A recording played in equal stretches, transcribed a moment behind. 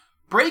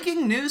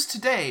Breaking news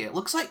today. It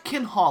looks like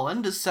Ken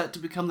Holland is set to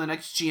become the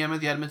next GM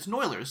of the Edmonton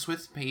Oilers,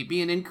 with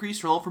maybe an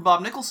increased role for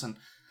Bob Nicholson.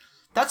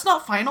 That's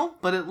not final,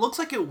 but it looks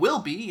like it will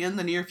be in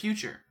the near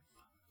future.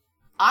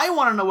 I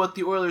want to know what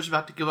the Oilers are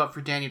about to give up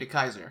for Danny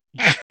DeKeyser.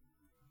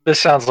 This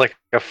sounds like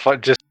a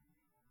fun, just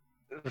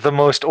the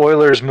most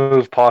Oilers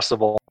move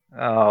possible.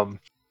 I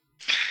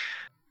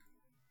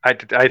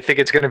think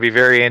it's going to be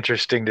very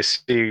interesting to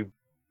see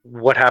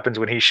what happens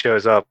when he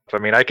shows up. I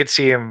mean, I could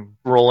see him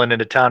rolling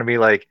into town and be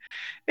like,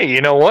 "Hey,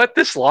 you know what?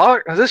 This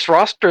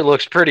roster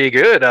looks pretty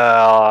good.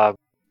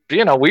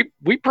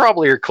 We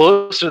probably are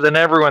closer than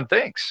everyone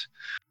thinks."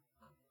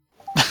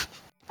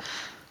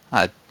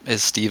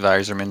 Is Steve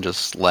Yzerman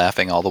just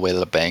laughing all the way to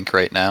the bank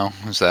right now?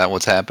 Is that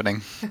what's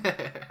happening?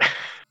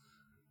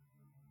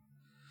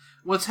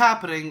 What's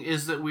happening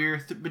is that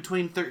we're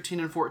between 13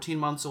 and 14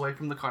 months away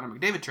from the Connor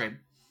McDavid trade.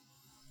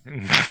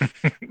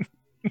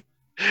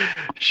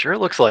 Sure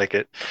looks like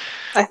it.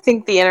 I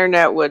think the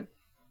internet would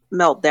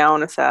melt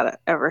down if that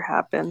ever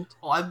happened.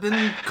 Well, I've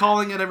been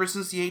calling it ever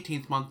since the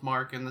 18th month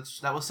mark, and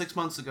that was 6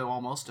 months ago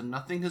almost, and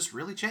nothing has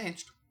really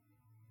changed.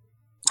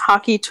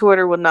 Hockey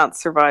Twitter would not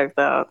survive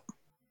that.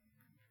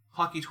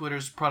 Hockey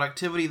Twitter's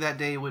productivity that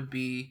day would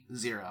be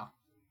 0.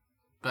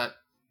 But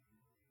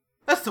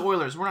that's the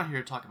Oilers. We're not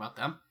here to talk about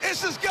them.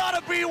 This has got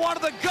to be one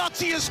of the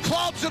gutsiest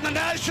clubs in the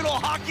National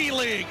Hockey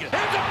League. Here's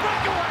a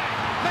breakaway.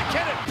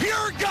 McKinnon.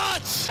 Pure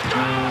guts.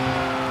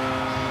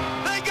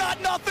 They got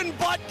nothing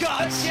but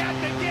guts. Yet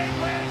the game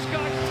Lance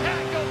got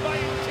tackled by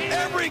a team.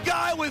 Every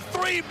guy with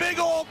 3 big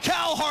old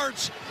cow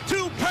hearts,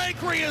 2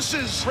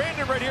 pancreases.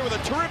 Brandon right here with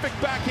a terrific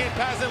backhand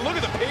pass. And look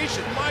at the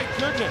patience. My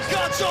goodness.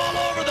 Guts all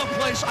over the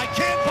place. I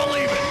can't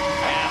believe it.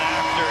 And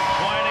after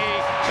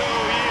 22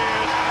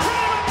 years, put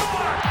him at the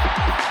mark.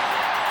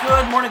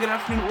 Good morning, good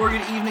afternoon, or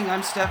good evening.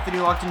 I'm Steph, and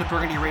you're locked into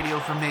Burgundy Radio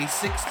for May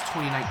 6th,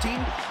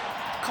 2019.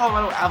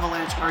 Colorado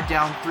Avalanche are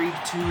down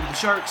 3-2 to the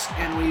Sharks,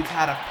 and we've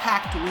had a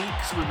packed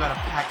week, so we've got a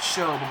packed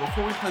show. But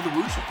before we play the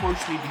whoosh, of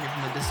course, we need to hear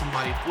from the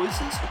disembodied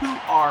voices, who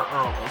are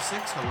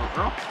Earl06.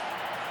 Hello, Earl.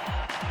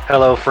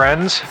 Hello,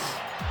 friends.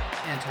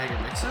 And Tiger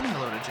Mixon.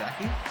 Hello to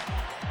Jackie.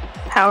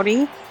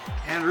 Howdy.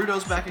 And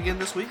Rudo's back again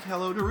this week.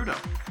 Hello to Rudo.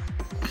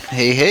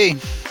 Hey.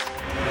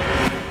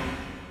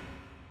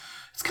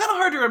 It's kind of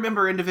hard to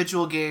remember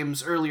individual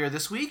games earlier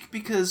this week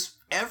because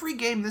every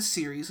game this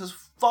series has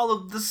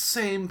followed the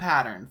same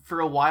pattern. For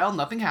a while,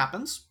 nothing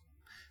happens.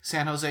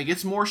 San Jose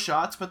gets more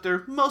shots, but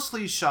they're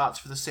mostly shots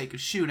for the sake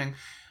of shooting.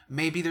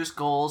 Maybe there's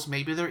goals,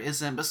 maybe there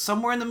isn't, but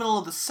somewhere in the middle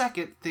of the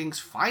second, things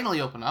finally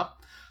open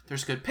up.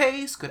 There's good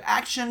pace, good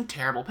action,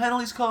 terrible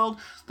penalties called.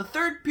 The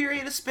third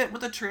period is spent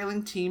with the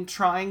trailing team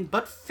trying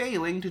but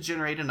failing to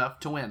generate enough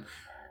to win.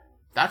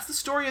 That's the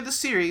story of the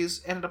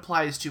series, and it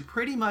applies to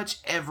pretty much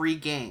every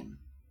game.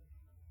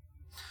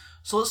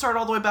 So let's start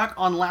all the way back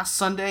on last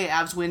Sunday.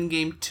 Avs win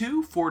Game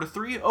 2,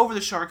 4-3, over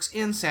the Sharks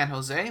in San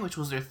Jose, which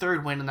was their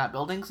third win in that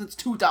building since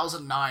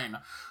 2009.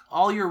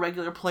 All your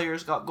regular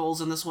players got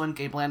goals in this one.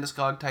 Gabe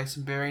Landeskog,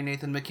 Tyson Barrie,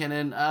 Nathan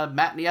McKinnon.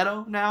 Matt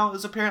Nieto now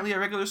is apparently a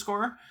regular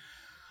scorer.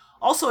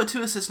 Also a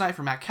 2-assist night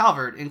for Matt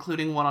Calvert,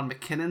 including one on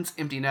McKinnon's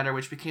empty netter,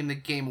 which became the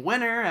game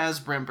winner as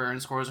Brent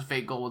Burns scores a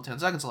fake goal with 10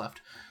 seconds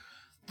left.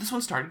 This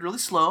one started really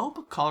slow,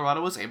 but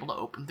Colorado was able to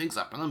open things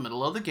up in the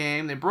middle of the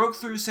game. They broke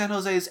through San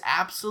Jose's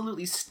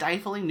absolutely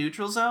stifling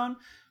neutral zone,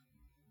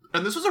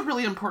 and this was a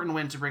really important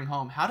win to bring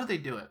home. How did they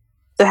do it?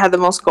 They had the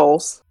most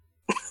goals.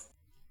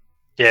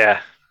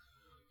 Yeah.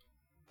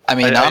 I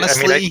mean,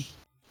 honestly,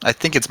 I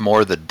think it's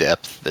more the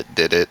depth that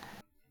did it.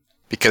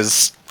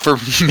 Because for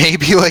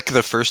maybe like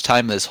the first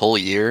time this whole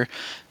year,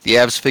 the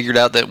Avs figured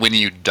out that when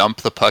you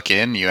dump the puck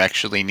in, you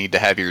actually need to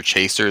have your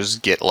chasers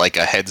get like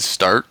a head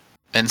start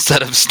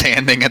instead of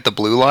standing at the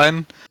blue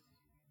line.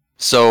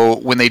 So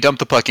when they dumped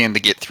the puck in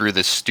to get through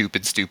this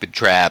stupid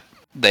trap,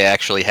 they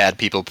actually had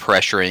people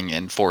pressuring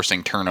and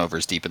forcing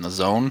turnovers deep in the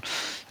zone.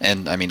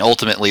 And I mean,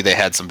 ultimately they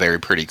had some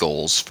very pretty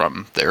goals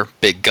from their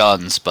big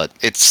guns, but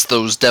it's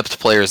those depth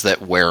players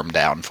that wear them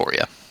down for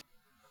you.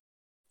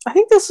 I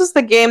think this was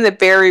the game that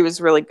Barrie was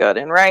really good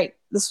in, right?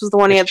 This was the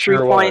one he had 3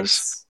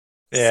 points.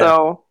 Yeah.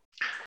 So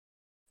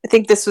I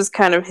think this was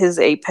kind of his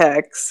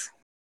apex.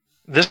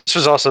 This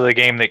was also the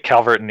game that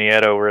Calvert and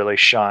Nieto really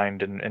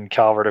shined, and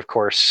Calvert, of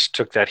course,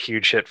 took that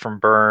huge hit from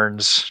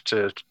Burns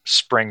to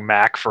spring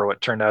Mac for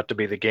what turned out to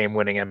be the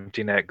game-winning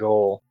empty net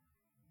goal.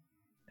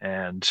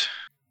 And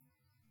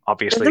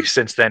obviously,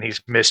 since then,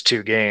 he's missed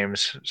 2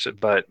 games,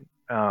 but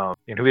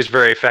he was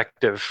very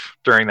effective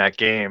during that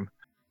game.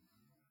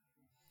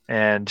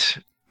 And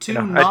 2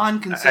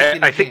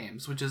 non-consecutive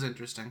games, which is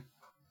interesting.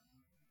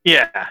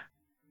 Yeah.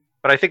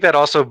 But I think that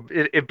also,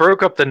 it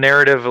broke up the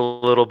narrative a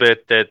little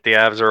bit that the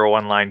Avs are a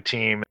one-line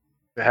team,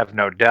 have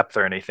no depth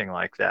or anything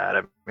like that.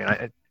 I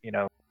mean,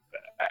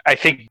 I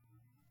think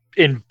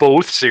in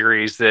both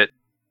series that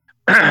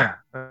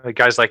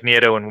guys like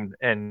Nieto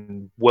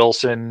and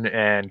Wilson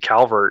and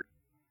Calvert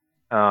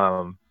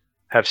have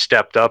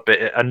stepped up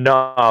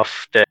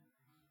enough that,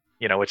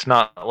 it's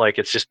not like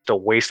it's just a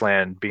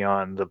wasteland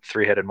beyond the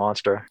 3-headed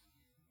monster.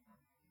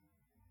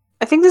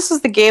 I think this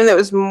is the game that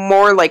was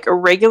more like a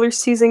regular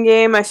season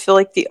game. I feel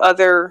like the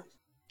other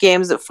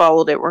games that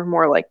followed it were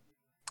more like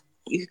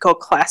you could call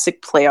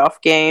classic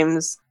playoff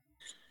games.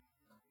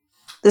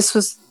 This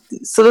was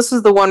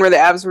the one where the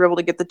Avs were able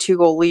to get the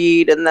 2-goal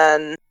lead, and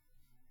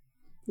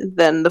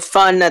then the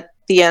fun at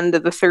the end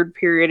of the third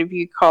period, if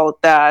you call it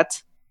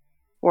that,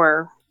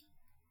 where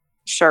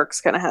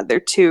Sharks kind of had their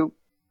 2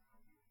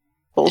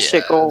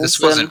 bullshit goals. This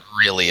wasn't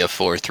really a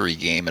 4-3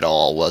 game at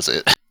all, was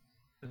it?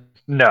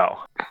 No.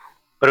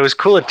 But it was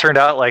cool it turned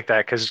out like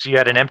that because you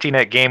had an empty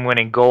net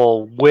game-winning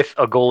goal with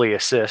a goalie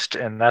assist,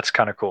 and that's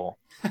kind of cool.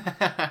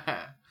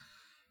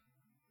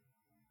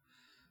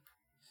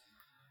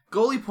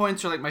 Goalie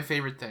points are like my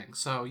favorite thing.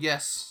 So,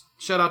 yes,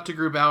 shout out to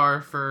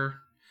Grubauer for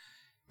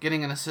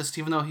getting an assist,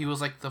 even though he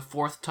was like the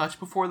 4th touch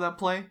before that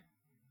play.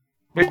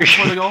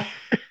 Before the goal.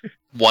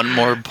 One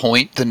more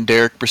point than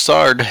Derek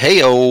Brassard.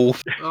 Hey-o!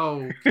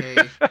 Okay.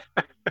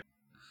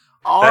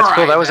 That's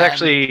cool. That was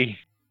actually...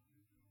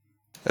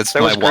 That's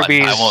that my was one.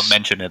 Gruby's... I won't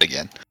mention it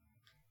again.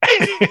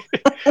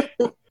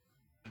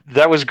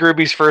 That was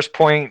Gruby's first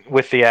point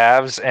with the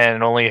Avs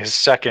and only his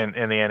second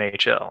in the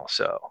NHL.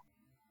 So,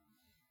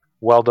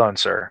 well done,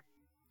 sir.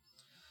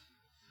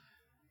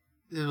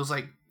 It was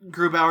like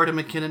Grubauer to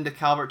McKinnon to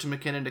Calvert to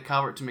McKinnon to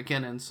Calvert to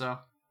McKinnon. So,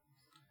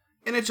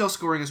 NHL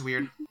scoring is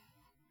weird,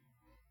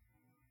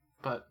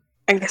 but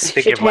I guess they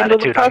you should give handle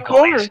the latitude on puck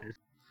more. goalies.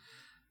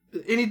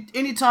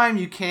 anytime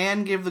you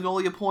can give the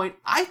goalie a point,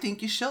 I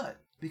think you should,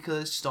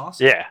 because it's just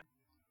awesome. Yeah.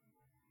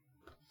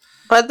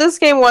 But this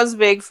game was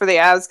big for the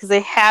Avs because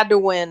they had to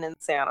win in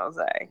San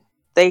Jose.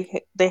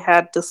 They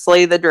had to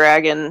slay the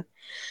dragon.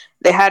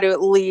 They had to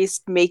at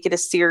least make it a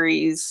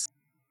series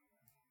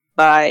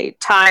by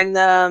tying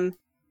them,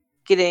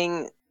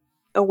 getting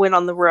a win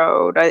on the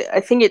road. I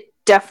think it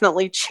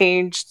definitely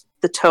changed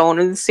the tone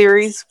of the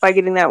series by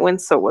getting that win,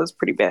 so it was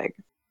pretty big.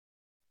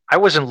 I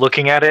wasn't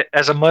looking at it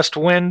as a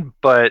must-win,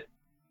 but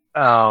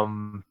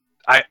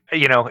I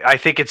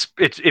think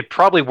it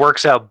probably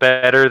works out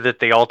better that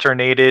they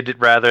alternated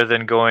rather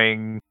than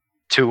going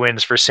 2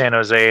 wins for San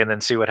Jose and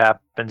then see what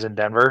happens in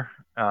Denver.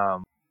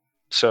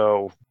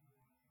 So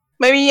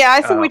Maybe,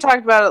 I think we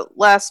talked about it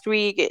last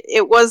week.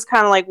 It was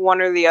kind of like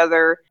one or the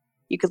other.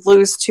 You could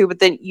lose 2, but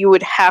then you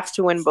would have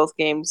to win both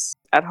games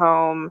at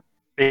home.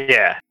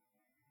 yeah,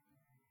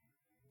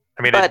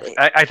 I mean,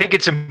 I think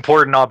it's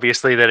important,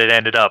 obviously, that it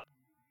ended up,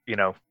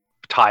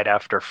 tied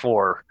after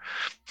 4.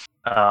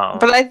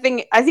 But I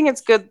think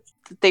it's good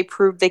that they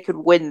proved they could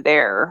win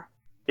there.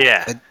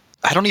 Yeah.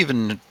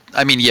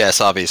 I mean,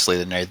 yes,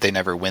 obviously they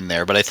never win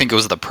there, but I think it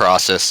was the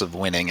process of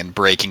winning and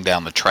breaking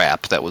down the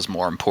trap that was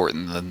more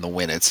important than the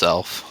win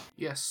itself.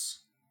 Yes.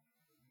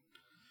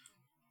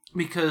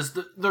 Because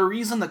the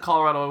reason that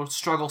Colorado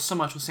struggles so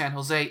much with San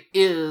Jose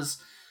is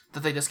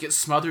that they just get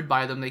smothered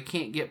by them. They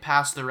can't get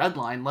past the red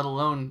line, let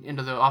alone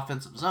into the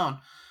offensive zone.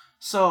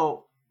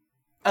 So,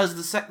 as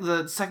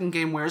the second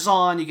game wears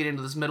on, you get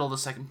into this middle of the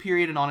second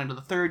period and on into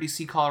the third, you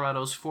see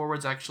Colorado's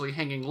forwards actually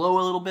hanging low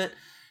a little bit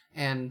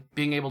and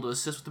being able to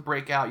assist with the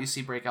breakout. You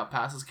see breakout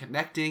passes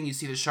connecting. You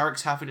see the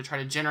Sharks having to try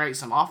to generate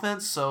some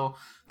offense, so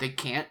they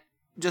can't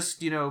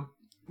just,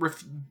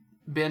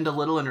 bend a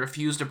little and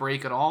refuse to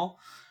break at all.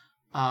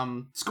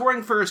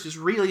 Scoring first is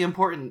really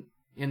important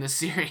in this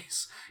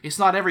series. It's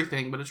not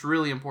everything, but it's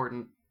really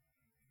important.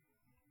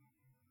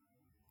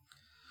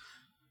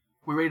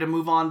 We ready to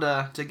move on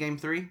to Game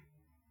 3?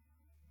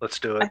 Let's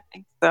do it. I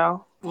think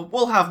so. Well,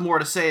 we'll have more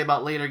to say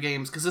about later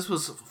games, because this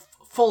was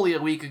fully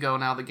a week ago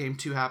now that Game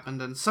 2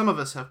 happened, and some of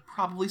us have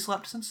probably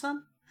slept since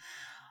then.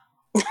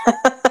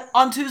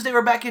 On Tuesday,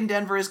 we're back in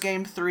Denver as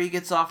Game 3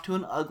 gets off to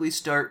an ugly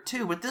start,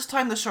 too, but this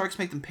time the Sharks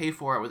make them pay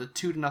for it with a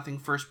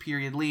 2-0 first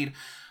period lead.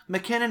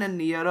 McKinnon and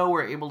Nieto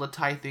were able to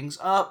tie things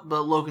up,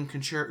 but Logan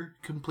Couture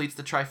completes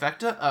the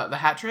trifecta, the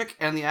hat trick,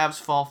 and the Avs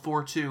fall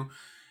 4-2.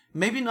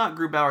 Maybe not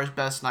Grubauer's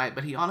best night,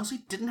 but he honestly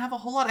didn't have a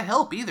whole lot of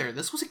help either.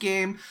 This was a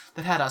game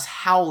that had us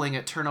howling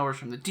at turnovers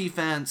from the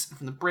defense, and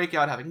from the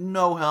breakout having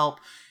no help.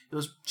 It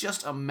was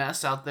just a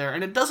mess out there,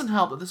 and it doesn't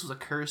help that this was a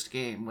cursed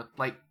game with,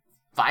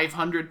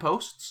 500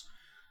 posts.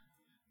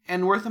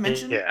 And worth a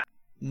mention,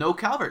 no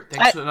Calvert,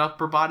 thanks to an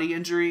upper body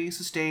injury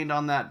sustained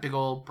on that big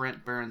old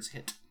Brent Burns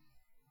hit.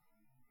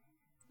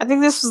 I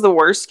think this was the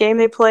worst game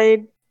they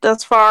played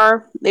thus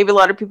far. Maybe a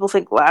lot of people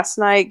think last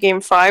night,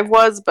 Game 5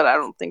 was, but I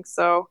don't think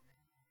so.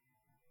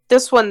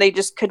 This one, they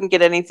just couldn't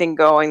get anything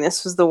going.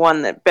 This was the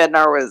one that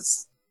Bednar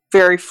was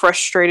very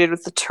frustrated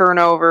with the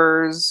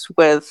turnovers,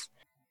 with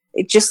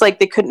it just like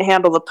they couldn't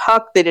handle the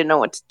puck. They didn't know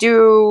what to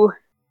do.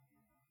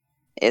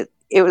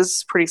 It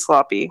was pretty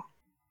sloppy.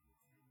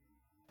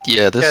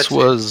 Yeah, this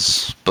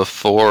was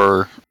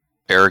before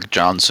Eric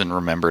Johnson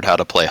remembered how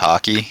to play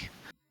hockey.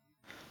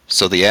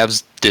 So the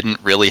Avs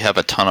didn't really have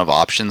a ton of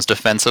options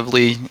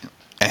defensively,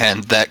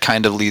 and that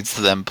kind of leads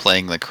to them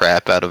playing the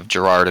crap out of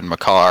Girard and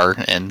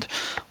Makar. And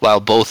while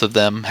both of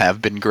them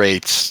have been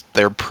great,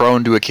 they're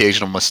prone to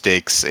occasional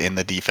mistakes in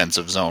the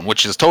defensive zone,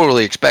 which is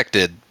totally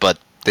expected, but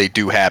they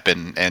do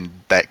happen, and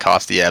that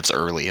cost the Avs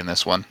early in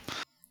this one.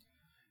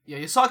 Yeah,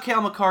 you saw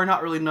Cale Makar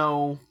not really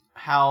know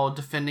how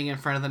defending in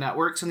front of the net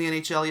works in the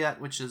NHL yet,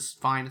 which is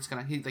fine.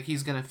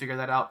 He's gonna figure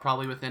that out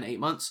probably within 8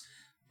 months,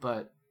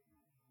 but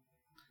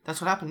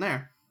that's what happened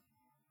there.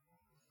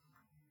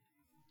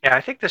 Yeah,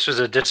 I think this was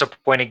a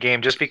disappointing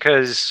game just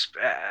because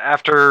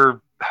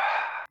after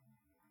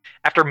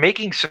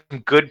making some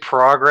good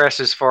progress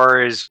as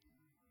far as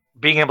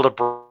being able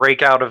to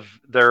break out of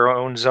their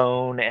own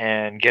zone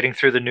and getting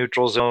through the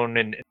neutral zone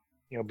and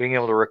being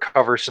able to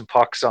recover some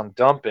pucks on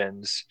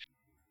dump-ins,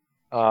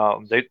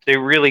 they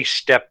really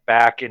stepped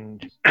back,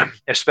 and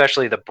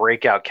especially the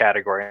breakout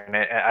category. And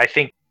I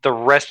think the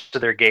rest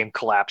of their game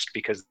collapsed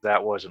because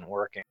that wasn't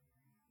working.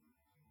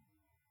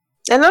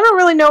 And I don't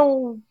really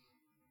know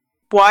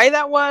why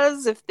that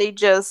was, if they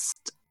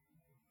just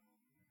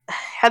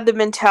had the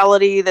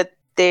mentality that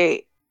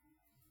they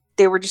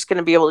were just going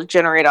to be able to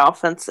generate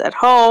offense at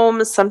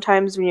home.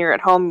 Sometimes when you're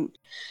at home,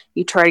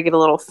 you try to get a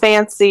little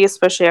fancy,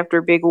 especially after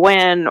a big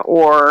win.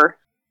 Or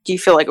do you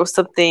feel like it was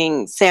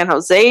something San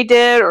Jose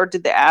did, or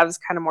did the Avs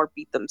kind of more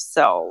beat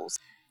themselves?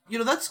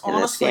 That's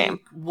honestly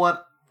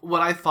what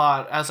I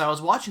thought as I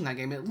was watching that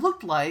game. It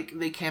looked like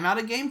they came out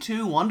of game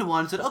 2 1-1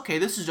 and said, okay,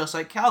 this is just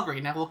like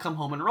Calgary, now we'll come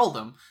home and roll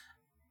them.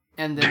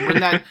 And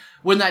then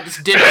when that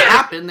just didn't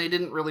happen, they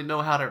didn't really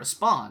know how to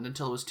respond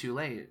until it was too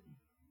late.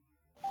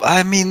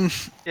 I mean...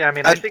 Yeah,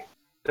 I think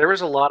there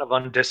was a lot of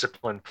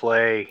undisciplined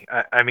play.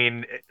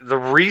 The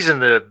reason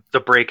the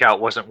breakout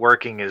wasn't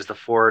working is the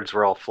forwards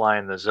were all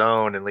flying the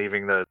zone and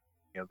leaving the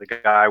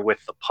guy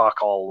with the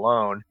puck all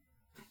alone,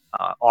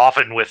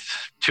 often with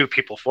 2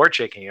 people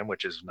forechecking him,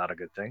 which is not a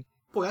good thing.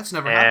 Boy, that's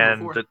never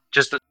happened before.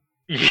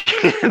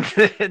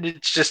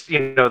 It's just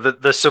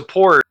the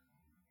support.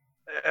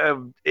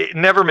 It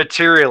never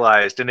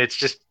materialized, and it's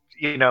just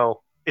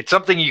it's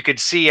something you could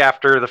see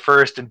after the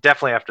first and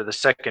definitely after the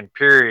second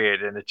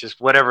period, and it's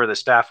just whatever the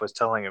staff was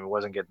telling him, it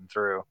wasn't getting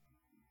through.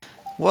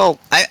 Well,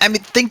 I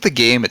think the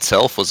game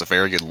itself was a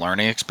very good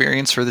learning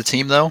experience for the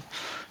team, though,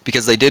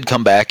 because they did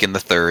come back in the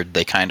third.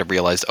 They kind of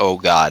realized, oh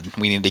god,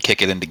 we need to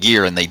kick it into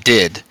gear, and they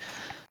did.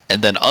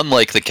 And then,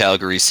 unlike the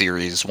Calgary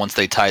series, once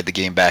they tied the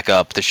game back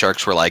up, the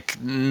Sharks were like,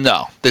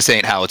 no, this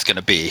ain't how it's going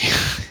to be.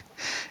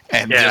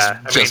 And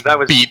just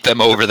beat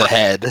them over the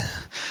head.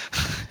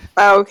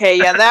 Okay,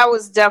 yeah, that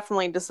was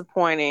definitely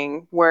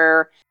disappointing,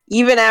 where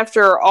even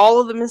after all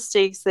of the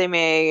mistakes they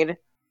made,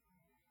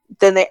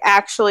 then they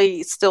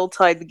actually still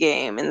tied the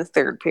game in the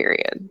third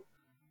period.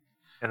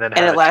 And then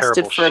it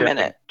lasted for a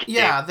minute. They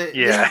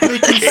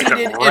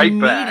conceded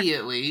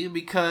immediately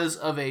because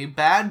of a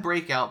bad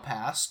breakout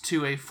pass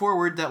to a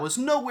forward that was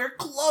nowhere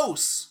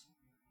close.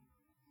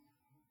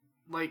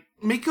 Like,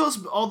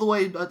 Mikko's all the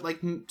way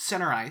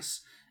center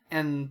ice,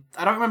 and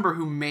I don't remember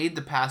who made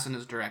the pass in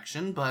his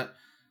direction, but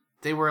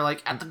they were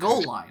at the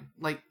goal line.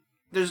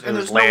 There's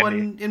no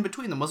one in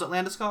between them. Was it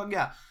Landeskog?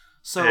 Yeah.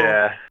 So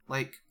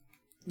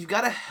you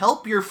gotta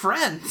help your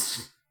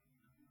friends.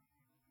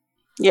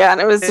 Yeah,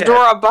 and it was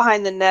Zadorov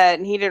behind the net,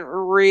 and he didn't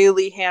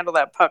really handle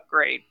that puck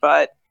great,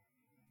 but...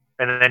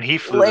 And then he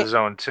flew the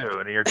zone, too,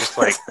 and you're just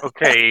like,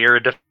 okay, you're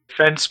a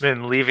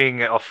defenseman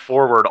leaving a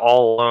forward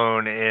all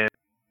alone in,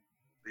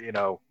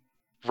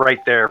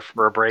 right there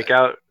for a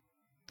breakout.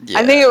 Yeah.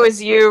 I think it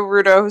was you,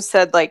 Rudo, who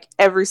said,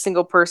 every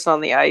single person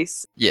on the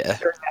ice. Yeah.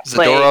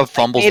 Zadorov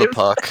fumbles the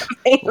puck.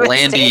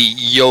 Landy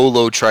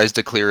YOLO tries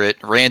to clear it.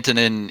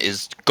 Rantanen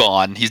is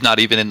gone. He's not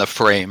even in the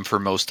frame for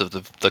most of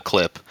the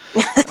clip.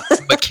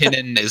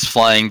 McKinnon is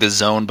flying the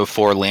zone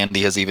before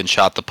Landy has even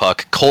shot the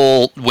puck.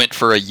 Cole went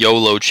for a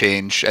YOLO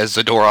change as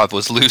Zadorov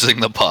was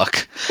losing the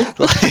puck.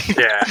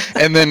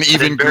 And then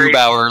even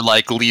Grubauer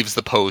leaves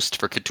the post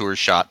for Couture's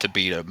shot to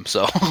beat him.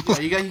 So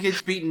he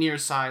gets beaten near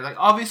side.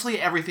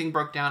 Obviously everything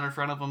broke down in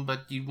front of him,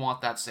 but you want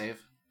that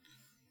save.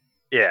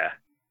 Yeah.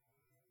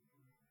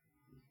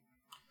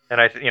 And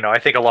I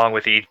think along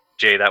with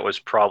EJ, that was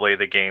probably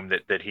the game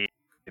that he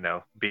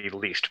be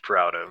least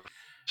proud of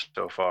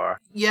so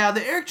far. Yeah,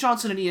 the Erik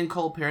Johnson and Ian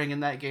Cole pairing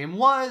in that game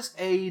was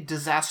a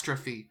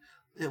disastrophe.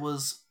 It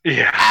was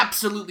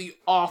absolutely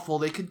awful.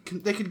 They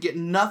could get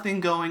nothing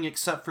going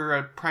except for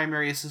a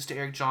primary assist to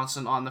Erik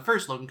Johnson on the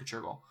first Logan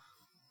Couture goal.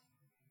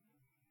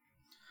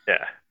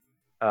 Yeah.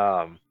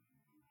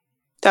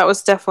 That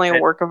was definitely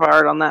a work of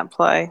art on that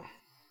play.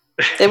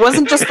 It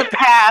wasn't just the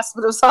pass,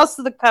 but it was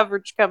also the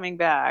coverage coming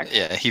back.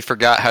 Yeah, he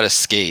forgot how to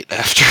skate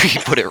after he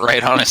put it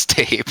right on his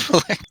tape.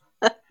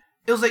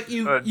 It was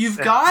you've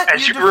got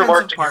your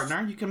defensive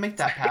partner, you can make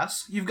that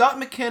pass. You've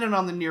got McKinnon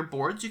on the near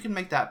boards, you can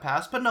make that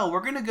pass. But no, we're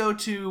going to go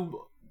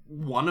to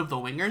one of the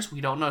wingers. We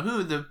don't know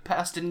who. The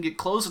pass didn't get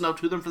close enough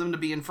to them for them to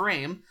be in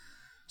frame.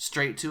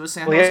 Straight to a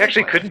San Jose He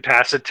actually player. couldn't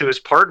pass it to his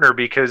partner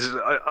because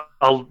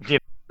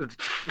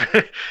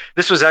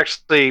this was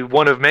actually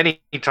one of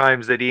many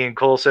times that Ian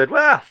Cole said,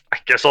 well, I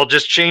guess I'll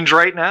just change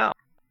right now.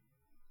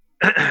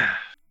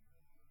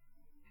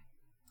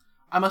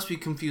 I must be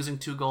confusing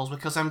 2 goals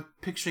because I'm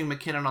picturing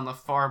McKinnon on the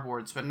far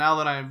boards, but now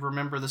that I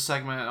remember the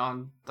segment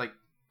on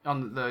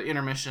the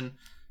intermission,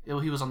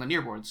 he was on the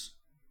near boards.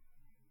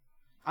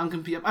 I'm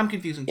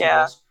confusing 2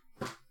 goals.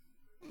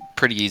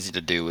 Pretty easy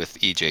to do with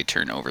EJ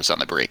turnovers on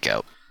the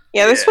breakout.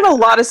 Yeah, there's been a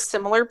lot of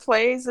similar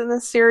plays in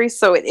this series,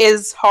 so it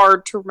is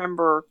hard to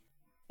remember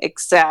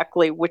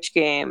exactly which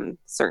game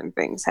certain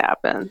things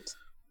happened.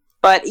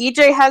 But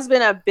EJ has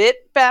been a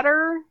bit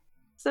better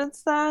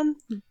since then,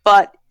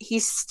 but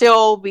he's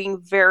still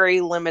being very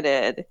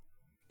limited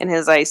in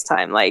his ice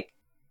time. Like,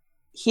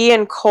 he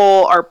and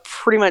Cole are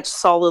pretty much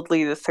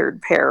solidly the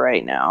third pair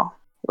right now,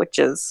 which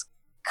is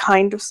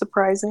kind of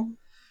surprising.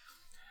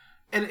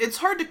 And it's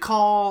hard to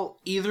call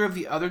either of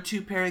the other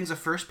two pairings a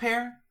first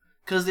pair,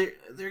 because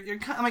they're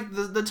kind of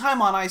like the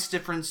time on ice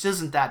difference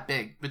isn't that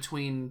big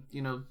between,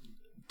 you know,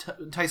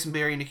 Tyson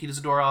Barrie, Nikita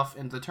Zadorov,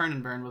 and the turn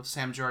and burn with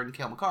Sam Jordan,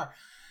 Cale Makar.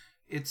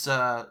 It's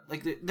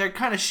like they're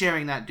kind of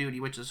sharing that duty,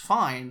 which is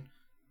fine.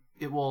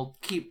 It will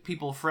keep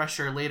people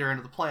fresher later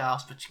into the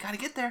playoffs, but you got to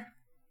get there.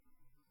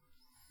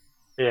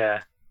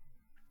 Yeah.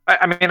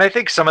 I mean, I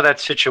think some of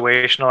that's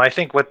situational. I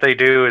think what they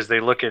do is they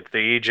look at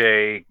the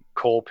EJ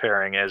Cole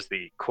pairing as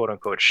the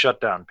quote-unquote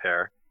shutdown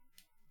pair.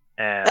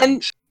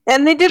 And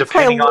they did play a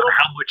depending little... on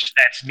how much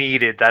that's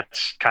needed,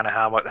 that's kind of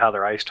how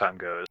their ice time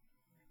goes.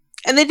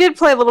 And they did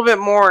play a little bit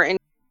more in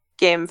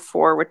Game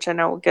 4, which I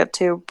know we'll get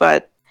to,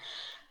 but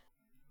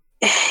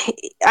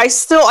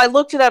I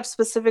looked it up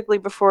specifically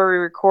before we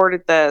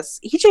recorded this.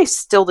 EJ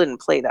still didn't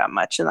play that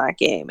much in that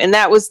game. And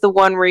that was the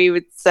one where you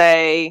would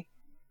say...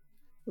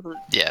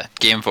 Yeah,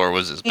 Game 4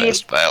 was his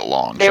best by a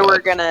long They shot. were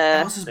gonna...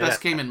 That was his best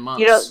game in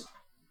months. You know,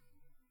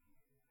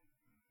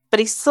 but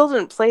he still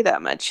didn't play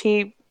that much.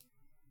 He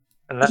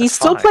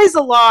still plays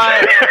a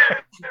lot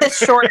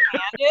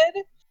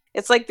short-handed.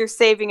 It's like they're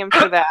saving him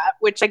for that,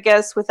 which I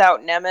guess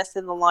without Nemeth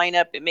in the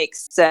lineup, it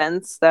makes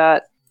sense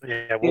that...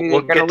 Yeah,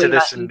 we'll get to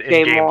this in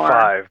Game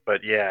 5,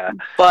 but yeah.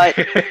 But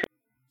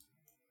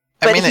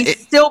he's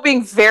still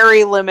being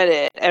very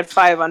limited at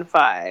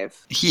 5-on-5.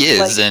 He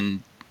is,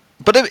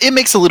 but it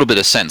makes a little bit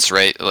of sense,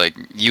 right? Like,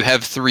 you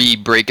have 3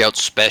 breakout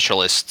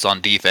specialists on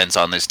defense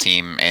on this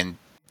team, and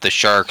the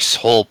Sharks'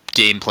 whole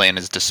game plan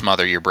is to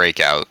smother your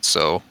breakout,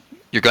 so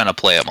you're going to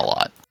play them a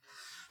lot.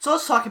 So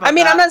let's talk about I'm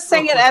not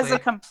saying it as quickly. a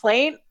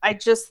complaint. I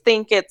just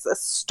think it's a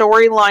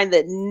storyline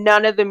that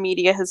none of the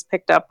media has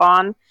picked up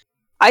on.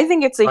 I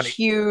think it's a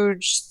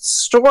huge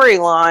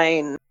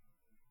storyline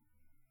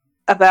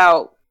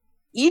about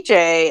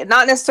EJ,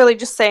 not necessarily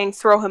just saying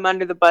throw him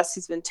under the bus,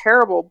 he's been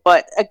terrible,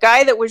 but a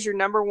guy that was your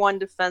number one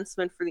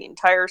defenseman for the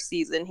entire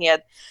season. He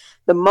had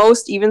the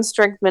most even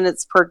strength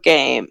minutes per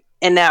game,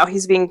 and now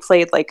he's being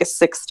played like a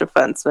 6th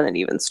defenseman at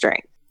even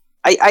strength.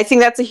 I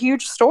think that's a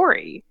huge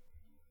story.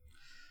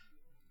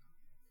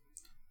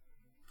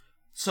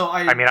 So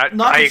I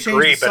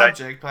agree, the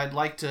subject, but I'd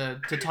like to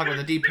talk about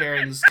the D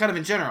pairings kind of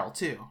in general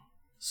too.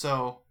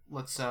 So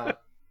let's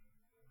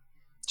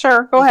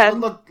sure, go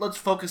ahead. Let's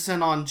focus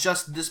in on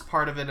just this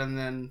part of it, and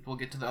then we'll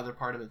get to the other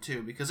part of it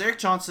too. Because Erik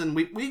Johnson,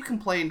 we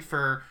complained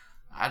for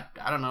I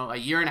don't know, a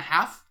year and a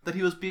half that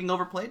he was being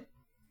overplayed,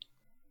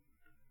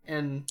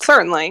 and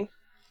certainly,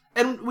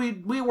 and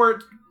we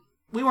weren't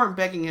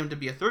begging him to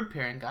be a third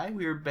pairing guy.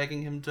 We were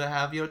begging him to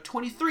have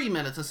 23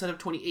 minutes instead of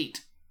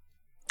 28.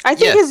 I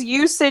think his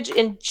usage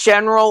in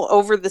general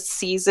over the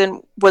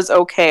season was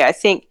okay. I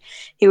think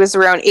he was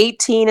around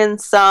 18 and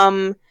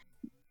some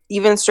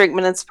even strength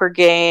minutes per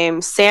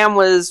game. Sam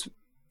was,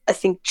 I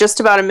think, just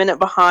about a minute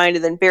behind,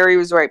 and then Barrie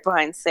was right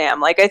behind Sam.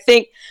 Like, I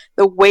think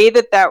the way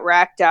that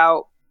racked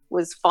out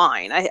was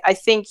fine. I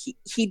think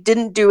he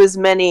didn't do as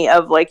many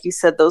of, like you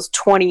said, those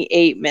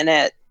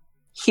 28-minute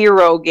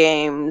hero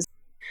games.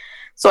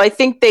 So I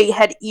think they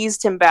had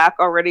eased him back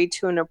already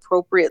to an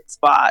appropriate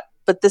spot.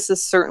 But this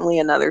is certainly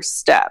another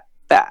step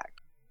back.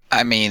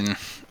 I mean,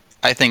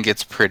 I think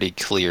it's pretty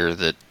clear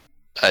that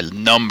a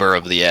number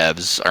of the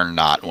Avs are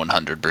not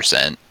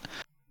 100%.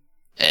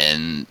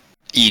 And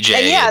EJ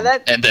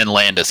and then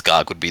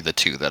Landeskog would be the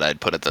 2 that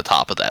I'd put at the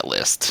top of that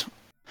list.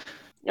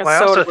 Well, I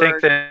also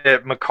think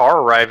that Makar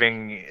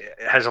arriving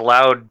has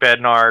allowed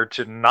Bednar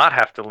to not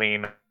have to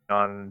lean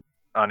on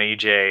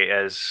EJ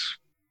as...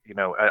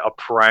 a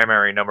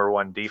primary number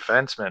 1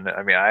 defenseman.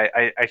 I mean,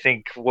 I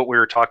think what we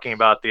were talking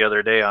about the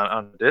other day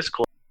on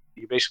Discord,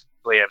 you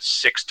basically have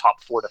 6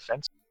 top 4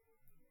 defensemen.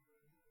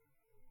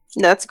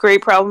 That's a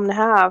great problem to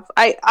have.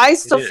 I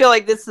still feel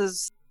like this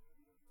is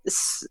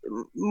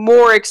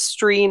more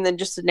extreme than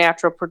just a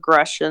natural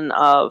progression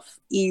of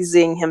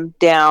easing him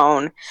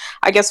down.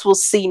 I guess we'll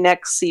see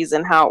next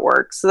season how it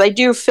works. So I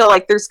do feel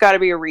like there's got to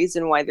be a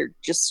reason why they're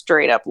just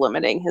straight up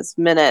limiting his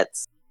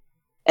minutes.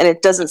 And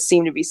it doesn't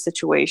seem to be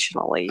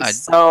situationally.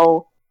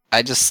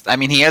 I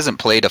mean, he hasn't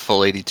played a full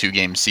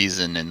 82-game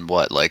season in,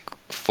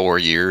 4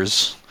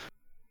 years?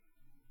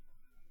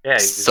 Yeah.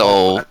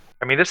 So,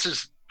 I mean, this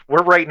is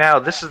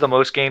the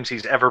most games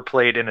he's ever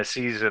played in a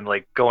season,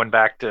 like, going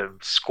back to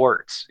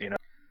squirts,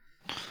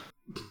 But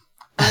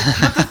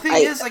the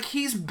thing is, like,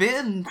 he's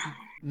been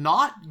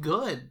not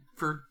good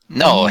for he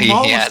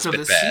has of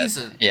been the bad.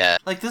 season. Yeah.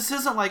 Like, this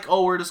isn't like,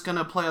 we're just going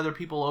to play other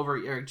people over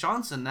Erik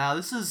Johnson now.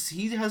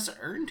 He has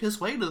earned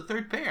his way to the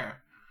third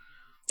pair.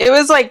 It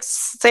was like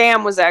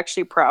Sam was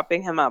actually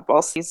propping him up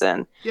all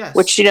season. Yes.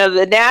 Which,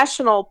 the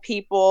national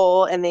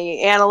people and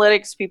the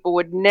analytics people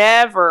would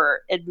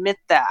never admit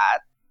that.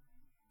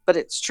 But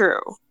it's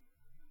true.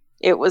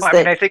 It was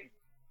I think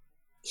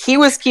he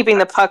was keeping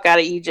the puck out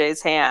of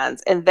EJ's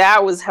hands, and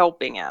that was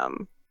helping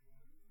him.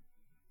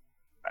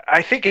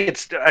 I think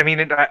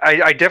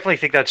I definitely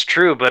think that's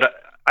true, but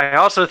I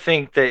also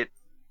think that,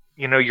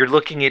 you're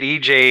looking at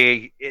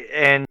EJ,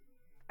 and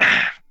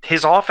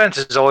his offense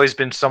has always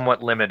been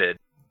somewhat limited.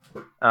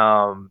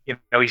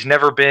 He's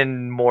never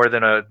been more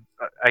than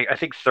I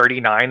think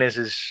 39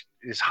 is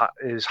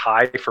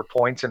high for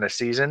points in a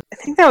season. I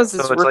think that was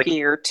his rookie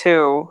year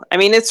too. I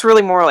mean, it's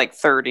really more like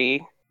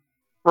 30.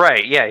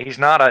 Right, yeah, he's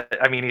not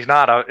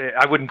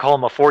I wouldn't call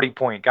him a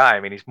 40-point guy.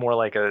 I mean, he's more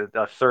like a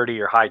 30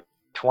 or high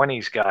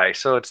 20s guy.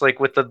 So it's like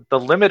with the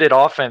limited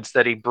offense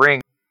that he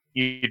brings,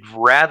 you'd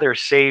rather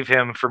save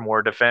him for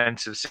more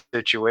defensive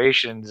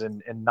situations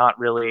and not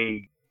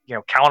really,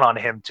 count on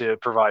him to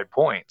provide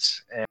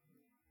points. And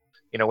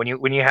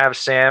when you have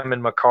Sam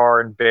and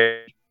Makar and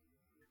Barry,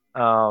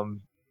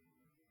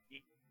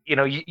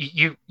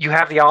 you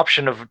have the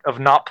option of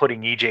not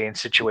putting EJ in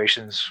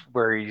situations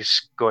where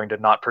he's going to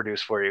not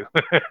produce for you.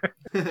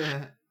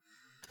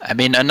 I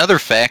mean, another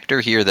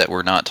factor here that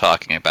we're not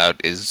talking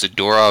about is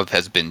Zadorov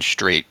has been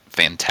straight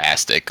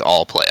fantastic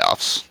all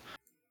playoffs.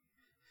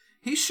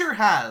 He sure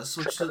has,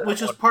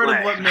 which is part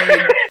of what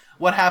made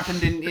what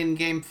happened in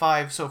Game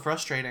 5 so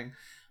frustrating.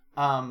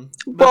 But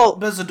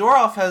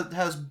Zadorov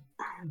has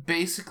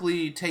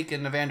basically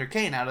taken Evander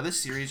Kane out of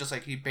this series, just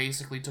like he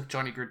basically took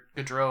Johnny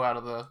Gaudreau out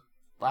of the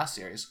last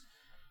series.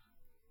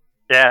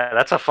 Yeah,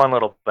 that's a fun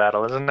little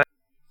battle, isn't it?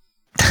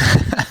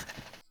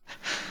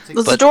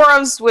 The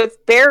Zadorovs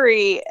with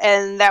Barry,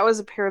 and that was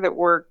a pair that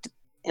worked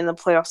in the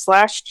playoffs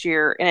last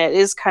year, and it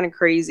is kind of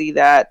crazy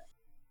that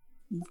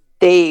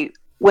they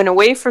went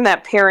away from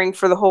that pairing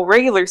for the whole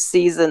regular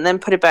season, then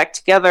put it back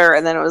together,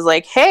 and then it was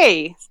like,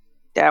 hey,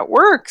 that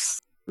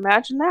works.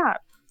 Imagine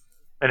that.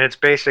 And it's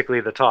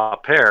basically the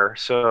top pair,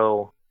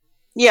 so...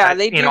 Yeah,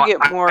 they do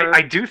get more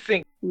I do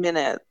think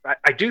minutes.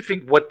 I do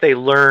think what they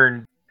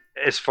learned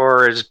as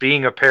far as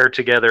being a pair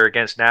together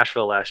against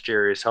Nashville last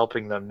year is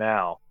helping them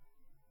now.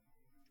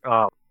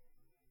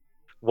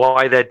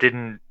 Why that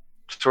didn't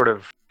sort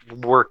of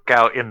work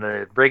out in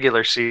the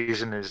regular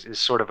season is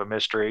sort of a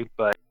mystery,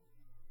 but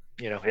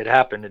it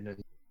happened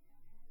and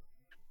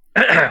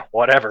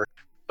whatever.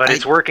 But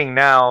it's working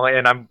now,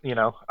 and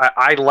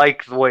I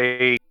like the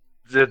way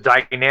the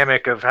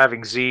dynamic of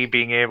having Z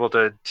being able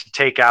to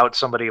take out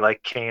somebody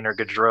like Kane or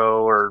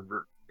Gaudreau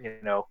or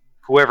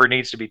whoever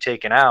needs to be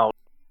taken out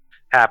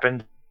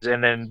happened,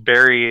 and then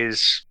Barry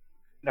is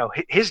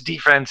his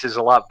defense is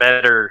a lot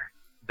better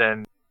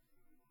than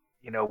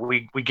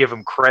we give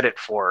him credit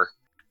for.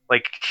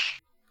 Like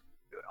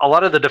a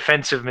lot of the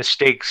defensive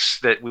mistakes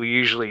that we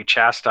usually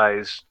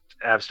chastise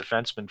Avs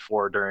defensemen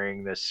for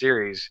during this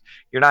series,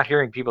 you're not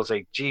hearing people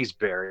say, geez,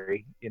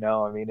 Barry,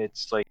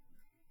 it's like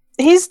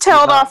he's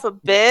tailed off a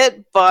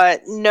bit,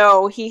 but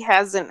no, he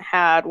hasn't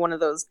had one of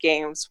those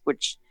games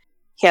which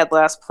he had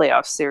last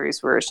playoff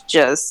series where it's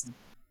just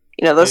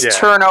those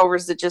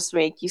turnovers that just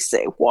make you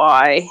say,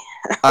 why?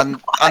 On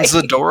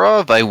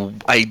Zadorov,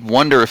 I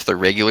wonder if the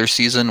regular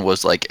season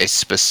was like a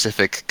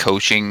specific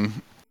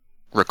coaching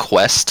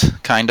request,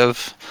 kind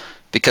of.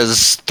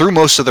 Because through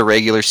most of the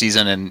regular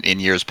season and in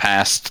years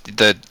past,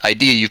 the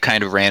idea you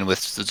kind of ran with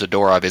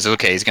Zadorov is,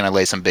 okay, he's going to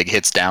lay some big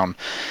hits down,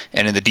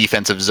 and in the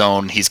defensive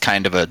zone, he's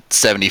kind of a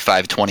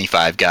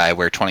 75-25 guy,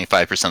 where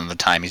 25% of the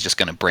time he's just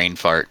going to brain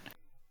fart.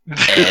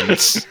 And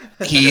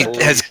he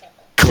has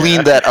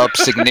cleaned that up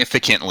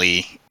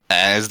significantly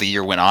as the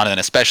year went on, and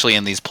especially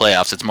in these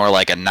playoffs, it's more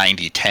like a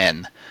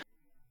 90-10.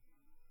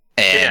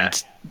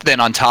 And then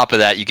on top of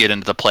that, you get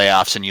into the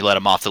playoffs and you let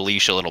him off the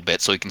leash a little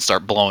bit so he can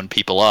start blowing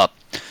people up.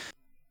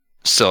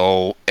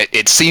 So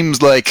it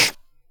seems like,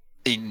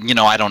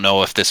 I don't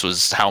know if this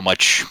was how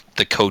much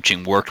the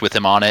coaching worked with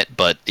him on it,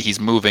 but he's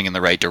moving in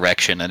the right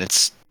direction, and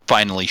it's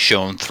finally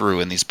shown through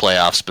in these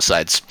playoffs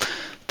besides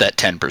that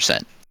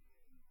 10%.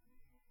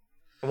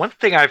 One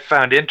thing I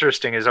found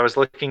interesting is I was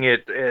looking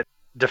at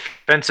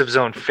defensive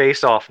zone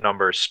face-off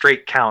numbers,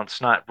 straight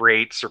counts, not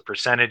rates or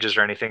percentages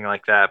or anything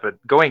like that. But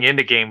going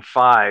into Game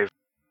 5,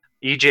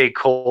 EJ,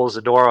 Cole,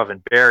 Zadorov,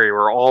 and Barry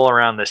were all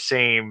around the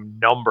same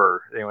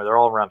number. They're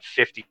all around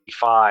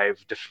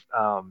 55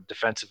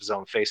 defensive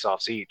zone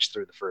face-offs each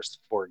through the first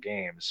 4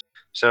 games.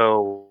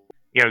 So,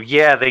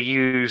 they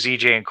use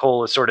EJ and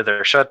Cole as sort of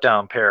their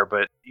shutdown pair,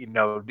 but,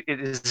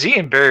 Z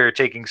and Barry are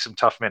taking some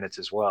tough minutes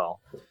as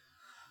well.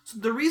 So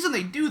the reason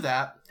they do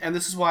that, and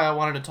this is why I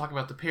wanted to talk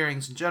about the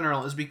pairings in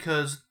general, is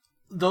because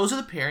those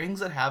are the pairings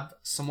that have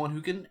someone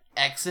who can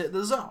exit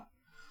the zone.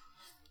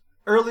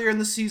 Earlier in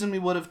the season, we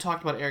would have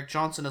talked about Erik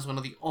Johnson as one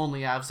of the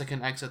only Avs that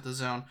can exit the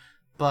zone,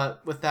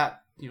 but with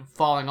that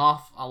falling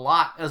off a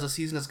lot as the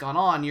season has gone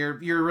on, your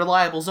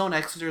reliable zone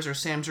exiters are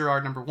Sam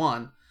Girard number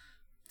 1,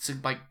 so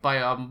by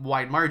a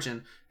wide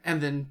margin,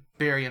 and then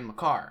Barry and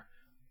Makar.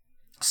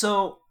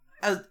 So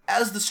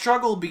as the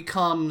struggle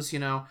becomes,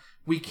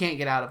 we can't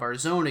get out of our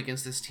zone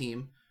against this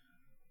team.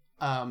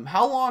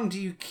 How long do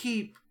you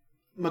keep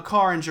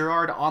Makar and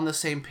Girard on the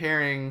same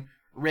pairing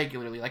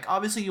regularly? Like,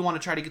 obviously you want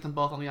to try to get them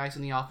both on the ice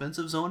in the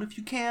offensive zone if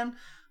you can,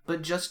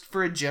 but just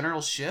for a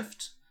general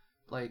shift,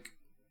 like,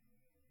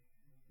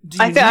 do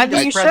you need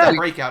to spread that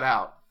breakout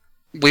out?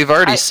 We've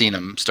already seen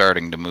him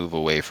starting to move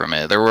away from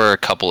it. There were a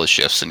couple of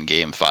shifts in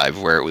Game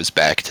 5 where it was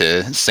back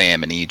to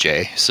Sam and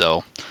EJ,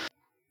 so...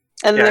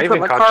 And then they put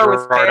Makar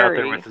with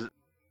Barry.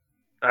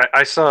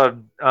 I saw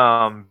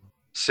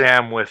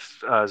Sam with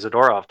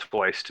Zadorov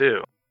twice,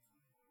 too.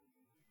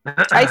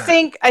 I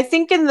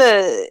think in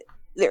the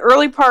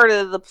early part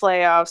of the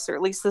playoffs, or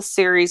at least this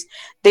series,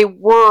 they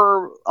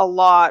were a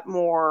lot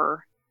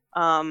more...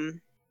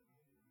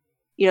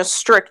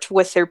 strict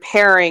with their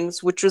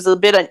pairings, which was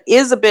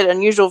is a bit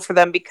unusual for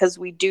them because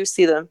we do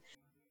see them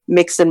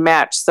mix and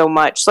match so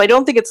much. So I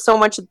don't think it's so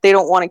much that they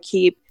don't want to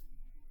keep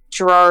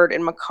Girard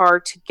and Makar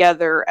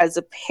together as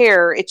a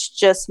pair. It's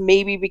just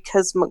maybe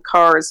because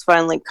Makar is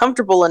finally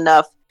comfortable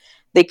enough,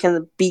 they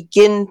can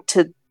begin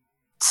to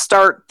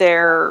start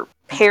their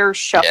pair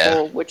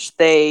shuffle, which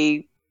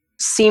they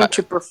seem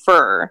to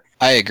prefer.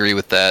 I agree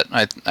with that.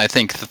 I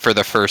think for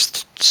the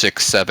first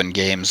 6-7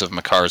 games of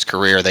Makar's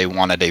career, they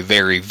wanted a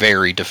very,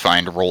 very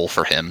defined role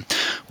for him.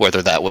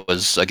 Whether that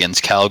was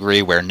against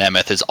Calgary, where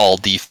Nemeth is all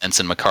defense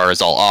and Makar is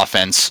all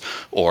offense,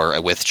 or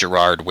with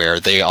Girard,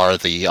 where they are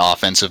the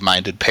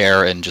offensive-minded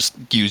pair and just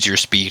use your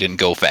speed and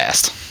go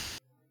fast.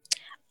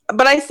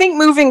 But I think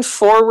moving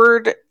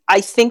forward,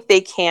 I think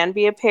they can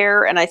be a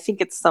pair, and I think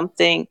it's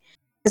something...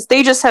 because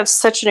they just have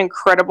such an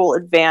incredible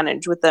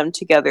advantage with them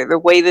together. The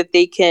way that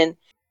they can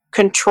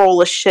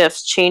control a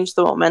shift, change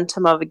the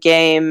momentum of a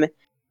game.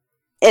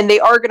 And they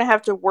are going to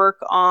have to work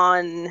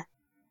on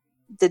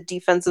the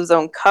defensive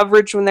zone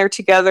coverage when they're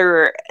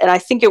together. And I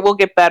think it will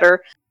get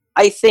better.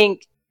 I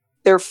think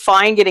they're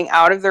fine getting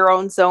out of their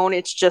own zone.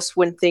 It's just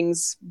when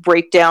things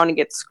break down and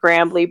get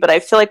scrambly. But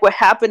I feel like what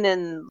happened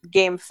in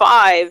Game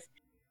 5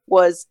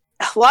 was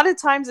a lot of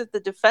times if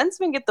the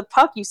defensemen get the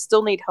puck, you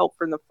still need help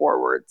from the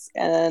forwards.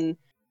 And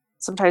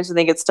sometimes when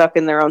they get stuck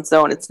in their own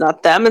zone, it's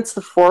not them, it's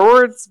the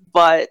forwards,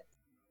 but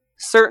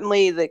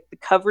certainly the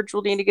coverage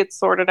will need to get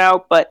sorted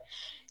out. But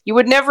you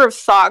would never have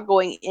thought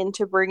going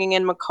into bringing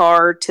in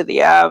Makar to the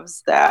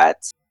Avs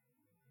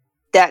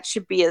that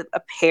should be a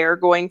pair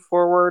going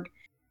forward.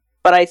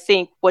 But I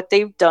think what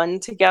they've done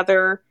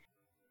together,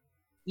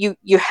 you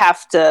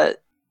have to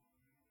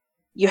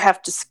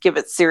give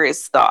it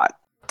serious thought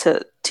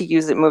to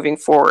use it moving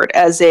forward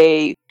as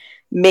a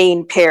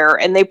main pair,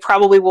 and they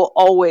probably will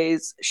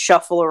always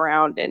shuffle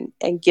around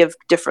and give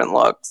different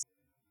looks.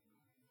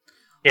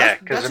 Yeah,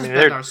 because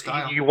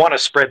you want to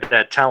spread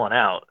that talent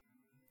out.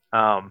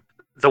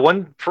 The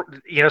one,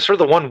 sort of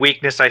the one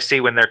weakness I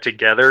see when they're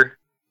together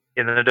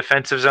in the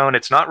defensive zone,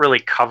 it's not really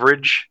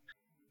coverage;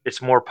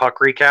 it's more puck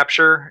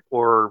recapture,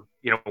 or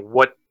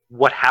what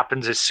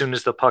happens as soon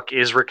as the puck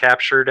is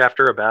recaptured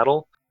after a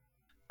battle.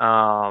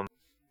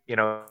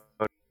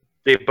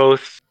 They've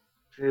both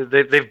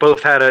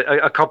had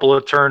a couple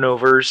of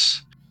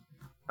turnovers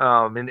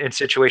in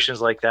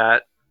situations like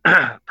that.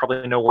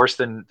 Probably no worse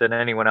than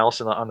anyone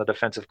else on the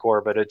defensive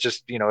core, but it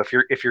just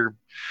if you're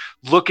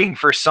looking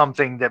for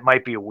something that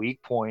might be a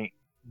weak point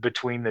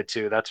between the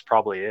two, that's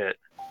probably it.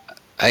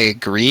 I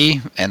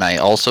agree, and I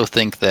also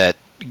think that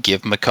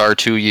give Makar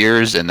 2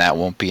 years and that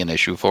won't be an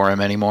issue for him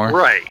anymore.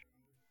 Right.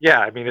 Yeah,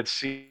 I mean it's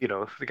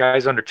the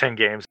guy's under 10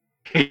 games.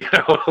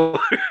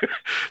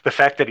 The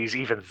fact that he's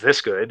even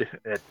this good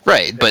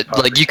but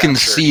like you can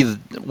see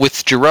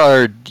with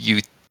Girard,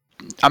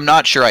 I'm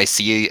not sure I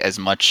see as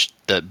much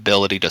the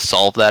ability to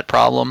solve that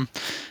problem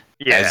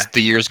as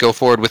the years go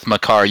forward. With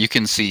Makar, you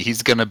can see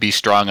he's going to be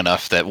strong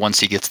enough that once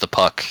he gets the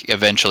puck,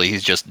 eventually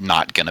he's just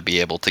not going to be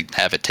able to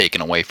have it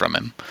taken away from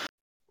him.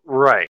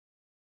 Right.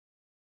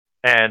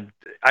 And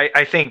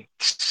I think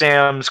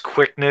Sam's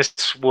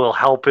quickness will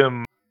help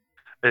him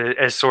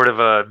as sort of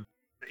a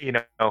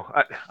I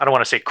don't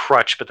want to say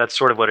crutch, but that's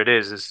sort of what it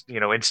is,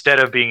 instead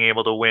of being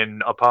able to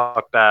win a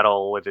puck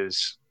battle with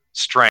his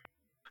strength,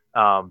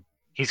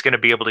 he's going to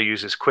be able to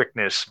use his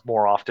quickness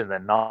more often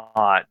than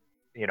not,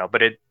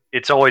 but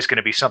it's always going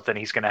to be something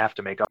he's going to have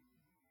to make up.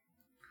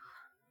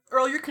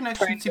 Earl, your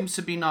connection seems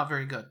to be not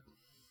very good.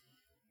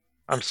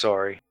 I'm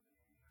sorry.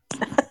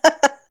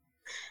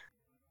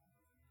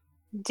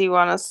 Do you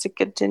want us to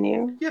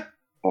continue? Yeah.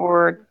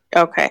 Or,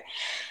 okay.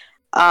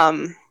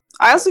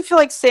 I also feel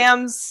like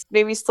Sam's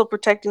maybe still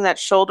protecting that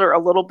shoulder a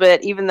little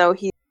bit, even though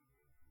he's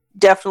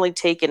definitely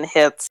taken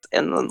hits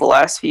in the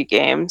last few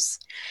games.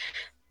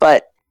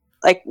 But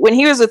like when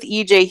he was with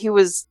EJ, he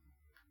was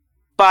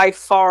by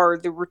far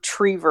the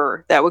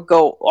retriever that would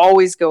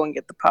always go and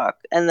get the puck.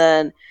 And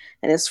then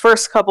in his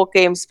first couple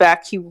games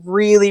back, he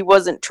really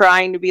wasn't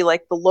trying to be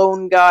like the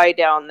lone guy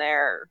down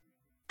there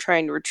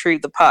trying to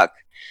retrieve the puck.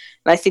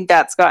 And I think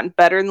that's gotten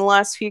better in the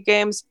last few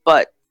games,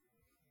 but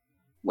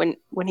when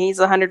he's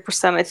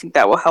 100%, I think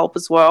that will help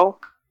as well.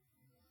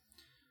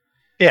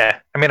 Yeah,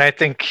 I mean, I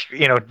think,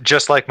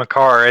 just like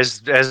Makar, as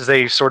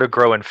they sort of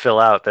grow and fill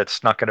out,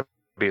 that's not going to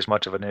be as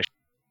much of an issue.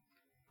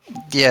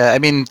 Yeah, I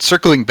mean,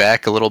 circling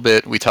back a little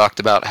bit, we talked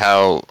about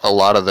how a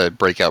lot of the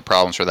breakout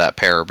problems for that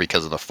pair are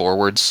because of the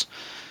forwards,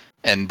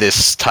 and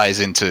this ties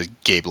into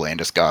Gabe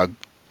Landeskog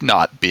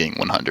not being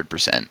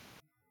 100%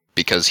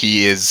 because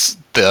he is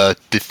the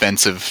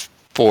defensive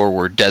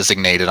forward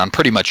designated on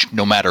pretty much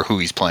no matter who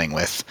he's playing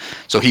with.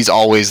 So he's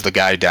always the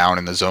guy down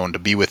in the zone to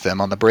be with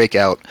them on the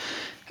breakout,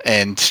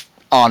 and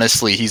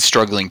honestly, he's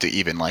struggling to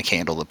even like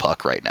handle the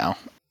puck right now.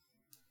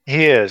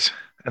 He is,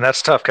 and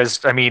that's tough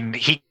because I mean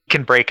he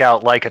can break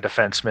out like a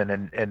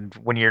defenseman, and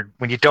when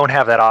you don't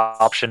have that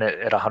option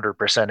at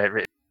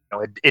 100%,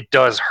 it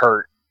does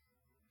hurt.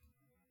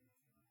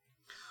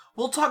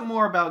 We'll talk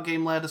more about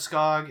Game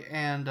Landeskog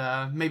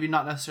and maybe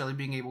not necessarily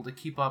being able to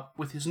keep up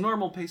with his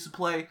normal pace of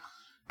play,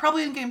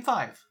 probably in Game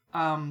 5.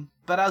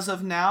 But as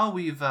of now,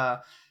 we've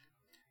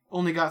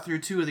only got through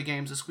 2 of the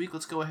games this week.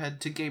 Let's go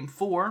ahead to Game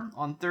 4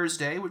 on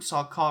Thursday, which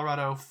saw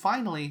Colorado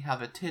finally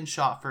have a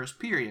 10-shot first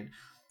period,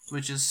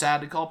 which is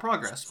sad to call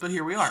progress, but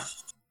here we are.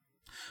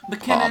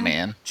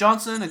 McKinnon,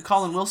 Johnson, and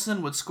Colin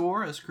Wilson would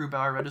score as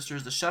Grubauer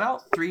registers the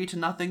shutout,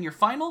 3-0 your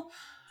final.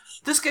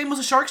 This game was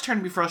the Sharks' turn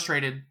to be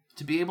frustrated,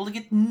 to be able to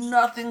get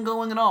nothing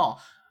going at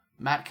all.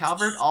 Matt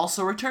Calvert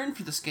also returned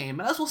for this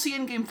game, and as we'll see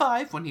in Game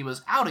 5, when he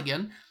was out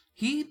again,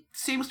 he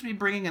seems to be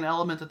bringing an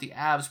element that the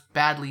Avs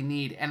badly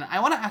need, and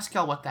I want to ask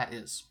y'all what that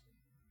is.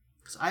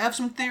 Because I have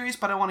some theories,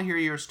 but I want to hear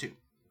yours too.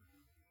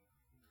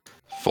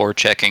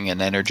 Forechecking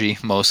and energy,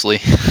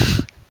 mostly.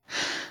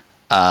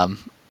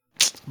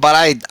 But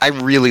I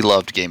really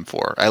loved Game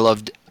 4. I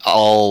loved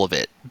all of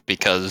it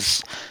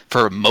because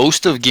for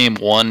most of Game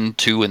 1,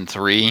 2, and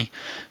 3,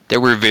 there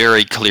were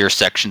very clear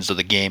sections of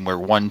the game where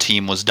one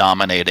team was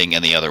dominating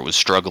and the other was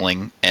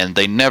struggling, and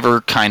they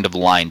never kind of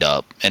lined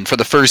up. And for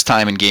the first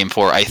time in Game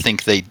 4, I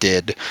think they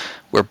did,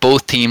 where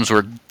both teams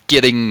were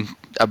getting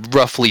a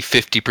roughly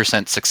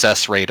 50%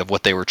 success rate of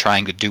what they were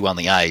trying to do on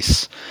the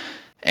ice.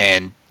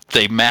 And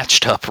they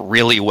matched up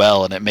really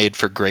well, and it made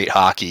for great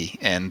hockey,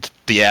 and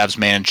the Avs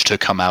managed to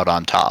come out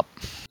on top.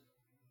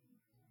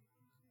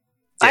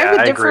 Yeah,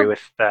 I agree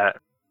with that.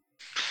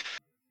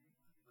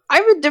 I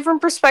have a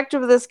different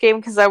perspective of this game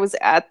because I was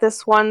at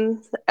this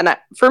one, and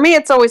for me,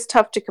 it's always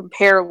tough to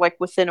compare, like,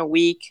 within a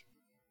week.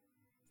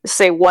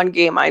 Say one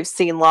game I've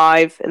seen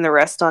live and the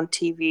rest on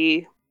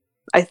TV.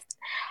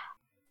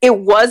 It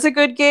was a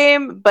good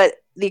game, but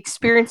the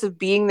experience of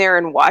being there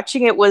and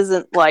watching it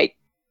wasn't, like,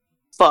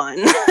 fun.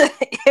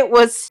 It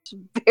was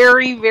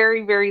very,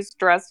 very, very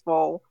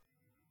stressful.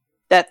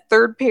 That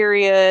third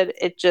period,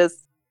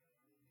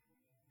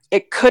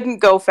 it couldn't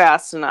go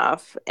fast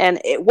enough. And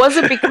it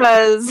wasn't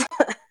because...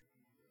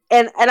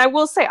 and I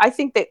will say, I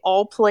think they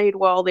all played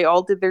well. They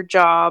all did their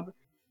job.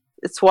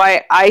 It's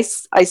why I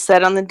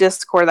said on the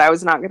Discord that I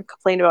was not going to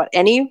complain about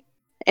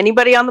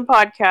anybody on the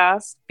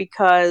podcast,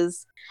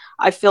 because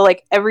I feel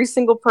like every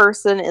single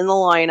person in the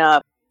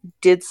lineup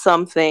did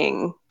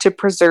something to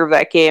preserve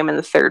that game in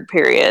the third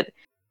period.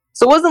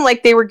 So it wasn't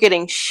like they were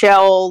getting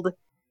shelled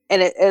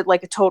and it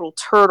like a total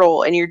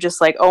turtle and you're just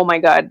like, oh my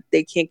god,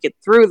 they can't get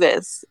through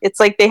this. It's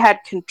like they had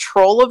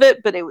control of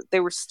it, but they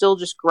were still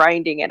just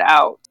grinding it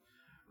out.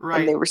 Right.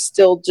 And they were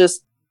still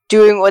just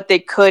doing what they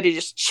could to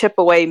just chip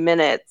away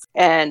minutes.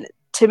 And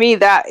to me,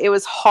 that it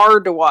was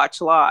hard to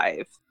watch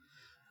live.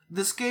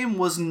 This game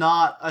was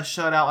not a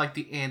shutout like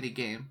the Andy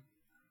game.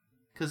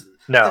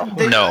 No.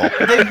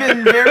 They've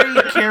been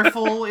very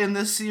careful in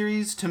this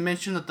series to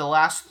mention that the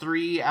last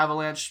 3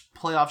 Avalanche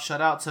playoff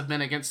shutouts have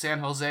been against San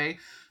Jose.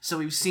 So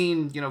we've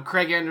seen,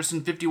 Craig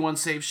Anderson 51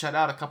 save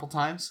shutout a couple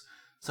times.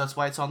 So that's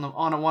why it's on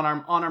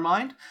our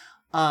mind.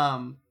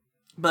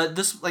 But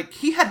this,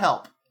 he had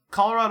help.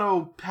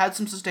 Colorado had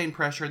some sustained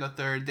pressure in the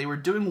third. They were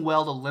doing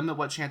well to limit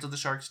what chances the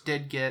Sharks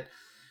did get.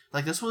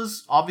 This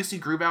was obviously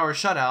Grubauer's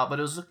shutout, but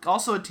it was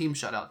also a team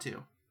shutout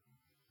too.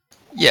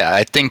 Yeah,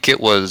 I think it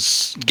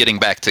was, getting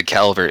back to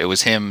Calvert, it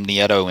was him,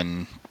 Nieto,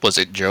 and was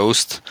it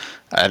Jost?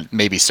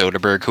 Maybe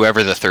Soderberg,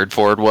 whoever the third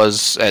forward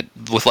was.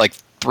 With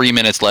 3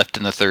 minutes left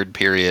in the third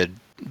period,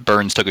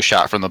 Burns took a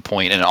shot from the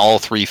point, and all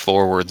 3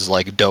 forwards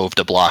dove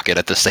to block it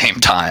at the same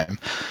time.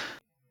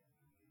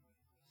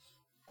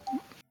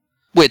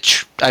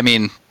 Which, I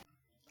mean,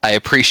 I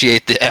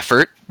appreciate the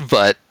effort,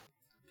 but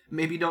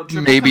maybe don't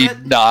maybe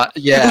not.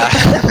 Yeah.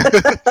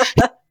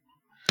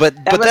 But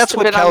that's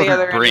what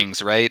Calvert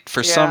brings, right?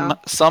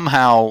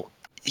 Somehow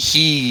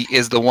he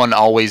is the one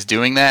always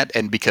doing that,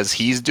 and because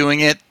he's doing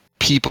it,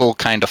 people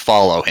kind of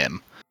follow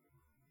him.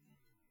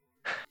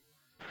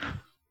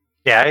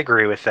 Yeah, I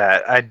agree with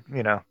that.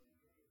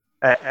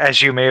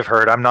 As you may have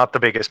heard, I'm not the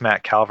biggest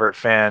Matt Calvert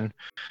fan,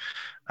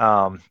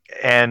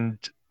 and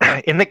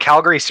in the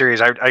Calgary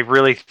series, I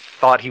really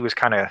thought he was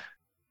kind of,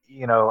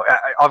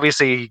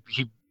 obviously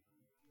he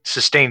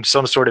sustained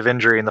some sort of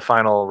injury in the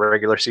final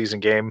regular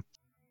season game.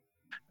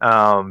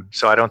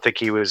 So I don't think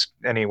he was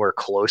anywhere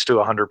close to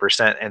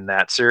 100% in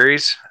that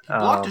series. He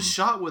blocked a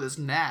shot with his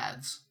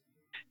nads.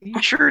 He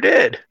sure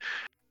did.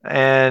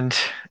 And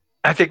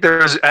I think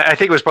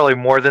it was probably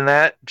more than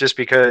that, just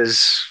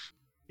because,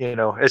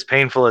 as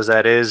painful as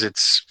that is,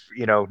 it's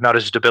not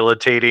as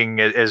debilitating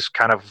as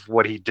kind of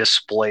what he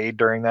displayed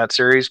during that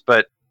series.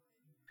 But,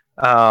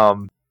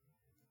 I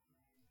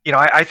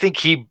think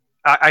he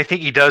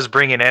does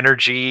bring an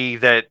energy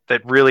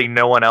that really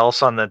no one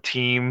else on the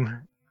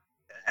team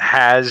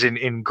has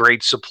in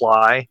great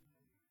supply,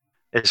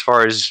 as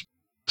far as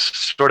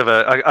sort of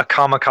a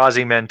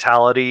kamikaze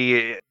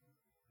mentality,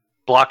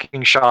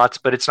 blocking shots.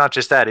 But it's not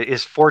just that;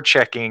 his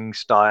forechecking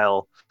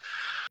style.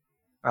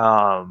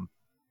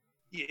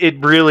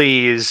 It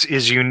really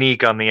is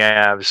unique on the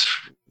Avs,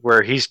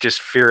 where he's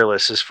just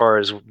fearless as far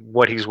as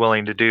what he's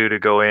willing to do to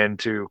go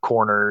into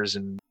corners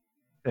and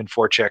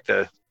forecheck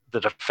the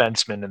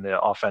defenseman in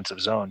the offensive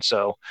zone.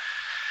 So,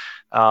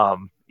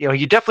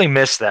 you definitely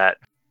miss that.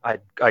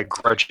 I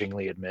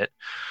grudgingly admit.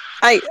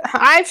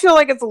 I feel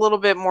like it's a little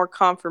bit more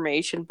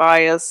confirmation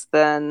bias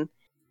than,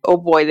 oh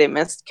boy, they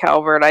missed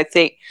Calvert. I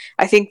think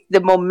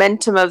the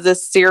momentum of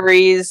this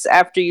series,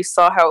 after you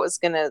saw how it was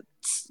going to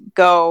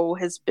go,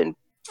 has been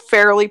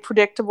fairly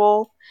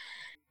predictable.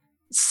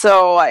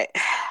 So I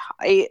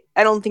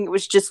don't think it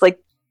was just like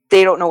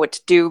they don't know what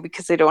to do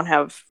because they don't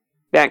have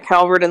Matt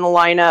Calvert in the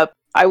lineup.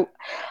 I'm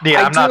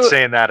not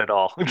saying that at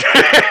all.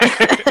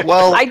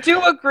 Well, I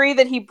do agree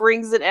that he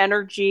brings an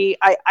energy.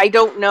 I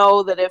don't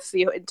know that if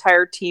the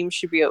entire team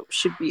should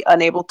be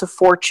unable to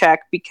forecheck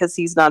because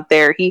he's not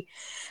there. He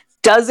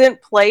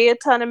doesn't play a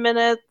ton of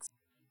minutes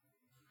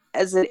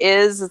as it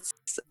is.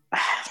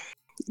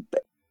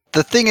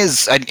 The thing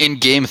is, in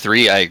Game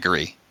 3, I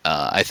agree.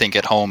 I think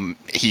at home,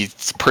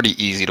 he's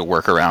pretty easy to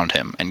work around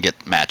him and get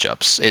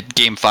matchups. At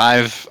Game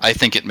 5, I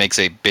think it makes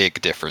a big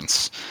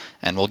difference.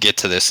 And we'll get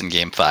to this in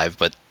Game 5,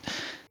 but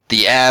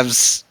the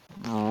Avs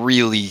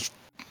really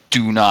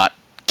do not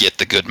get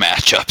the good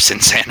matchups in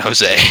San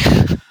Jose.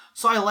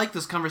 So I like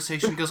this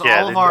conversation because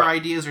all of our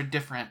ideas are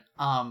different.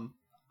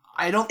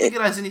 I don't think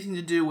it has anything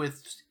to do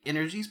with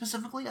energy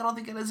specifically. I don't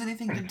think it has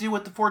anything to do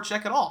with the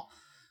forecheck at all.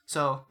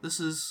 So this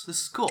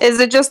is cool.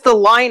 Is it just the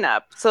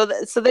lineup? So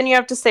then you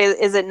have to say,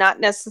 is it not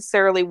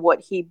necessarily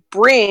what he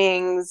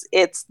brings?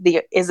 Is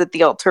it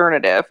the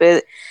alternative?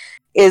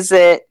 Is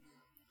it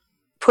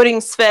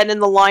putting Sven in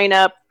the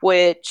lineup,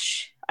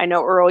 which I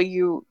know, Earl,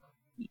 you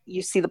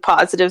see the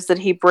positives that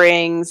he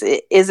brings?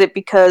 Is it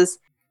because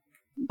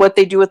what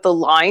they do with the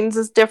lines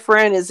is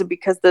different? Is it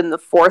because then the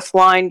fourth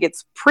line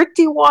gets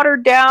pretty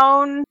watered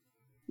down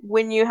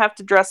when you have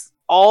to dress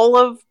all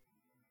of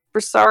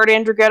Brassard,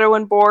 Andrighetto,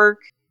 and Borg?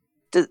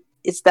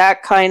 Is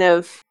that kind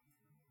of,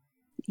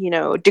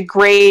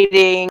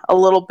 degrading a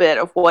little bit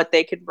of what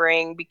they could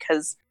bring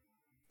because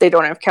they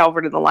don't have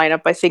Calvert in the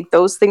lineup? I think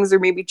those things are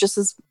maybe just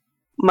as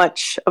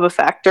much of a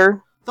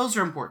factor. Those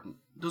are important.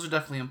 Those are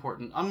definitely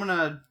important. I'm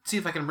gonna see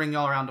if I can bring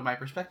y'all around to my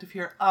perspective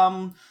here.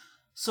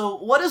 So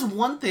what is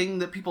one thing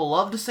that people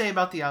love to say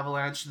about the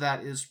Avalanche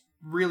that is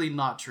really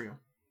not true?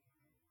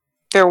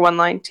 They're a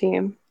one-line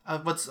team.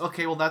 That's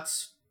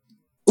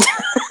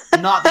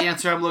not the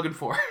answer I'm looking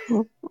for.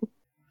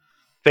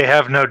 They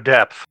have no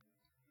depth.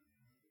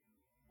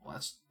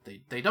 Well,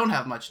 they don't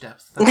have much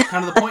depth. That's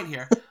kind of the point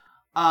here.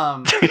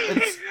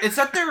 It's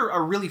that they're a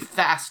really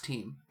fast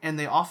team, and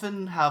they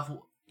often have,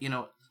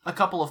 a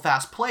couple of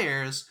fast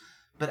players,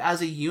 but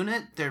as a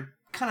unit, they're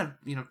kind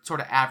of, sort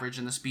of average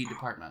in the speed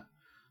department.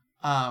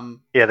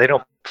 They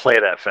don't play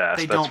that fast.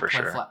 They that's don't for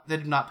play sure. They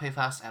do not play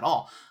fast at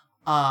all.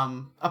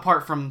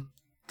 Apart from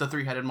the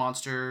three-headed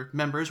monster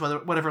members,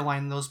 whatever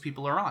line those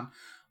people are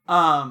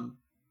on.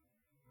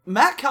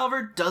 Matt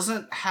Calvert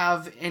doesn't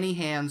have any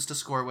hands to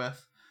score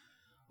with,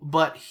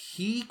 but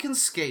he can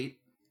skate,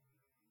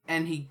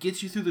 and he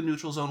gets you through the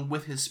neutral zone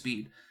with his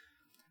speed.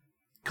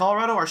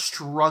 Colorado are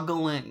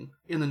struggling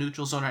in the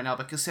neutral zone right now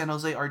because San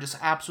Jose are just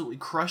absolutely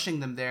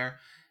crushing them there.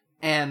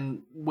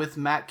 And with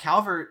Matt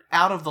Calvert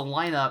out of the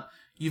lineup,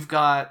 you've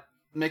got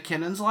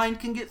McKinnon's line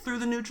can get through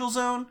the neutral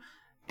zone,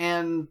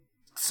 and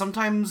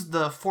sometimes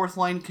the fourth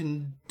line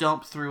can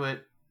dump through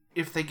it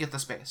if they get the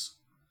space.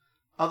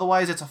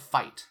 Otherwise, it's a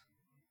fight.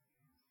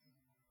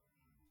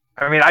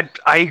 I mean,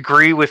 I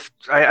agree with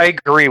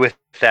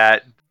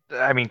that.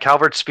 I mean,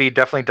 Calvert's speed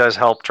definitely does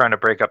help trying to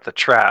break up the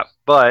trap,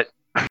 but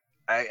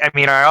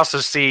I also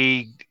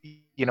see,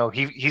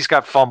 he's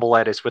got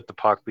fumbleitis with the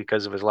puck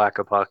because of his lack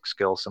of puck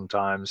skill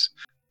sometimes.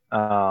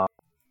 But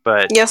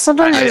yeah,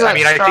 sometimes he's not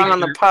strong on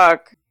the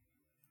puck.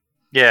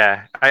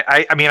 Yeah,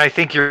 I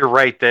think you're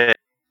right that,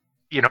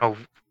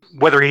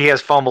 whether he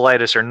has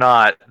fumbleitis or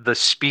not, the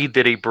speed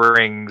that he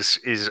brings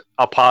is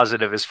a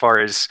positive as far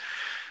as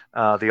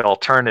the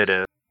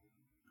alternative.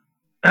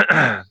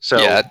 So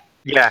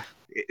yeah.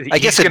 I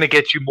guess he's going to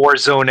get you more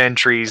zone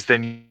entries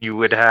than you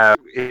would have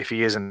if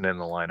he isn't in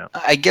the lineup.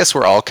 I guess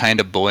we're all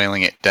kind of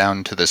boiling it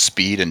down to the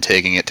speed and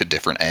taking it to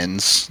different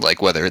ends,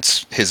 like whether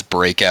it's his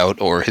breakout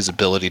or his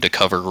ability to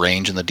cover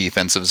range in the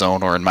defensive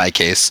zone, or in my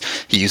case,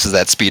 he uses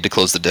that speed to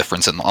close the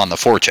difference on the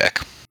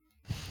forecheck.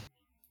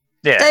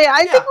 Yeah,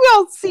 I think we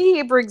all see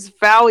he brings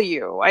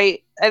value.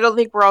 I don't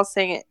think we're all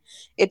saying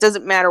it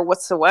doesn't matter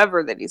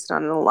whatsoever that he's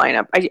not in the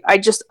lineup.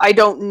 I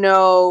don't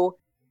know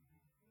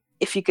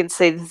if you can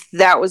say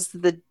that was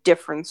the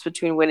difference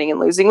between winning and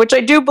losing, which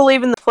I do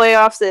believe in the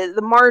playoffs,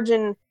 the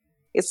margin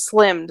is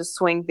slim to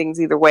swing things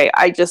either way.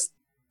 I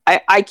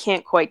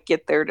can't quite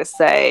get there to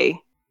say.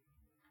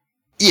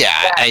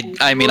 Yeah,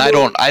 I mean,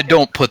 I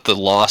don't put the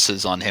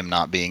losses on him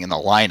not being in the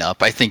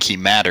lineup. I think he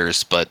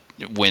matters, but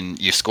when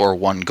you score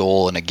one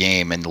goal in a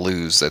game and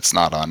lose, that's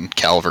not on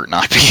Calvert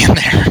not being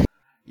there.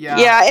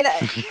 Yeah, and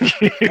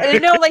I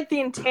know like the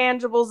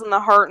intangibles and the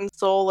heart and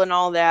soul and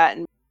all that,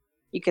 and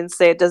you can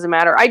say it doesn't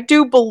matter. I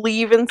do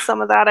believe in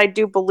some of that. I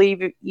do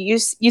believe you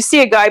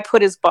see a guy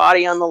put his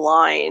body on the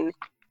line,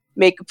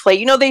 make a play.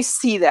 You know, they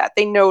see that,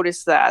 they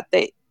notice that.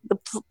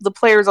 The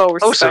players all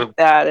respect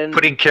that. And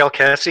putting Cale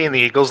Cassie in the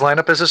Eagles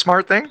lineup is a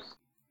smart thing.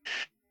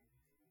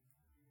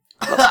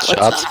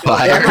 Shots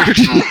fired.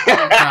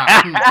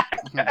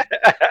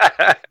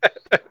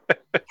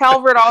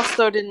 Calvert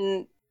also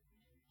didn't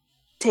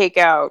take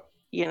out,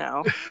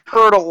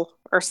 Hurdle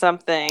or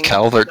something.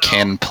 Calvert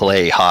can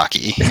play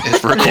hockey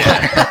if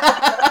required.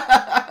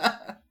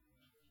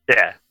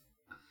 Yeah.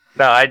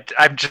 No,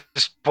 I'm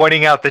just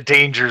pointing out the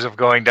dangers of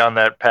going down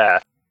that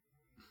path.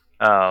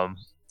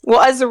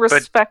 Well, as a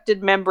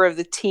respected member of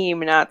the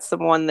team, not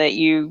someone that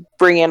you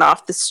bring in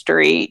off the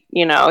street.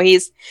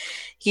 He's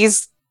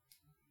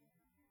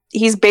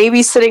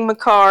babysitting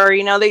Makar.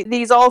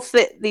 These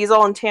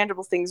all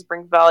intangible things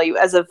bring value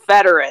as a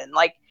veteran.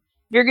 Like,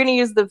 if you're going to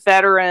use the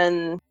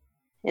veteran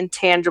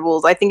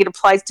intangibles, I think it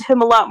applies to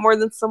him a lot more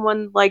than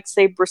someone like,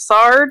 say,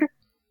 Brassard.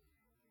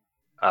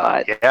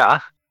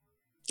 Yeah.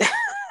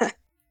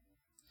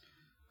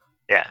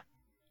 Yeah.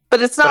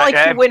 But it's not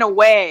he went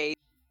away.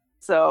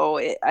 So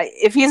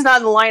if he's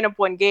not in the lineup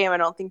one game, I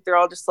don't think they're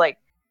all just like,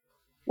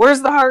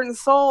 where's the heart and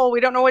soul?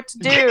 We don't know what to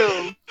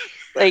do.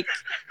 like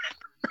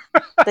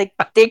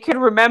they could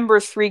remember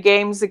 3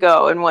 games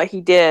ago and what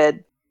he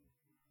did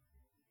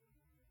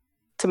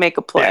to make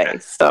a play. Yeah.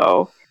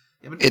 So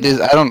it is.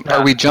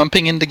 Are we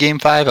jumping into Game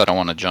 5? I don't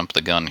want to jump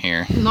the gun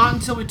here. Not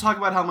until we talk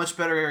about how much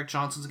better Erik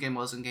Johnson's game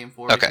was in Game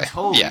 4. Okay.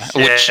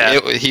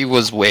 Because, he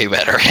was way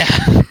better.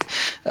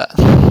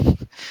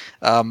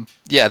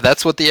 Yeah,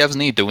 that's what the Avs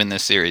need to win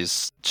this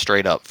series,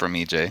 straight up from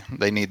EJ.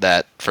 They need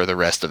that for the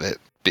rest of it,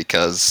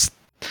 because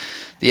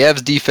the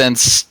Avs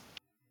defense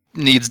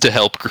needs to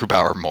help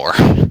Grubauer more.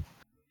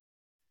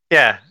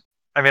 Yeah.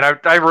 I mean,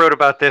 I wrote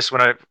about this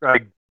when I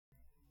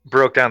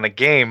broke down the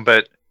game,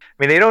 but I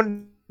mean, they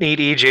don't need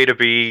EJ to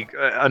be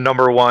a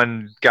number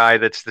one guy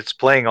that's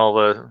playing all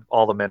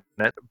the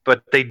minutes,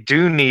 but they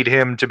do need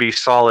him to be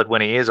solid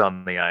when he is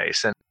on the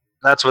ice, and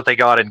that's what they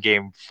got in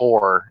Game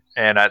 4,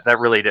 and that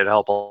really did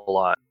help a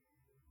lot.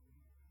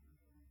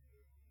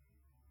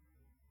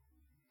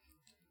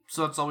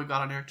 So that's all we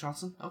got on Erik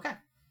Johnson? Okay.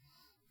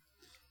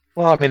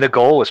 Well, I mean, the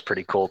goal was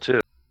pretty cool, too.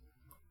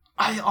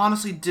 I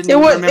honestly didn't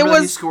remember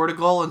that he scored a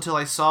goal until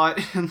I saw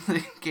it in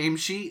the game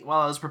sheet while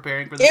I was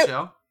preparing for the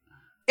show.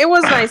 It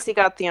was nice he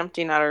got the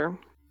empty netter.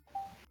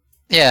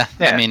 Yeah,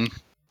 I mean,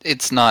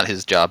 it's not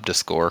his job to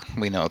score.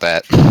 We know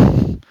that.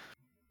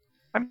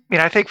 I mean,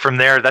 I think from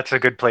there, that's a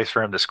good place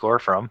for him to score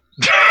from.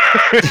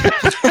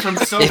 From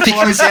so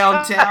far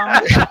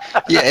downtown?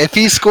 Yeah, if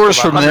he scores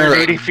from there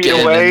 80 feet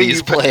away in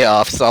these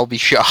playoffs, I'll be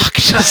shocked.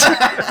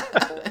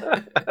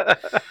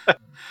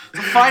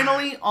 So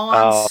finally,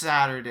 on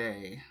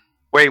Saturday.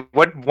 Wait,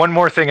 one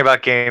more thing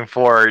about Game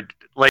 4.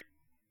 Like,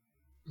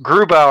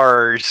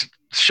 Grubauer's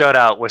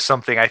shutout was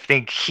something I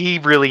think he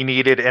really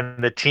needed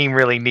and the team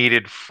really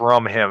needed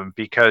from him,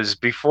 because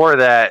before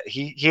that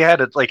he had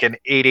an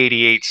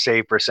 888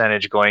 save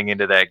percentage going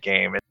into that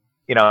game, and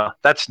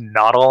that's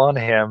not all on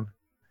him,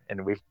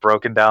 and we've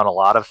broken down a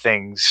lot of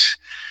things,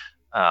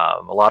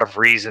 a lot of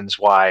reasons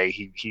why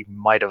he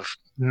might have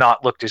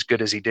not looked as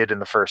good as he did in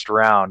the first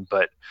round,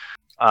 but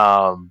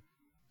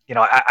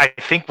I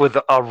think with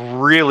a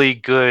really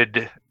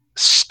good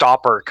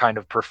stopper kind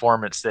of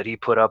performance that he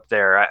put up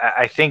there,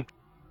 I think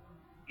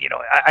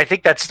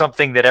that's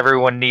something that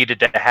everyone needed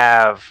to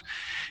have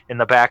in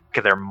the back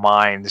of their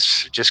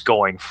minds just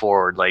going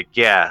forward. Like,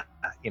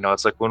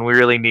 it's like when we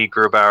really need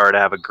Grubauer to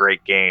have a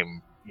great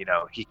game,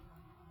 he.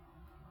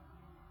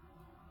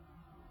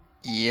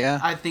 Yeah.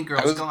 I think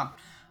Earl's gone.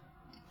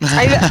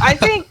 I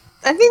think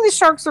the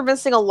Sharks are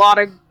missing a lot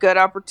of good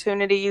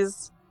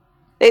opportunities.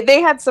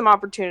 They had some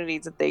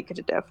opportunities that they could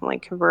have definitely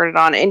converted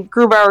on, and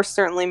Grubauer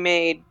certainly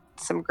made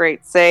some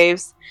great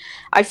saves.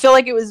 I feel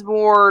like it was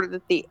more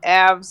that the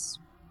Avs.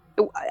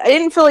 I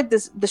didn't feel like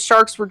the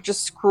Sharks were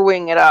just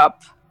screwing it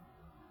up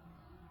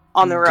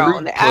on their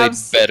own. The played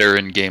Avs better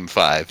in Game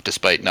 5,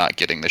 despite not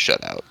getting the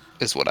shutout,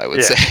 is what I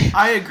would say.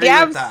 I agree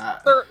the with Avs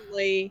that.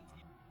 Certainly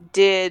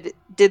did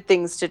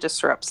things to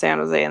disrupt San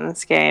Jose in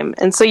this game.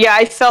 And so,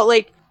 I felt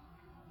like,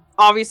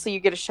 obviously you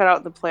get a shutout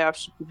in the playoffs,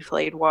 should be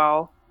played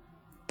well,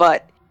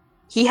 but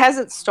he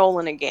hasn't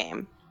stolen a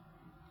game.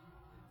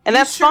 And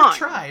that's fine. He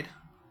tried.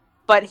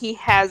 But he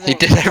hasn't. He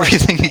did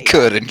everything he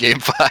could in Game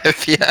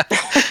 5, yeah.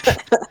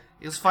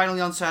 It was finally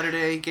on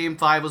Saturday. Game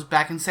 5 was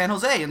back in San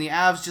Jose, and the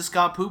Avs just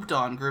got pooped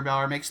on.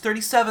 Grubauer makes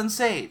 37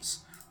 saves.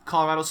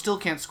 Colorado still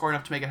can't score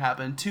enough to make it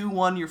happen.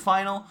 2-1 your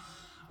final.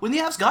 When the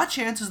Avs got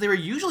chances, they were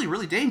usually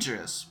really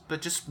dangerous,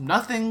 but just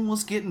nothing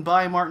was getting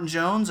by Martin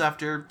Jones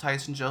after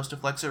Tyson Jost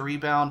deflects a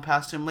rebound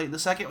past him late in the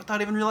second without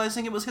even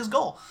realizing it was his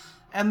goal.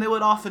 And they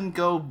would often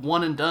go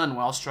one and done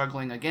while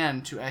struggling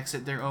again to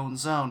exit their own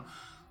zone.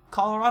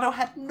 Colorado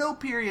had no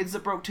periods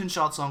that broke 10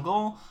 shots on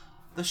goal.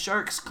 The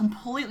Sharks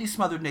completely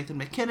smothered Nathan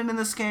MacKinnon in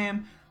this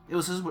game. It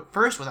was his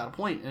first without a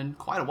point in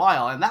quite a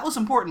while, and that was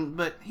important,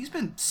 but he's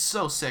been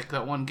so sick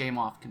that one game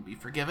off can be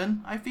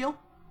forgiven, I feel.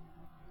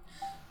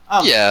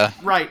 Oh, yeah.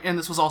 Right, and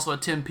this was also a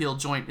Tim Peel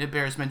joint, it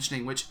bears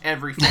mentioning, which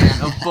every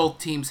fan of both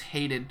teams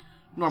hated.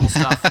 Normal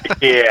stuff.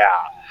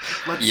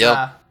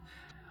 Yeah.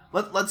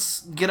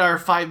 Let's get our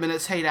 5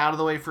 minutes hate out of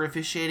the way for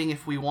officiating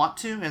if we want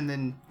to, and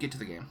then get to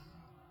the game.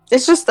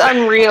 It's just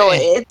unreal.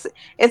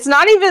 It's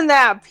not even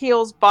that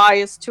Peel's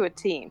biased to a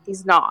team.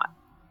 He's not.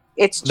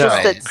 It's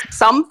just that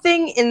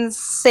something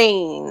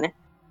insane.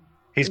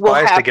 He's will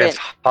biased happen against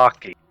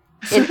hockey.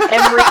 in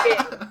every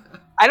game.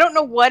 I don't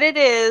know what it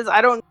is.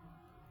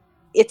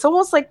 It's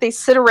almost like they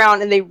sit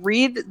around and they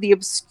read the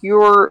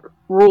obscure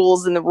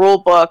rules in the rule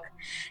book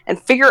and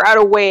figure out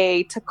a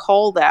way to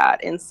call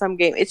that in some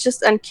game. It's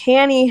just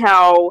uncanny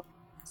how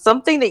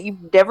something that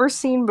you've never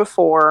seen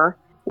before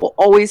will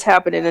always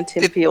happen in a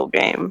Tim Peel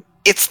game.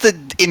 It's the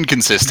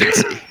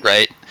inconsistency,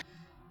 right?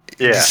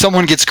 Yeah.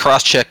 Someone gets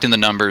cross-checked in the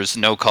numbers,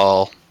 no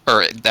call.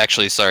 Or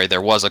actually, sorry,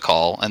 there was a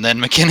call. And then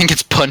MacKinnon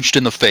gets punched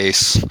in the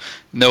face,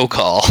 no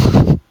call.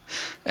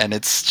 And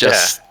it's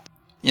just...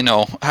 You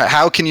know,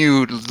 how can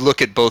you look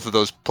at both of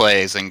those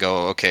plays and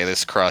go, okay,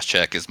 this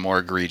cross-check is more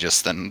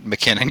egregious than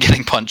MacKinnon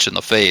getting punched in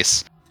the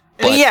face?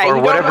 But, yeah, or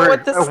you whatever, don't know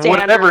what the standard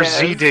whatever is.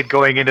 Z did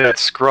going into that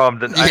scrum,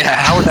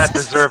 how that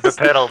deserved a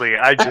penalty,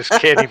 I just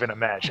can't even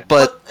imagine.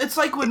 But it's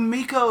like when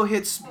Mikko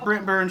hits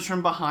Brent Burns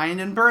from behind,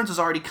 and Burns is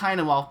already kind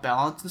of off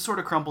balance and sort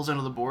of crumples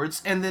into the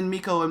boards, and then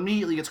Mikko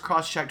immediately gets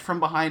cross-checked from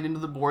behind into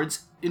the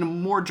boards in a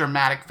more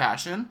dramatic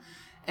fashion,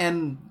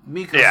 and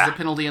Mikko's is a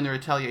penalty and the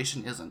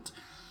retaliation isn't.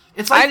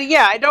 It's like,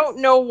 I don't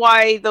know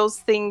why those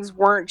things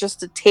weren't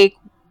just to take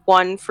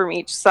one from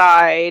each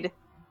side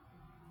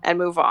and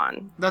move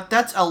on.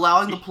 That's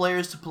allowing the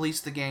players to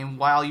police the game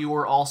while you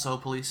are also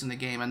policing the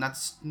game, and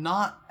that's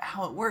not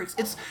how it works.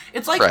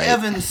 It's like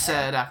Evan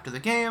said after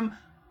the game.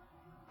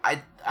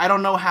 I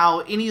don't know how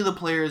any of the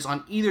players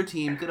on either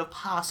team could have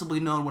possibly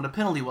known what a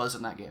penalty was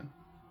in that game.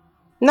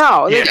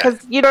 No,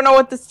 because you don't know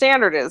what the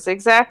standard is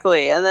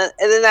exactly, and then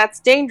that's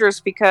dangerous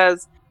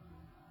because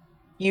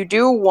you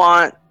do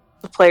want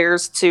the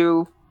players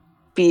to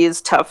be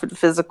as tough and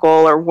physical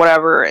or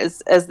whatever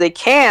as they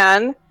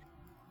can.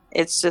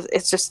 It's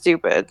just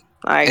stupid.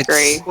 I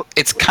agree.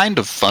 It's kind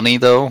of funny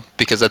though,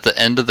 because at the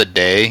end of the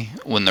day,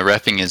 when the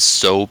reffing is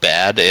so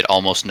bad, it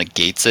almost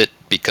negates it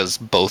because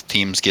both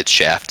teams get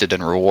shafted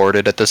and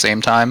rewarded at the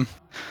same time.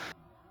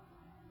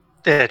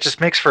 Yeah, it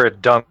just makes for a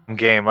dumb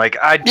game. Like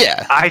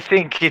I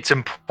think it's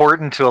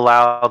important to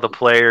allow the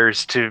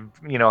players to,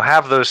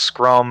 have those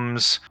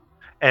scrums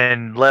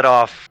and let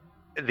off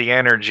the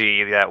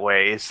energy that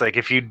way. It's like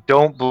if you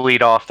don't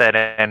bleed off that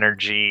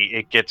energy,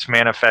 it gets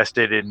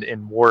manifested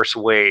in worse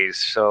ways.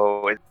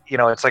 So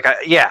it's like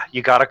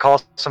you got to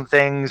call some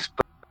things,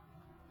 but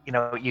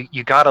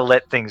you got to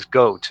let things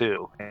go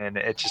too. And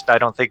it's just I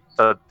don't think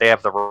they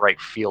have the right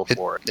feel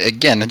for it.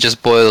 Again, it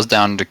just boils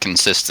down to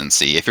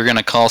consistency. If you're going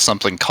to call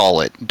something,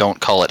 call it. Don't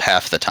call it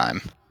half the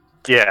time.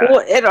 Yeah.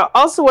 Well,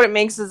 what it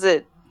makes is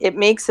it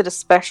makes it a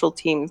special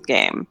teams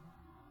game.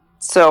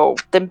 So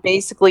then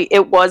basically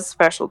it was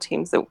special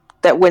teams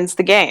that wins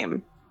the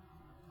game.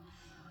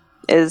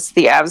 Is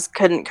the Avs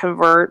couldn't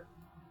convert.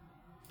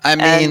 I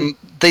mean,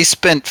 they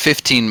spent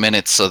 15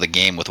 minutes of the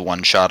game with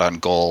one shot on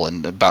goal,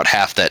 and about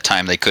half that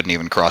time they couldn't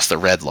even cross the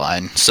red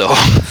line. So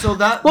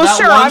that one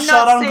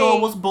shot on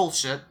goal was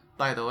bullshit,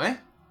 by the way.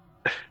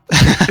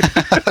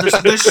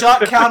 the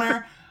shot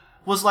counter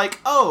was like,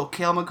 oh,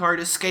 Cale Makar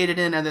just skated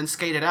in and then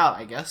skated out,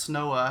 I guess.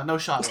 No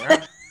shot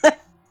there.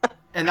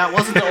 And that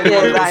wasn't the only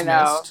one that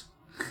was missed.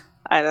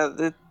 I know.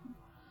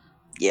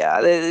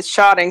 The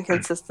shot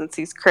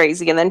inconsistency is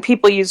crazy. And then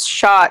people use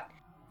shot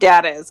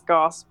data as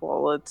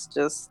gospel. It's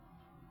just...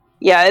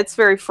 Yeah, it's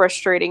very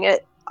frustrating.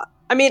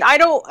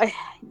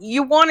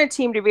 You want a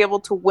team to be able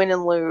to win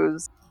and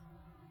lose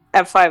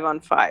at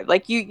 5-on-5.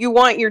 Like, you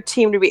want your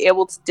team to be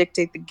able to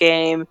dictate the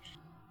game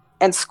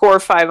and score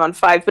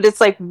 5-on-5. But it's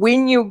like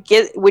when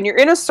you're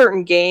in a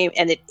certain game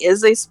and it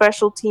is a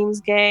special teams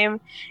game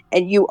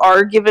and you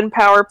are given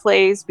power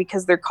plays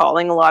because they're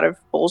calling a lot of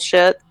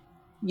bullshit,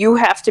 you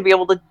have to be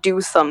able to do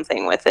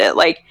something with it.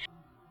 Like,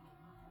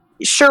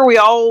 sure, we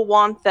all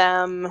want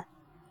them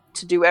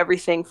to do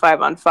everything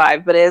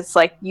 5-on-5, but it's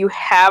like you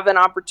have an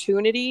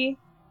opportunity.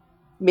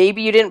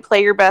 Maybe you didn't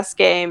play your best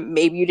game.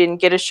 Maybe you didn't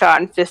get a shot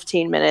in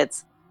 15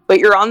 minutes, but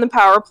you're on the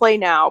power play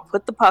now.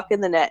 Put the puck in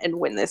the net and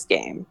win this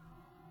game.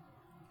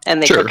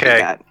 And they could do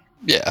that.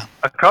 Yeah.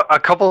 A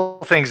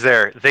couple things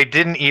there. They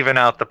didn't even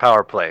out the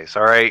power plays,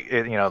 all right?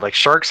 Like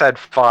Sharks had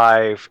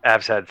 5,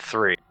 Avs had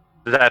 3.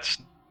 That's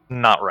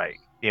not right.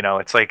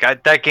 It's like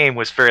that game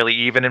was fairly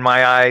even in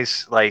my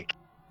eyes. Like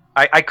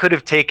I could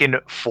have taken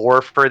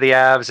 4 for the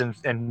Avs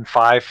and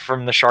 5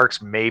 from the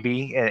Sharks,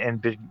 maybe,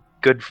 and been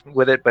good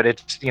with it. But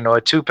it's,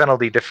 a 2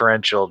 penalty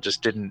differential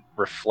just didn't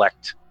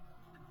reflect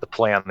the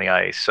play on the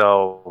ice.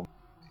 So,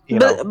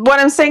 But what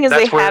I'm saying is they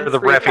that's where had the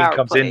 3 reffing power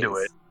comes plays. into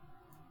it.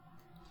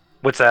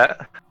 What's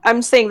that?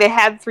 I'm saying they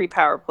had 3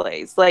 power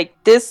plays. Like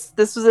this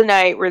was a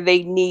night where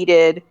they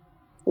needed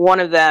one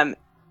of them,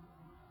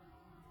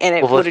 and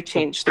it would have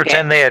changed the game.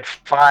 Pretend they had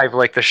 5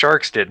 like the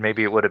Sharks did.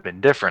 Maybe it would have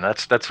been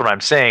different. That's what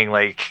I'm saying.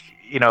 Like,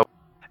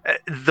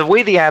 the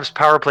way the Avs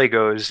power play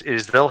goes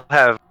is they'll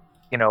have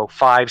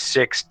 5,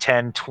 6,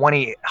 10,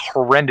 20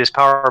 horrendous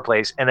power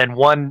plays, and then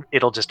one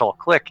it'll just all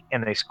click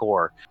and they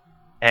score.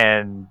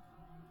 And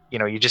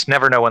you just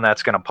never know when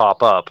that's going to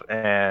pop up.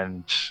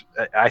 And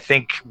I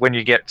think when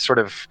you get sort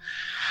of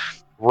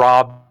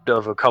robbed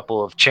of a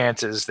couple of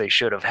chances they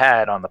should have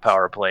had on the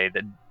power play,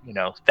 that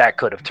that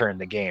could have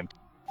turned the game.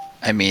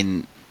 I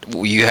mean,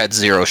 you had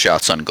 0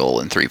 shots on goal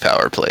in 3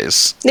 power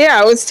plays.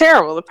 Yeah, it was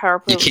terrible. The power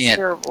play was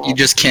terrible. You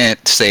just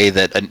can't say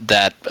that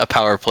a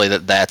power play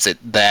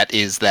that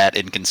is that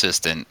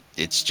inconsistent.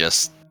 It's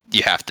just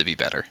you have to be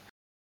better.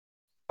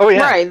 Oh yeah,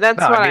 right.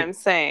 That's I'm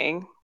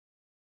saying.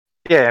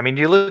 Yeah, I mean,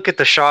 you look at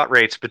the shot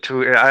rates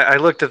between. I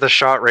looked at the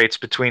shot rates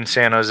between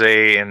San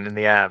Jose and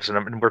the Avs,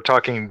 and we're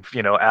talking,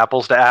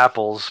 apples to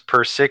apples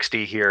per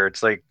 60 here.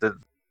 It's like the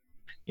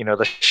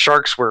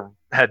Sharks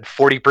had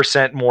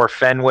 40% more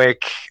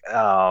Fenwick.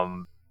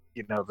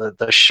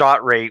 The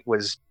shot rate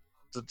was,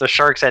 the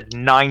Sharks had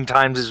 9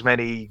 times as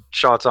many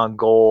shots on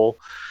goal.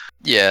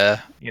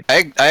 Yeah,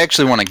 I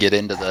actually want to get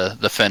into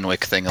the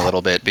Fenwick thing a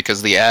little bit,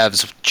 because the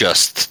Avs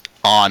just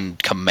on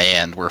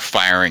command were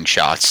firing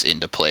shots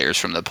into players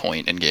from the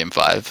point in Game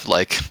 5,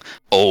 like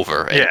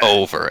over and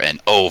over and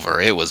over.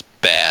 It was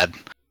bad.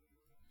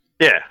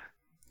 Yeah.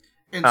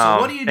 And so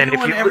what do you do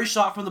when every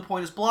shot from the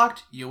point is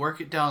blocked? You work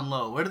it down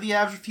low. What do the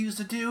Avs refuse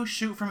to do?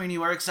 Shoot from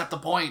anywhere except the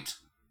point.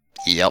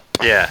 Yep.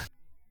 Yeah.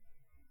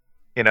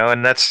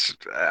 And that's,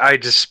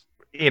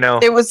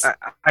 it was.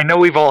 I know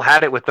we've all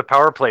had it with the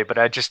power play, but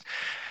I just,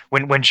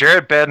 when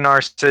Jared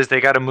Bednar says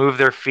they got to move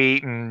their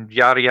feet and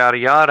yada yada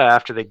yada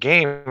after the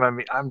game, I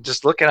mean, I'm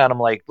just looking at him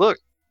like, look,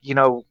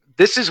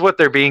 this is what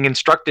they're being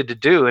instructed to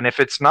do, and if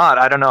it's not,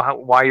 I don't know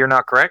why you're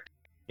not correct.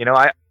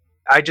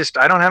 I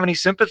don't have any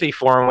sympathy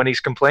for him when he's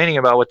complaining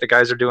about what the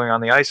guys are doing on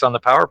the ice on the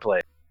power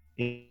play.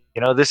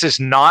 This is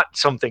not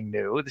something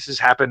new. This has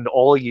happened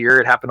all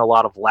year. It happened a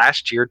lot of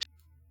last year.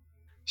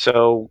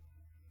 So,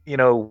 I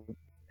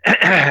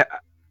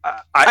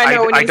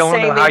don't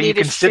know how you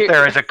can sit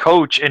there as a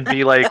coach and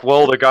be like,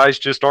 well, the guys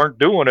just aren't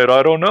doing it.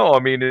 I don't know. I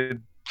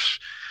mean,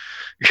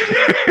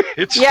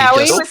 it's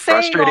so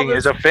frustrating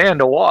as a fan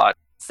to watch.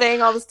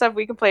 Saying all the stuff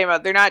we complain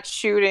about. They're not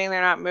shooting.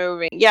 They're not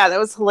moving. Yeah, that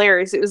was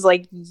hilarious. It was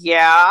like,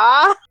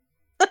 yeah.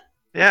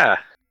 Yeah.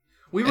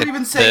 We were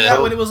even saying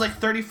that when it was like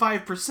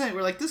 35%.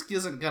 We're like, this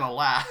isn't going to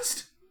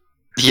last.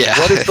 Yeah.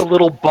 What is the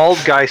little bald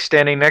guy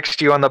standing next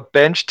to you on the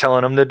bench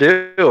telling him to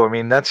do? I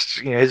mean, that's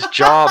his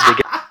job to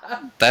get.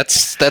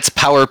 That's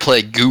power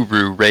play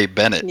guru Ray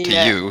Bennett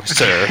to you,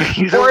 sir.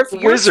 Or if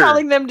you're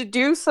telling them to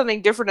do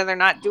something different and they're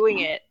not doing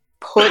it,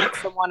 put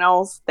someone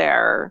else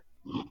there.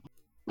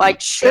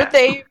 Like, should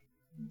they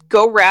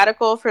go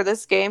radical for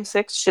this Game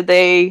 6? Should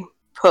they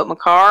put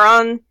Makar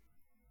on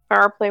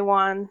power play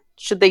 1?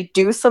 Should they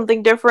do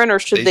something different, or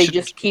should they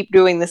just keep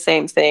doing the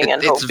same thing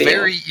and hoping? It's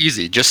very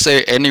easy. Just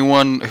say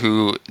anyone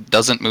who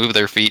doesn't move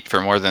their feet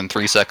for more than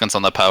 3 seconds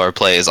on the power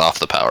play is off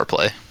the power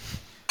play.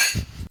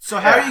 So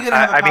how are you going to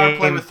have a power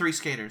play with 3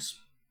 skaters?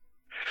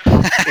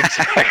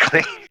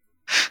 Exactly.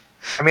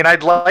 I mean,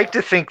 I'd like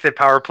to think that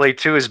power play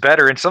 2 is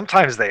better, and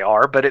sometimes they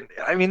are, but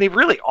they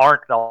really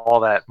aren't all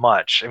that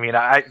much. I mean,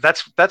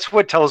 that's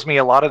what tells me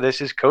a lot of this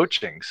is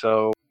coaching.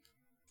 So.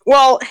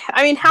 Well,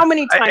 I mean, how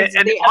many times?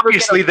 And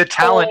obviously, the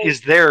talent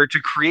is there to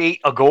create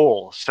a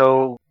goal.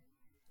 So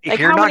if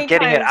you're not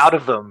getting it out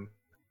of them,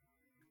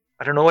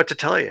 I don't know what to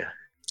tell you.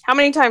 How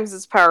many times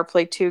does power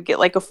play 2 get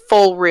like a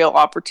full real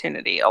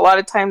opportunity? A lot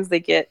of times they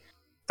get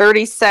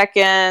 30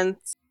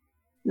 seconds,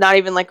 not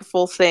even like a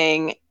full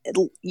thing.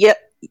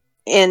 Yet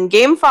in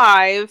Game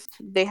 5,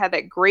 they had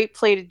that great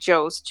play to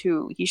Jost,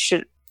 who he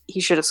should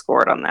have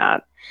scored on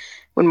that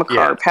when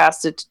Makar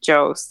passed it to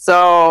Jost.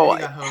 So.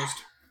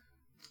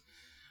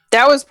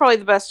 That was probably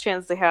the best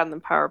chance they had in the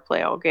power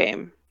play all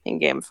game in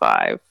Game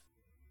 5.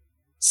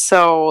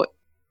 So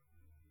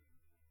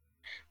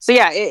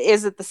yeah,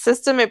 is it the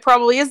system? It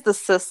probably is the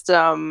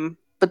system,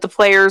 but the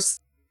players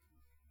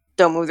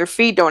don't move their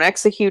feet, don't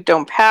execute,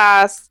 don't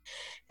pass.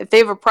 If they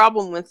have a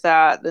problem with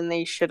that, then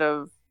they should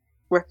have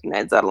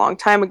recognized that a long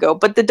time ago.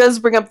 But that does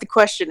bring up the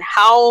question,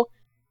 how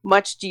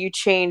much do you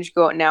change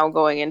going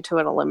into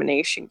an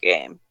elimination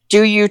game?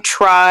 Do you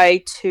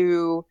try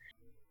to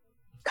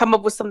come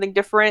up with something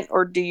different,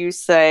 or do you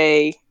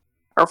say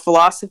our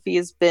philosophy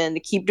has been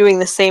to keep doing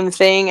the same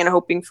thing and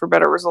hoping for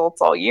better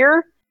results all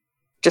year?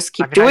 Just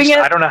keep doing it?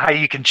 I don't know how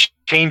you can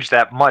change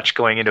that much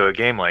going into a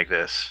game like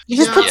this. You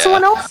just put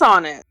someone else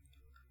on it.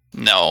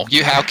 No,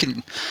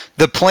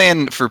 the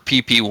plan for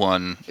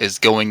PP1 is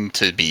going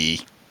to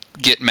be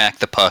get Mac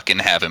the puck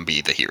and have him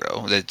be the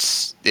hero.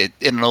 In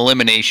an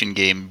elimination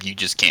game, you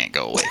just can't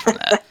go away from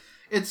that.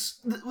 This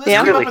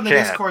Yeah. came Really up in the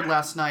can't. Discord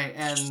last night,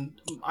 and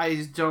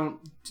I don't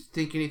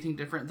think anything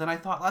different than I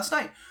thought last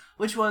night,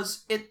 which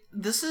was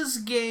this is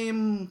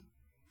game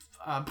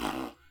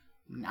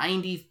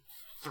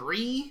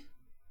 93.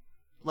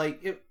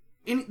 Like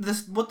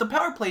what the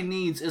power play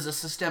needs is a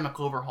systemic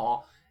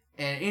overhaul,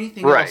 and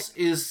anything Right. else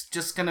is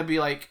just going to be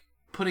like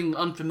putting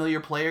unfamiliar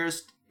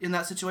players in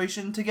that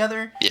situation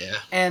together. Yeah.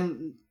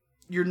 And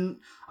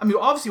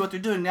obviously what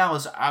they're doing now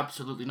is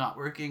absolutely not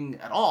working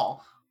at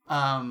all.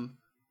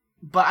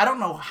 But I don't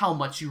know how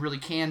much you really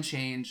can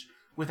change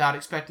without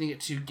expecting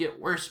it to get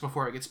worse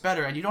before it gets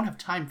better, and you don't have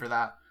time for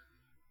that.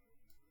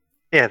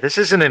 Yeah, this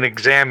isn't an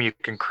exam you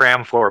can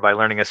cram for by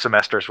learning a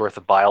semester's worth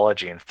of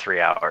biology in 3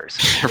 hours.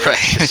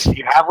 Right.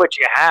 You have what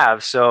you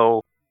have,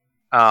 so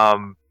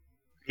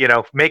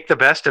make the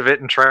best of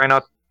it and try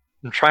not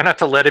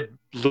to let it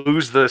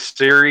lose the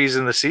series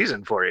and the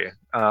season for you.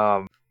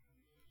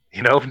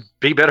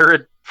 Be better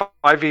at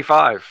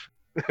 5v5.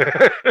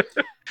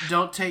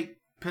 Don't take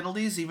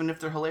penalties, even if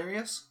they're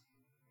hilarious.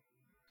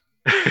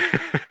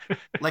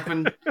 Like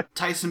when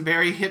Tyson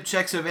Berry hip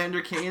checks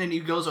Evander Kane and he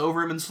goes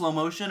over him in slow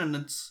motion, and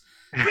it's...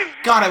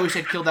 God, I wish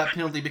I'd killed that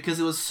penalty because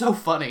it was so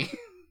funny.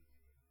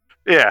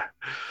 Yeah.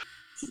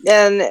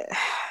 And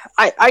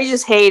I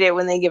just hate it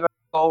when they give a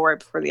goal right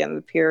before the end of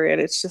the period.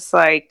 It's just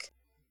like...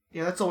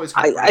 Yeah, that's always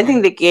I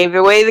think they gave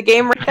away the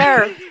game right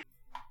there.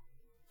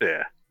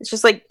 Yeah. It's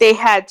just like they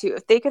had to.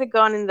 If they could have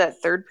gone into that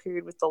third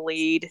period with the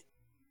lead,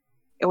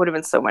 it would have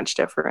been so much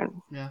different.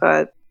 Yeah.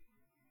 But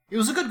It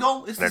was a good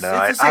goal. It's I the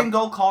don't know. same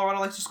goal Colorado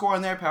likes to score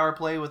on their power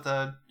play with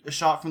a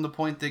shot from the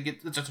point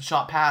it's just a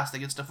shot pass that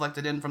gets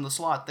deflected in from the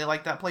slot. They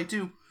like that play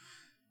too.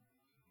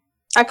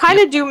 I kind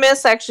of do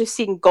miss actually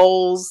seeing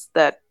goals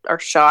that are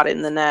shot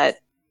in the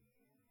net.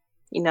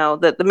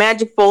 The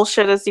magic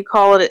bullshit, as you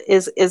call it,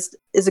 is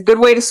a good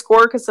way to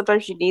score because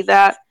sometimes you need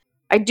that.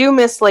 I do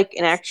miss like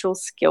an actual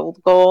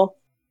skilled goal.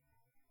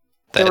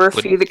 There were a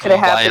few that could have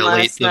happened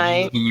last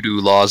night. The voodoo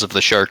laws of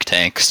the Shark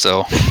Tank.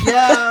 So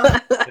Yeah.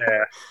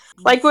 Yeah.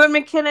 Like when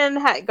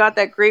McKinnon got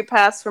that great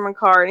pass from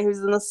Makar and he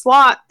was in the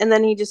slot, and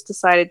then he just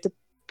decided to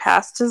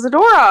pass to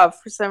Zadorov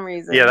for some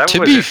reason. Yeah,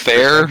 to be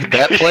fair,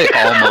 that play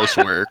almost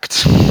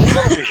worked.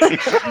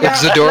 If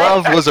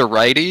Zadorov was a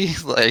righty,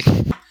 like...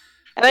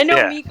 And I know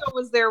Yeah. Miko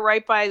was there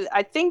right by...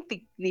 I think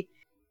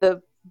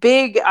the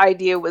big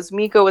idea was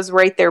Miko was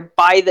right there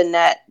by the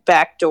net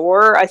back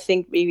door. I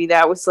think maybe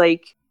that was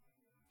like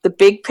the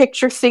big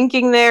picture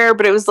thinking there,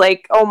 but it was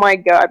like, oh my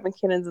god,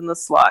 McKinnon's in the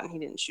slot and he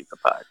didn't shoot the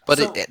puck. But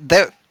So-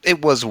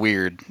 it was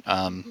weird.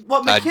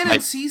 What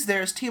McKinnon sees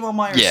there is Timo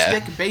Meyer's Yeah.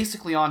 stick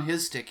basically on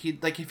his stick.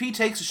 If he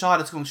takes a shot,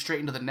 it's going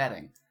straight into the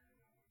netting.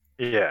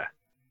 Yeah.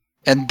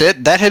 And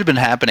that had been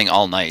happening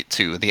all night,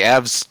 too. The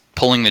Avs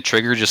pulling the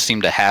trigger just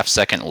seemed a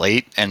half-second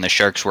late, and the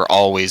Sharks were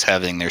always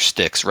having their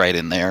sticks right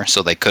in there,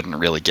 so they couldn't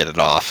really get it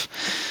off.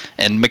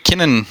 And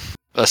McKinnon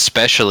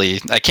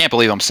especially, I can't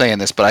believe I'm saying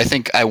this, but I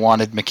think I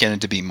wanted McKinnon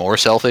to be more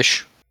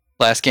selfish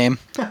last game.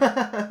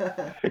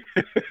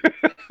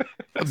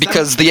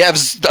 Because the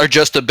Avs are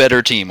just a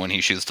better team when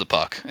he shoots the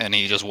puck, and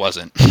he just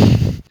wasn't.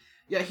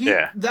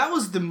 Yeah, that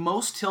was the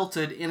most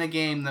tilted in a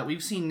game that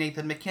we've seen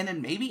Nathan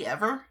McKinnon maybe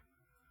ever.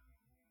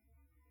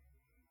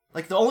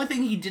 Like, the only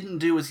thing he didn't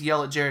do was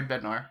yell at Jared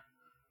Bednar.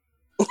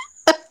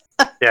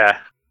 Yeah.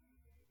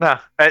 No,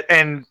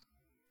 and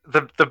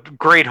the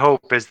great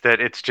hope is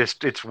that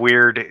it's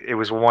weird. It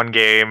was one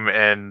game,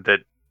 and that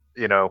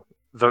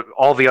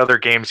all the other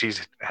games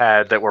he's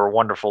had that were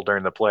wonderful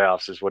during the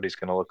playoffs is what he's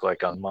going to look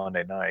like on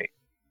Monday night.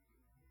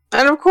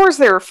 And of course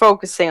they were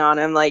focusing on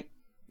him. Like,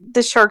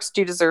 the Sharks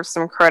do deserve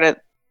some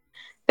credit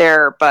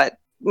there, but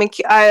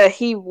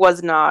he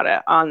was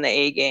not on the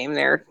A game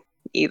there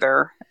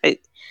either.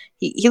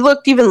 He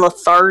looked even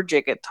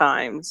lethargic at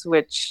times,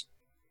 which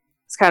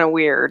is kind of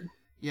weird.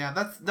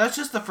 Yeah, that's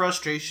just the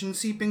frustration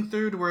seeping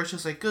through to where it's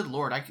just like, good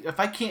lord, if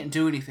I can't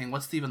do anything,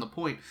 what's even the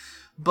point?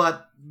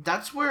 But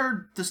that's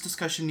where this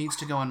discussion needs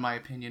to go, in my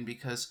opinion,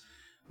 because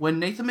when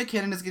Nathan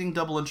McKinnon is getting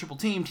double and triple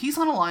teamed, he's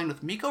on a line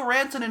with Mikko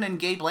Rantanen and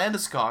Gabe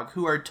Landeskog,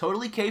 who are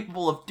totally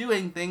capable of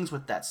doing things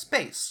with that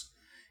space.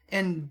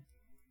 And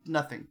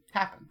nothing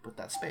happened with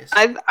that space.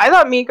 I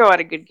thought Mikko had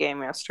a good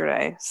game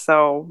yesterday,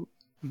 so...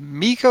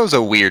 Miko's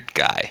a weird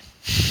guy.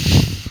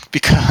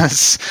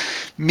 Because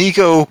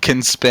Mikko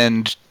can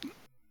spend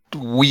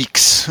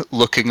weeks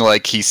looking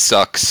like he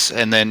sucks,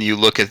 and then you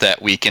look at that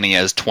week and he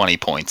has 20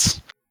 points.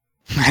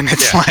 And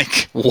it's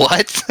like,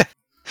 what?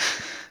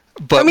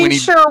 But I mean,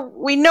 sure,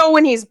 we know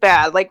when he's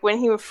bad. Like, when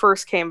he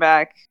first came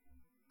back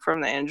from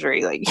the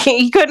injury, like,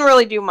 he couldn't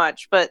really do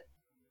much. But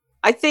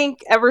I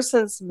think ever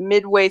since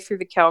midway through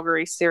the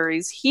Calgary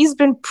series, he's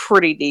been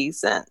pretty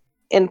decent.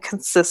 And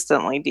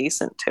consistently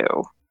decent,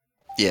 too.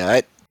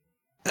 Yeah,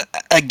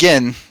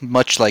 again,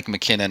 much like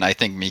McKinnon, I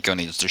think Mikko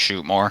needs to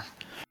shoot more.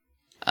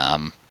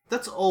 We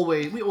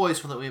always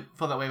feel that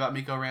way about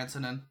Mikko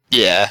Rantanen.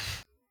 Yeah.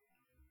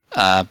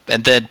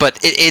 But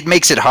it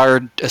makes it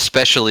hard,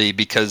 especially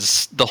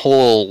because the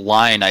whole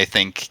line, I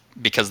think,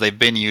 because they've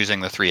been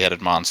using the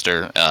three-headed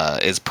monster,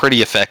 is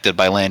pretty affected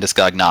by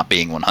Landeskog not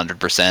being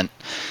 100%.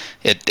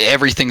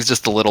 Everything's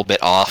just a little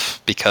bit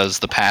off because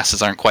the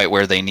passes aren't quite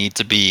where they need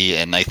to be,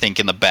 and I think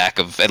in the back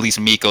of at least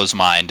Mikko's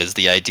mind is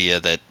the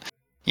idea that,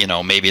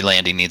 maybe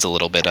Landy needs a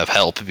little bit of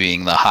help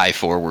being the high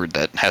forward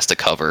that has to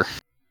cover.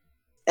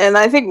 And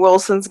I think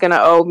Wilson's going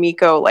to owe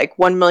Mikko like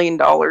 $1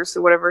 million or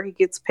whatever he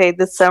gets paid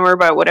this summer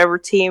by whatever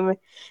team,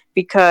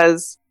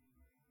 because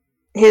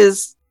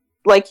his,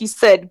 like you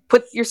said,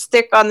 put your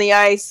stick on the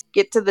ice,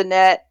 get to the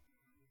net,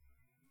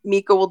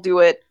 Mikko will do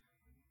it,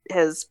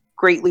 has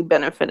greatly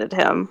benefited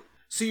him.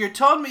 So you're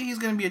telling me he's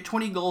going to be a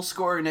 20-goal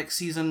scorer next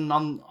season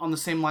on the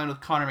same line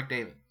with Connor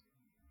McDavid?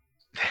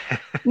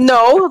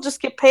 No, he'll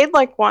just get paid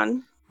like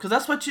one. Because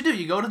that's what you do.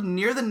 You go to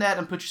near the net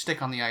and put your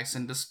stick on the ice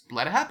and just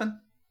let it happen.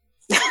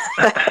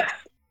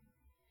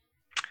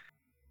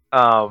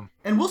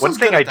 And Wilson's one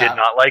thing good at I did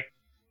not like.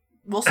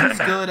 Wilson's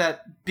good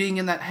at being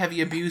in that heavy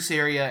abuse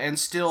area and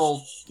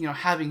still,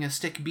 having his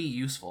stick be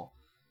useful.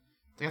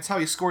 That's how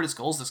he scored his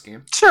goals this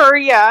game. Sure,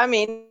 yeah, I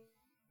mean,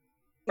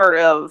 part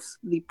of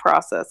the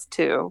process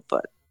too,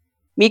 but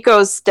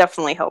Mikko's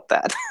definitely helped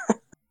that.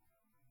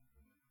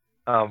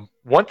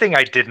 One thing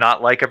I did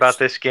not like about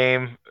this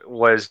game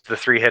was the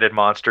three-headed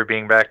monster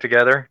being back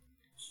together.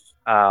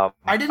 I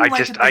didn't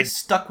like that they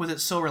stuck with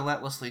it so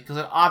relentlessly, because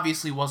it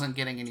obviously wasn't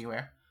getting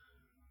anywhere.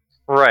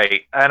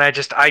 Right, and I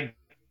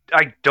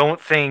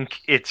don't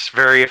think it's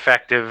very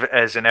effective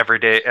as an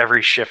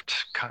every shift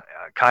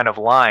kind of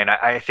line.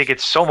 I think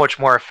it's so much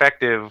more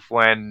effective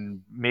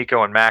when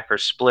Mikko and Mac are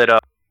split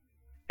up,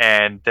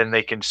 and then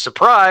they can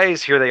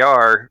surprise, here they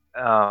are,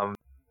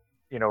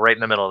 right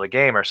in the middle of the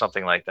game or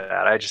something like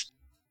that.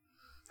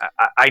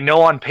 I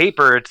know on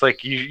paper it's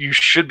like you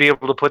should be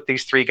able to put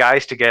these three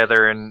guys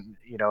together, and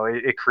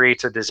it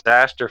creates a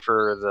disaster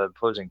for the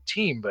opposing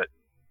team, but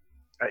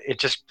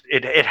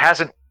it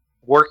hasn't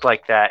worked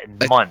like that in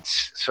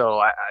months,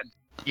 so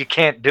you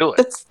can't do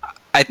it.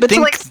 I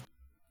think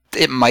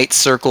it might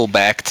circle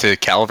back to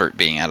Calvert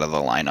being out of the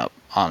lineup,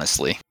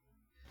 honestly,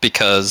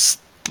 because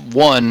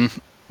one,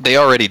 they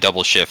already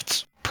double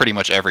shift pretty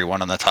much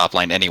everyone on the top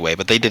line anyway,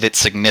 but they did it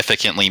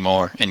significantly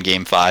more in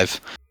Game 5.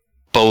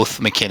 Both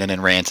McKinnon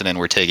and Rantanen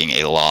were taking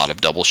a lot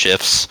of double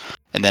shifts,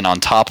 and then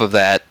on top of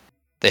that,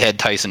 they had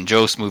Tyson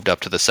Jost moved up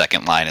to the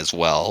second line as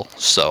well,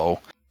 so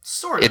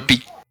sort of.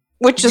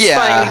 Which is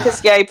fine, because,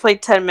 he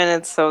played 10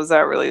 minutes, so is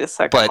that really the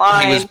second line?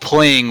 But he was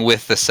playing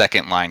with the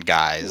second line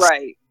guys.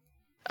 Right.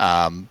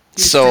 He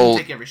didn't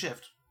take every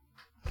shift.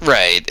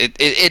 Right.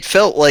 It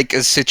felt like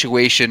a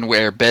situation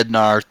where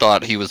Bednar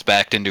thought he was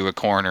backed into a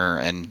corner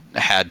and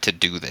had to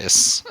do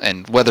this.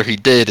 And whether he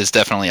did is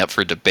definitely up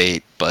for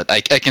debate, but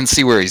I can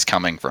see where he's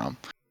coming from.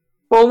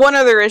 Well, one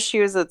other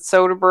issue is that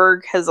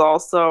Soderberg has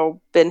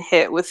also been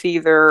hit with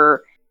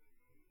either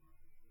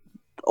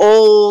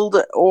old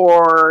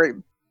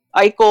or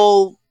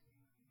Eichel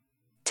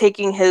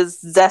taking his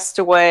zest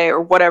away or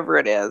whatever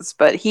it is,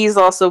 but he's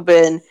also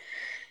been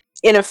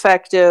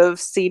ineffective,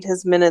 seen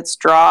his minutes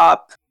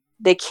drop.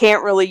 They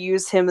can't really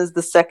use him as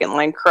the second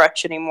line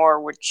crutch anymore,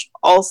 which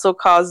also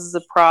causes a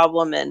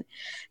problem and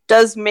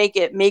does make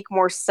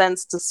more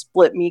sense to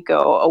split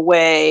Mikko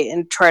away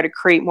and try to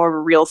create more of a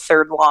real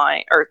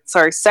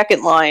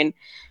second line.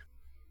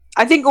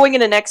 I think going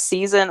into next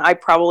season, I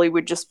probably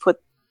would just put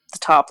the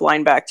top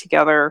line back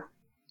together.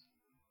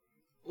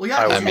 Well,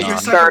 yeah, your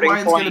second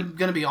line's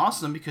going to be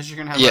awesome because you're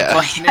going to have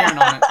Buck and Aaron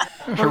on it.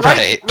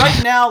 But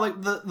right now,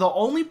 like the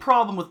only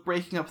problem with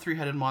breaking up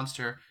three-headed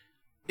monster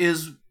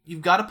is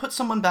you've got to put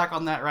someone back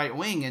on that right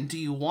wing, and do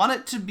you want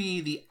it to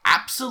be the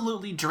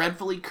absolutely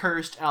dreadfully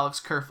cursed Alex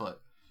Kerfoot?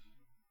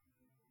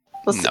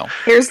 Listen, no.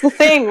 Here's the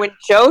thing: when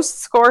Jost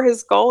scored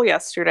his goal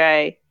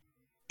yesterday,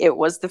 it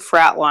was the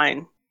frat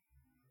line.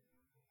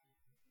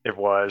 It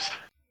was.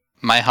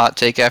 My hot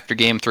take after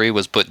Game 3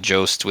 was put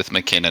Jost with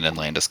McKinnon and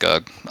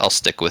Landeskog. I'll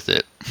stick with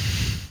it.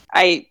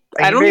 I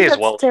don't think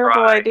that's a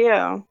terrible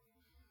idea.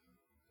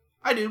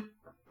 I do.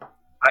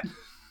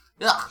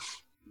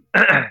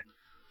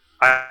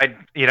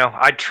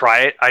 I'd try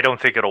it. I don't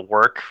think it'll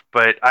work,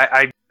 but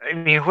I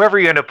mean, whoever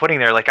you end up putting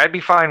there, like, I'd be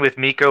fine with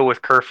Mikko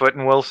with Kerfoot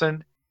and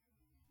Wilson.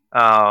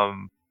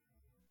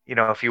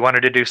 If you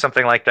wanted to do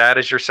something like that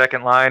as your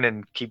second line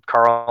and keep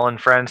Carl and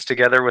friends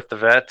together with the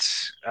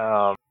vets,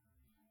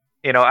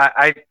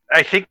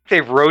 I think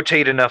they've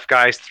rotated enough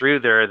guys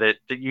through there that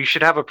you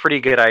should have a pretty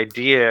good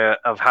idea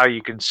of how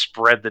you can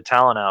spread the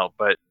talent out.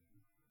 But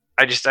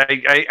I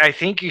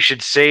think you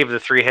should save the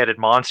three-headed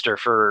monster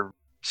for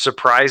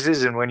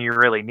surprises and when you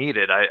really need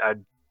it. I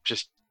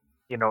just,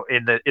 in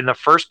the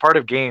first part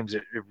of games,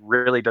 it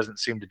really doesn't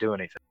seem to do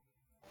anything.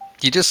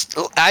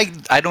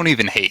 I don't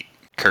even hate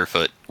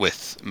Kerfoot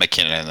with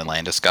McKinnon and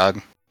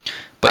Landeskog.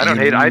 But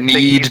I think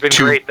he's been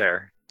great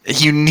there.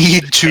 You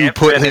need to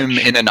put him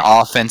in an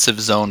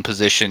offensive zone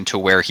position to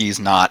where he's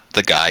not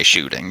the guy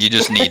shooting. You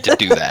just need to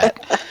do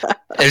that.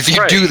 If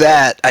you do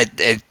that,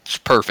 it's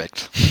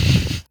perfect.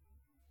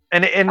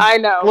 And I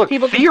know. Look,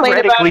 People complain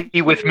about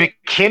theoretically, with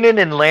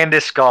McKinnon and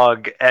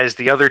Landeskog as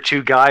the other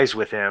two guys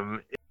with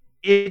him,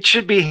 it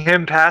should be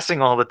him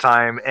passing all the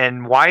time.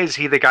 And why is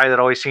he the guy that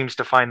always seems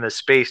to find the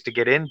space to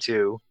get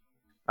into,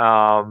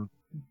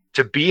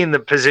 to be in the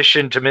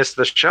position to miss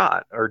the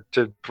shot or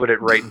to put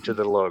it right into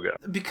the logo?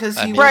 Because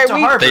I he mean, went to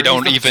Harvard. they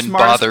don't He's the even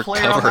smartest bother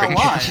player on that covering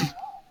line. it.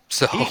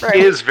 So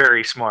He is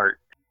very smart.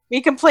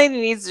 we complain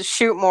he needs to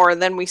shoot more,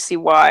 and then we see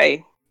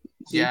why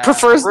he Yeah.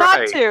 prefers not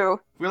Right. to.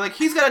 We're like,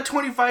 he's got a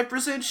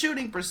 25%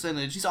 shooting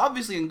percentage. He's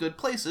obviously in good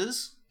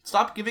places.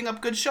 Stop giving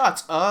up good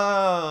shots.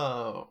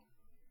 Oh.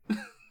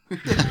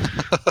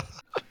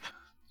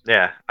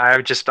 Yeah, I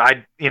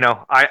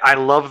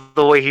love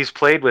the way he's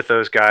played with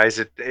those guys.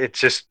 It's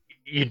just,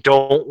 you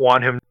don't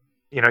want him,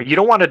 you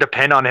don't want to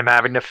depend on him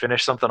having to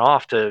finish something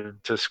off to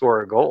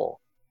score a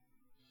goal.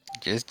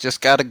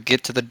 just gotta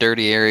get to the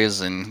dirty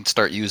areas and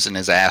start using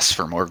his ass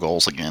for more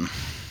goals again.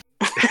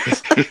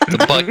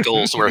 The butt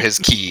goals were his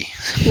key.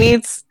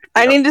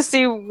 I need to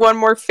see one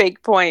more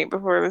fake point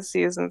before the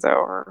season's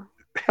over.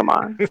 Come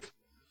on.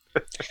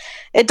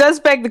 It does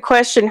beg the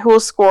question, who will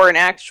score an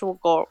actual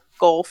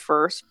goal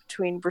first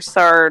between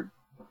Brassard,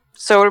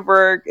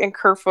 Soderberg, and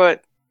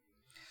Kerfoot?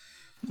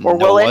 Or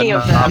will any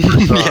of them?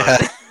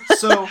 Yeah.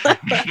 So,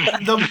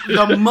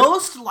 the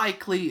most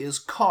likely is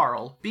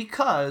Carl,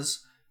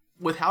 because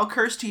with how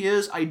cursed he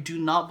is, I do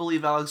not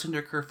believe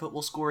Alexander Kerfoot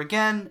will score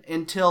again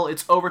until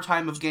it's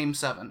overtime of Game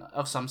 7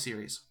 of some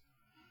series.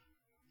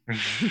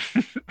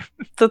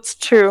 That's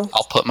true.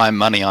 I'll put my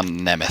money on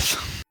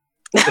Nemeth.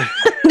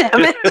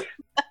 Damn it.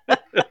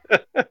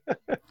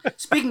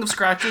 Speaking of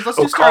scratches, let's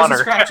do stars and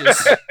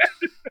scratches.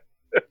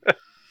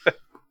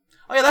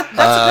 Oh yeah,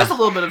 that's a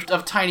little bit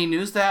of tiny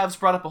news. The Avs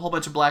brought up a whole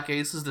bunch of black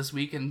aces this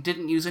week and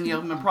didn't use any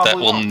of them, and probably That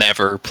will won't.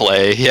 never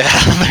play. Yeah,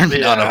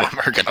 none of them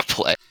are gonna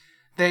play.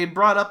 They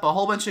brought up a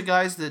whole bunch of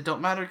guys that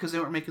don't matter because they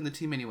weren't making the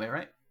team anyway,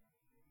 right?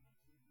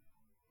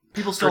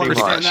 People still Pretty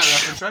understand much.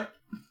 that reference, right?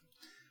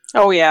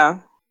 Oh, yeah.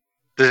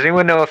 Does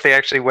anyone know if they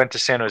actually went to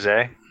San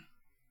Jose?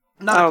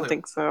 Not I a don't clue.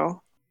 think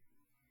so.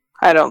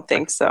 I don't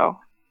think so.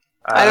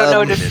 I don't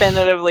know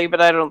definitively,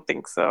 but I don't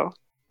think so.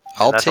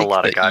 I'll That's a take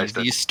lot the of guys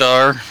easy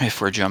star if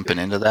we're jumping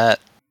into that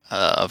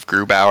of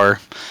Grubauer,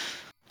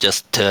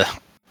 just to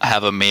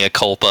have a mea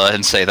culpa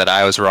and say that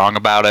I was wrong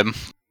about him.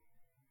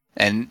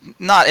 And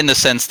not in the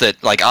sense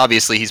that, like,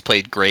 obviously he's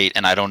played great,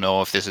 and I don't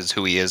know if this is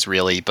who he is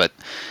really, but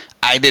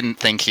I didn't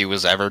think he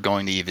was ever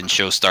going to even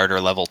show starter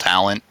level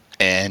talent,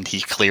 and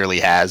he clearly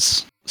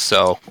has.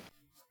 So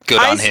good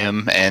on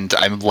him, and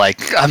I'm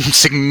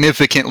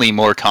significantly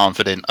more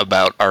confident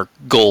about our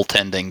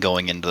goaltending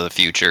going into the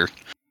future.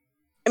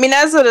 I mean,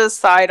 as an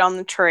aside on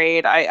the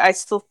trade, I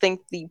still think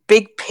the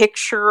big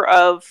picture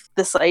of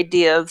this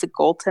idea of the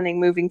goaltending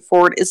moving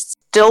forward is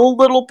still a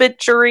little bit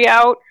jury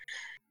out.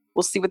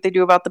 We'll see what they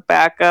do about the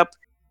backup.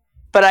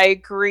 But I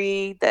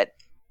agree that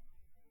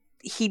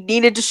he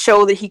needed to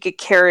show that he could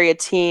carry a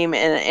team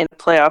in a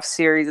playoff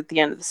series at the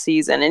end of the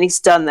season, and he's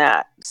done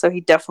that. So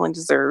he definitely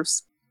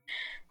deserves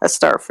a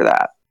star for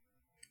that.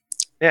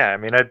 Yeah, I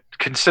mean,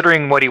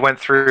 considering what he went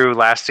through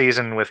last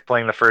season with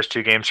playing the first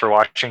two games for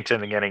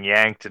Washington and getting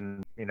yanked,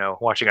 and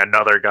watching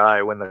another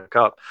guy win the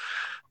cup,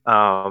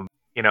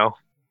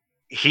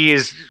 he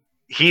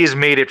has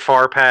made it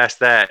far past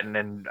that,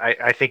 and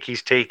I think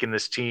he's taken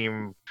this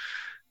team,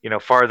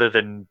 farther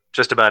than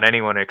just about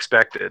anyone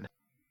expected.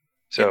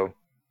 So,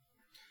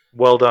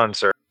 well done,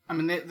 sir. I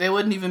mean, they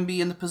wouldn't even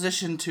be in the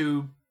position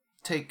to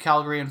take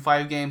Calgary in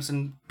 5 games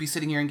and be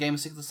sitting here in Game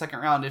 6 of the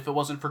second round if it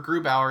wasn't for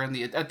Grubauer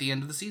at the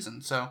end of the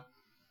season. So,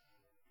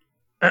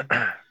 like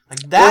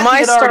that he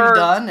had already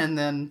done, and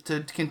then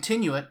to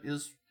continue it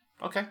is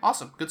okay.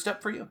 Awesome, good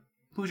step for you.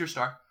 Who's your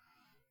star?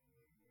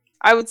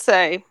 I would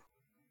say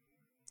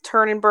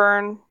Turn and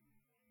Burn,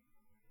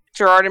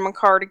 Gerard and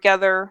Makar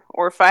together,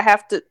 or if I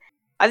have to,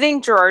 I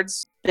think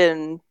Gerard's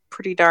been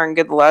pretty darn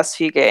good the last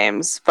few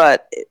games.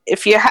 But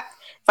if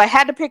I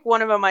had to pick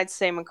one of them, I'd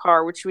say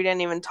Makar, which we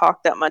didn't even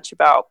talk that much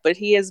about, but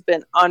he has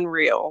been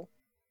unreal.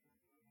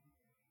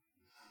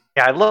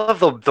 Yeah, I love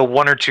the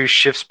 1 or 2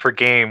 shifts per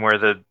game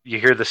where you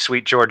hear the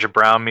sweet Georgia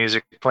Brown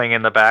music playing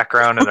in the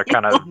background, and they're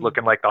kind of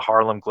looking like the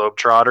Harlem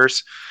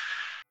Globetrotters.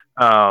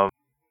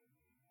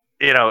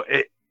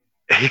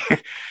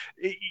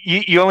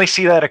 You only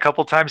see that a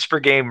couple times per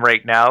game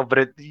right now,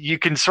 but you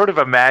can sort of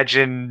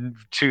imagine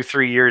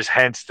 2-3 years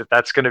hence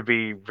that's going to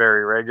be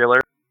very regular.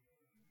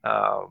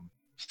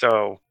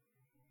 So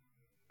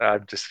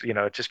just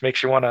it just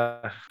makes you want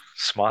to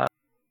smile.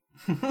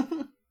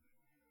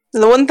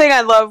 The one thing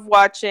I love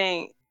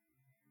watching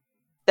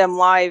them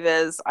live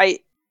is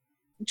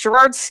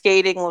Gerard's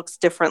skating looks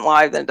different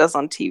live than it does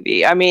on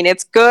TV. I mean,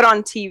 it's good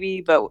on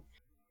TV, but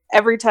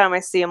every time I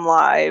see him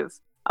live,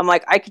 I'm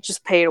like, I could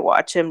just pay to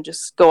watch him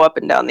just go up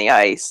and down the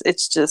ice.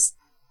 It's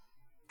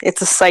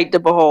a sight to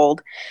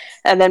behold.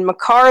 And then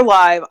Makar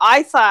live,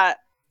 I thought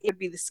it'd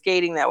be the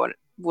skating that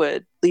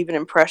would leave an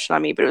impression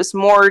on me, but it was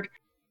more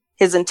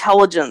his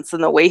intelligence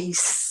and the way he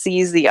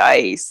sees the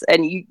ice,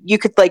 and you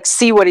could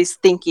see what he's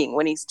thinking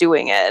when he's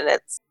doing it, and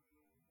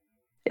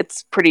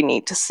it's pretty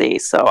neat to see.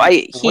 So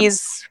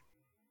he's.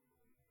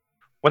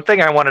 One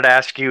thing I wanted to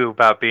ask you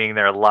about being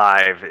there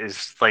live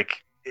is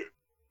like,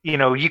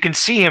 you can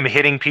see him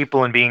hitting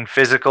people and being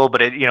physical,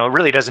 but it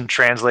really doesn't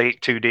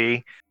translate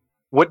 2D.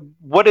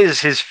 What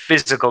is his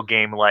physical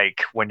game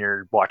like when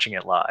you're watching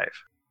it live?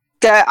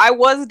 I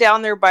was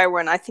down there by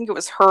when I think it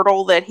was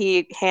Hurdle that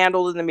he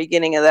handled in the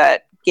beginning of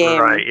that game.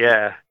 Right,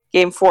 yeah.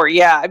 Game 4,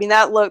 yeah. I mean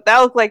that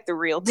looked like the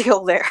real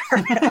deal there.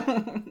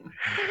 I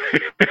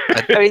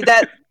mean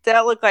that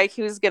looked like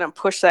he was gonna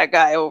push that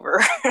guy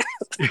over.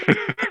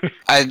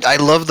 I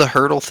love the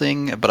Hurdle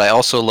thing, but I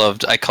also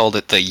I called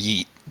it the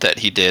yeet that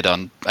he did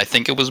on, I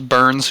think it was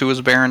Burns who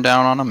was bearing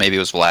down on him, maybe it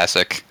was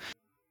Vlasic.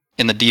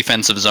 In the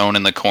defensive zone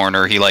in the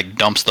corner, he like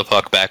dumps the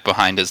puck back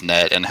behind his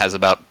net and has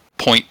about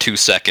 0.2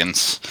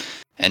 seconds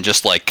and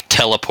just like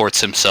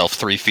teleports himself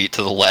 3 feet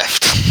to the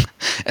left.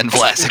 And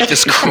Vlasic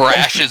just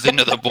crashes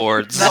into the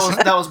boards.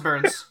 That was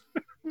Burns.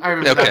 I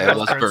remember Okay, that it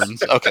was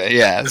Burns. Okay,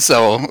 yeah.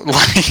 So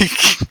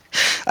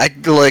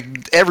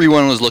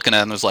everyone was looking at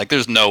him and was like,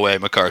 "There's no way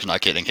Makar's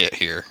not getting hit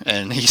here,"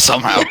 and he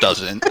somehow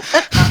doesn't.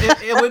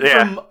 It went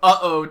from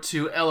uh-oh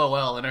to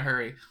LOL in a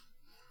hurry.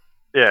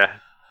 Yeah.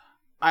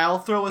 I'll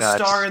throw a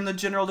star in the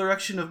general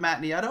direction of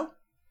Matt Nieto,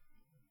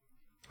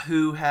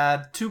 who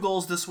had 2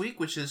 goals this week,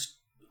 which is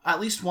at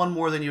least one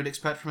more than you would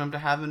expect from him to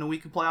have in a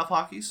week of playoff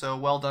hockey, so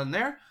well done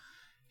there.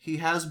 He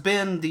has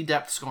been the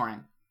depth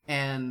scoring,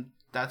 and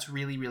that's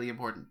really, really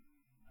important.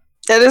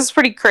 That is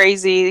pretty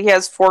crazy. He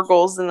has 4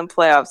 goals in the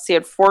playoffs. He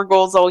had 4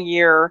 goals all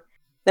year.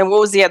 Then what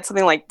was he had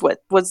something like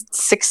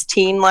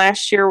 16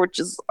 last year, which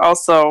is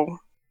also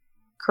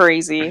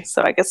crazy.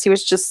 So I guess he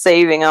was just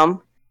saving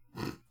them.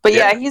 But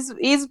yeah, he's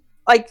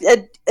like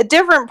a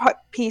different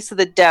piece of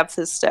the depth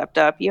has stepped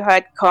up. You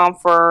had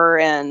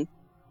Comfer and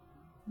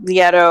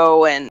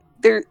Nieto, and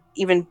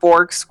even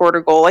Borg scored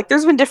a goal. Like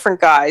there's been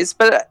different guys,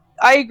 but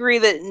I agree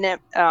that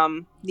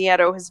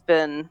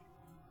Nieto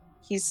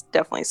he's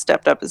definitely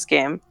stepped up his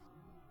game.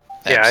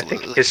 Yeah, absolutely.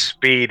 I think his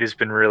speed has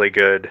been really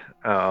good.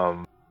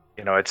 I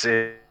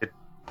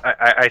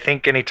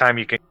think anytime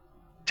you can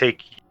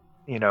take,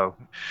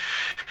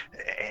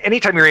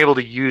 anytime you're able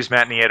to use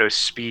Matt Nieto's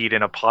speed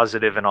in a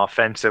positive and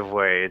offensive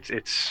way,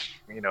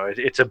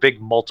 it's a big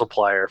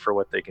multiplier for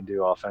what they can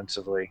do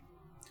offensively.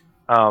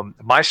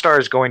 My star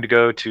is going to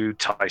go to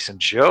Tyson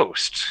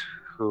Jost,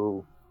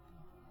 who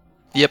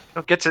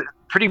gets a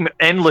pretty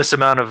endless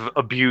amount of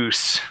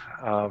abuse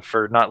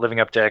for not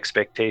living up to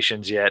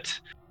expectations yet.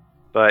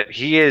 But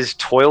he has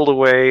toiled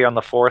away on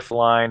the 4th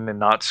line and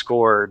not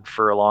scored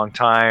for a long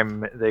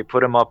time. They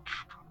put him up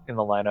in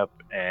the lineup,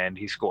 and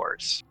he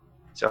scores.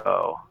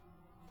 So,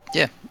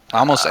 yeah,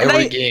 almost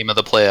every game of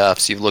the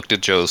playoffs, you've looked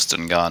at Jost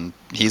and gone,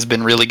 he's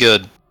been really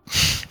good.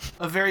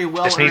 A very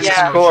well. Just needs to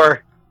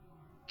score.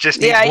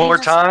 Just needs more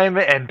time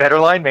and better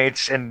line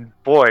mates. And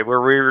boy,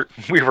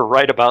 we were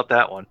right about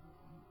that one.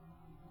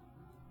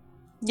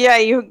 Yeah,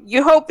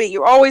 you hope it.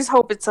 You always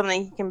hope it's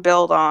something he can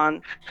build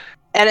on.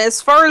 And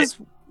as far as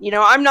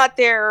I'm not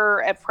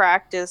there at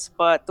practice,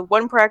 but the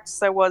one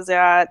practice I was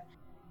at,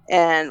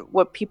 and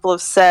what people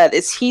have said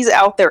is he's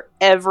out there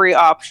every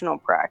optional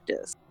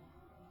practice,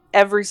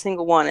 every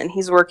single one, and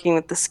he's working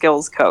with the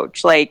skills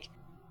coach. Like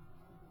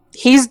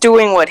he's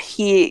doing what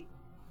he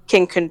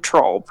can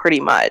control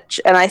pretty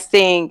much, and I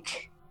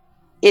think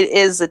it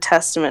is a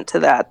testament to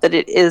that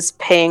it is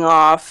paying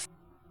off.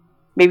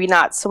 Maybe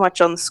not so much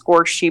on the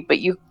score sheet, but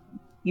you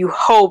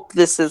hope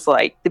this is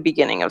like the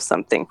beginning of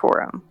something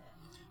for him.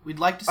 We'd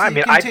like to see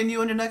it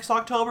continue into next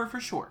October for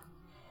sure.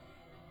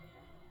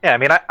 Yeah, I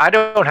mean, I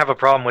don't have a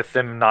problem with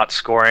them not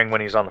scoring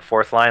when he's on the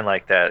 4th line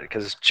like that,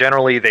 because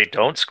generally they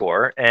don't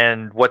score,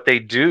 and what they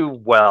do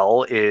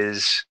well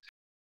is,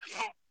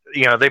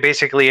 they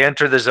basically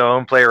enter the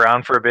zone, play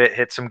around for a bit,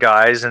 hit some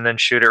guys, and then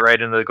shoot it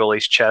right into the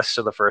goalie's chest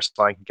so the first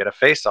line can get a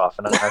face-off,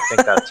 and I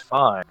think that's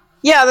fine.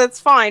 Yeah, that's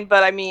fine,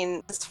 but I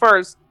mean, as far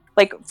as,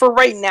 like, for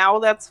right now,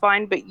 that's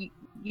fine, but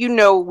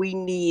we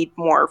need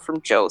more from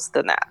Jost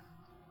than that.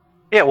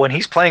 Yeah, when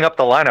he's playing up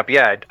the lineup,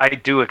 yeah, I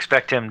do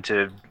expect him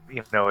to,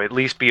 at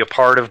least be a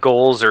part of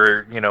goals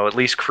or, at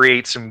least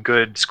create some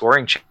good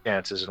scoring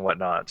chances and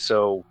whatnot.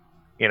 So,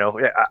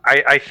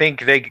 I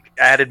think they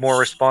added more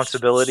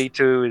responsibility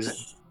to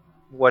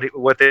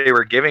what they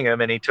were giving him,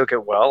 and he took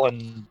it well.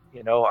 And,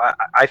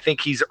 I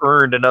think he's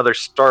earned another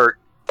start,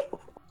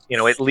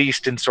 at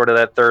least in sort of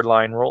that 3rd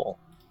line role.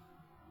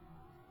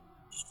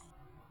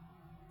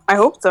 I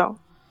hope so.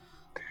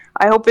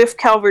 I hope if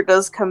Calvert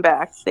does come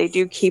back, they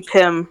do keep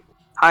him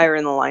higher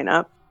in the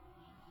lineup.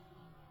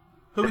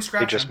 Who we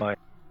scratching? They just might.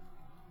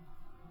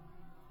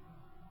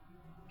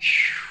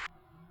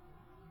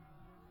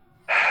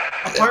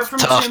 Apart from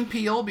Tim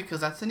Peel,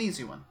 because that's an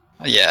easy one.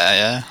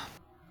 Yeah.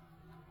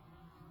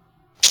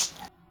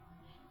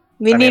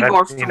 We need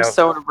more from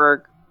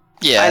Soderberg.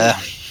 Yeah.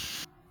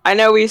 I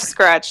know we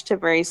scratched him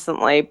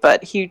recently,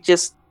 but he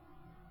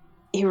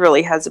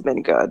really hasn't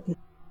been good.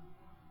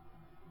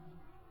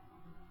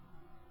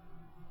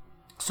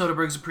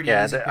 Soderberg's a pretty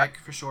easy pick,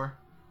 for sure.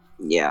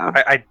 Yeah.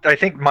 I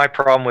think my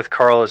problem with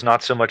Carl is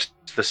not so much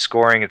the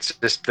scoring; it's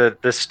just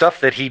the stuff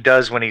that he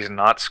does when he's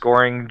not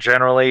scoring.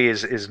 Generally,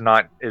 is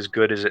not as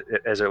good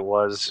as it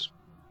was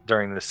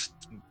during this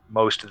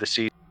most of the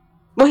season.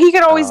 Well, he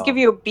could always give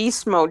you a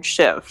beast mode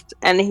shift,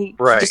 and he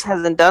just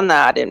hasn't done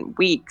that in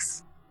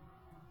weeks.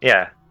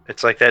 Yeah,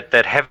 it's like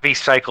that heavy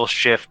cycle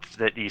shift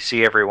that you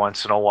see every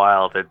once in a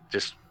while. That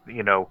just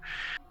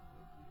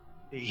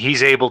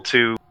he's able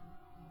to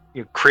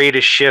create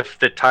a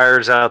shift that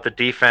tires out the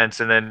defense,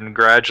 and then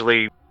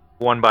gradually,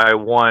 one by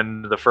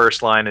one, the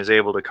first line is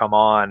able to come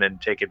on and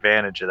take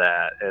advantage of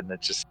that. And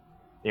it's just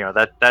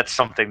that's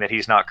something that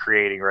he's not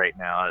creating right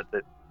now.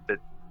 That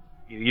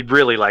you'd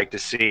really like to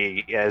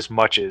see as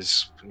much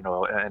as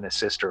an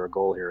assist or a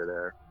goal here or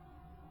there.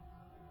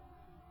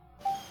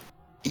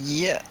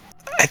 Yeah,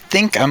 I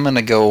think I'm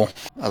gonna go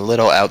a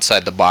little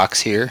outside the box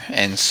here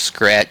and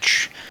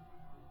scratch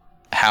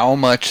how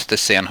much the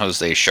San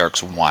Jose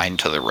Sharks whine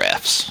to the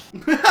refs.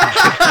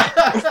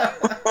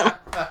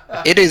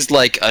 It is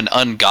like an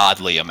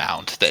ungodly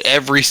amount that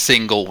every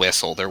single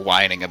whistle they're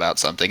whining about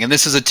something. And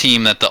this is a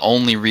team that the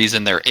only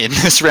reason they're in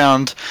this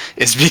round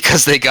is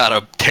because they got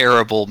a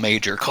terrible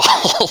major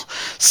call.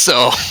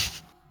 So...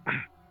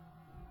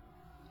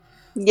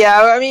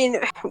 Yeah, I mean,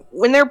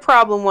 when their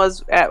problem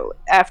was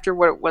after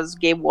what it was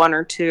game 1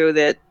 or 2,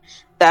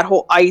 that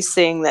whole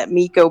icing that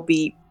Mikko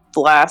beat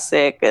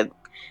Vlasic, it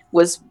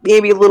was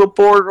maybe a little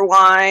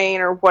borderline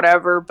or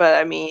whatever, but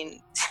I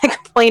mean, to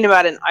complain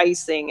about an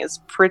icing is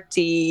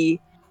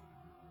pretty...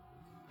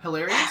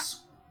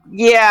 hilarious?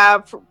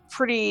 Yeah,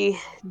 pretty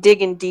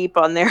digging deep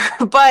on there.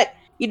 But,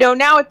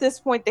 now at this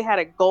point they had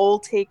a goal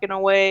taken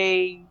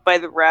away by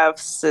the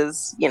refs,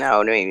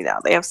 maybe now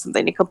they have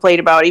something to complain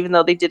about, even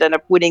though they did end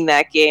up winning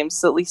that game,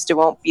 so at least it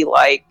won't be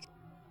like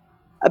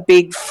a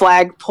big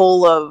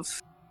flagpole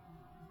of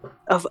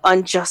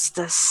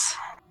injustice.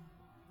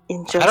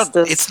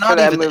 It's not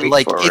even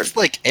like forward. It's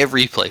like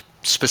every play,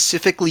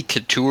 specifically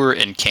Couture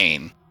and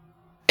Kane.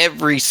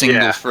 Every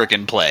single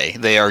friggin' play,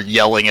 they are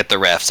yelling at the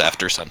refs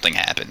after something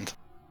happened.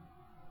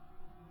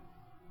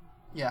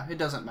 Yeah, it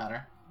doesn't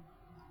matter.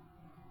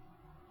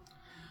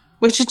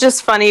 Which is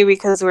just funny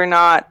because we're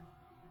not...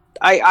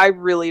 I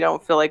really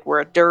don't feel like we're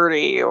a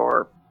dirty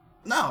or...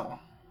 No.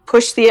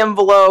 Push the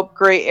envelope,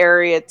 gray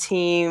area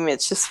team.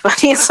 It's just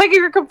funny. It's like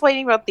you're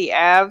complaining about the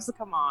Avs.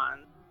 Come on.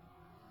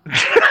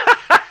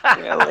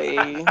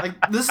 Really?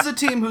 Like, this is a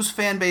team whose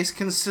fan base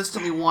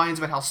consistently whines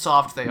about how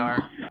soft they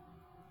are.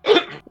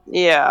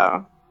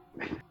 Yeah.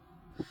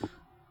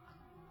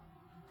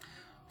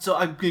 So,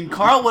 I mean,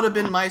 Carl would have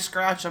been my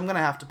scratch. I'm going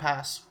to have to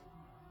pass.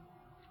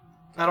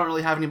 I don't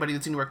really have anybody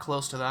that's anywhere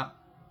close to that.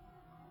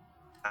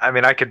 I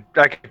mean, I could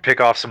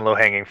pick off some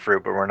low-hanging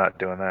fruit, but we're not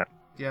doing that.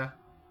 Yeah.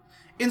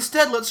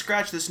 Instead, let's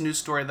scratch this news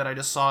story that I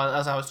just saw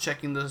as I was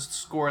checking the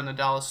score in the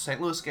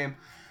Dallas-St. Louis game.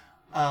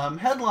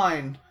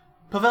 Headline: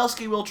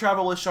 Pavelski will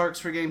travel with Sharks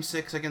for Game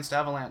 6 against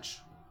Avalanche.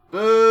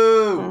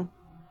 Boo!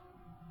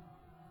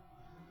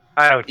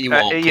 I don't... He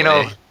won't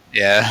play.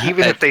 Yeah.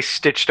 Even if they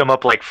stitched him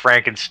up like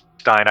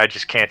Frankenstein, I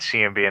just can't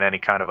see him being any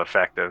kind of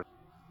effective.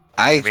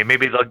 I mean,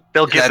 maybe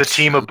they'll give the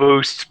team a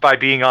boost by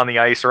being on the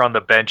ice or on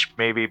the bench,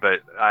 maybe,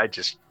 but I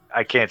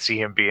can't see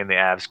him being the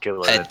Avs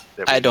killer.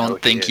 I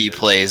don't think he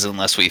plays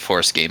unless we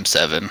force Game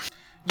 7,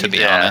 to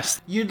be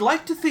honest. You'd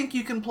like to think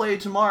you can play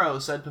tomorrow,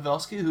 said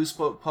Pavelski, who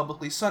spoke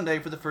publicly Sunday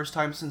for the first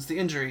time since the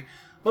injury.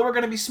 But we're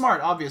going to be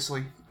smart,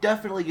 obviously.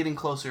 Definitely getting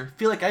closer.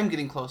 Feel like I'm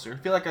getting closer.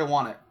 Feel like I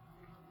want it.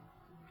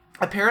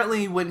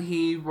 Apparently, when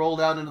he rolled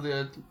out into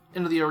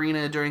the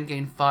arena during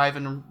Game 5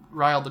 and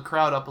riled the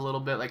crowd up a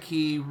little bit, like,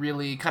 he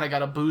really kind of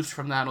got a boost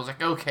from that and was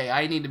like, okay,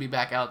 I need to be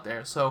back out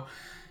there. So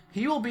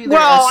he will be there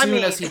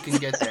soon as he can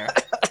get there.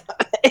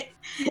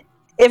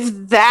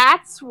 If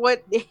that's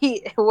what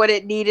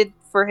it needed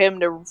for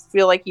him to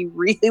feel like he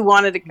really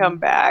wanted to come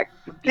back,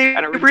 they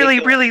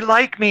really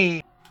like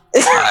me.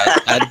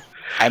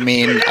 I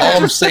mean,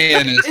 all I'm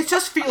saying is... It's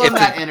just feeling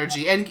that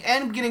energy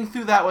and getting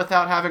through that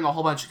without having a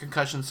whole bunch of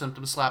concussion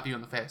symptoms slap you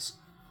in the face.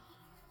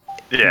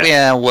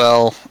 Yeah,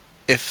 well,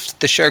 if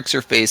the Sharks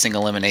are facing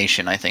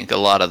elimination, I think a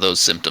lot of those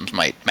symptoms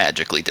might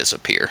magically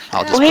disappear.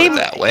 I'll just put it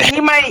that way.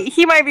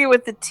 He might be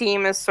with the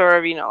team as sort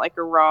of, like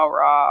a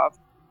rah-rah.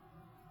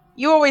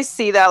 You always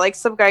see that, like,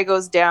 some guy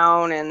goes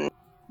down and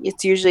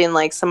it's usually in,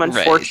 like, some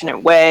unfortunate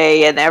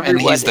way, and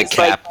everyone is captain,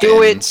 like,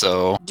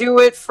 do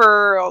it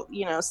for,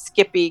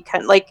 Skippy.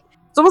 Like,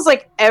 it's almost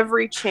like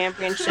every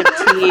championship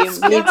team needs,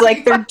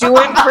 like, they're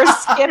doing for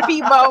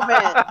Skippy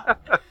moment.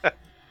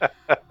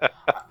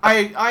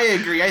 I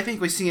agree. I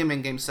think we see him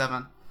in Game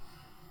 7.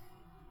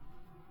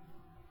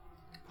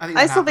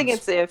 I still think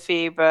it's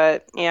iffy,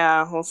 but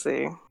yeah, we'll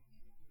see.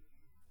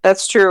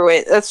 That's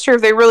true. That's true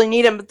if they really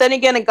need him. But then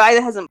again, a guy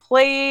that hasn't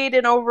played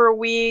in over a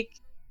week,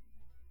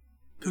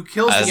 who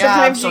kills the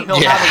Avs, so he'll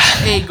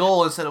have a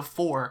goal instead of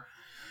 4.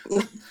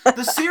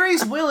 The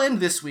series will end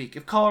this week.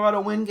 If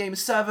Colorado win Game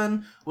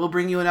 7, we'll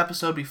bring you an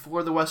episode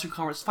before the Western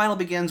Conference Final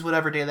begins,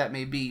 whatever day that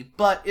may be.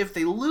 But if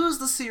they lose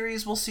the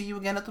series, we'll see you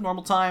again at the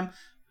normal time.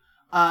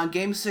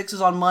 Game 6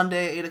 is on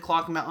Monday, 8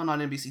 o'clock Mountain on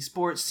NBC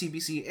Sports,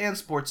 CBC, and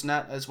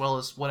Sportsnet, as well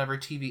as whatever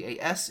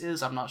TVAS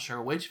is. I'm not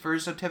sure which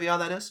version of TVA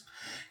that is.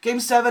 Game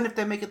 7, if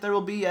they make it there,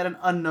 will be at an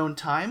unknown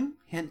time.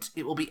 Hint,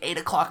 it will be 8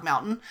 o'clock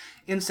Mountain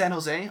in San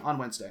Jose on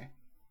Wednesday.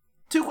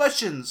 2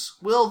 questions.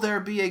 Will there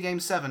be a Game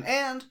 7?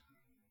 And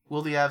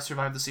will the Avs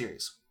survive the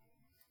series?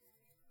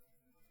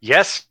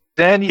 Yes,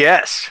 then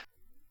yes.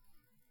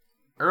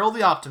 Earl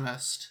the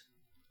Optimist.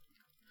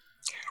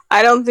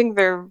 I don't think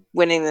they're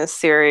winning this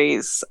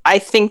series. I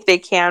think they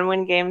can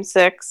win Game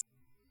 6.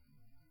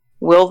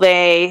 Will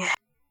they?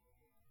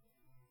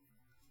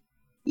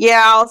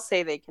 Yeah, I'll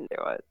say they can do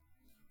it.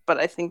 But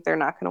I think they're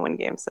not going to win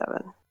Game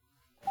 7.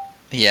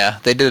 Yeah,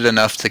 they did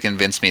enough to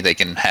convince me they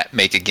can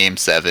make a Game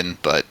 7,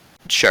 but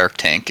Shark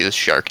Tank is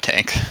Shark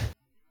Tank.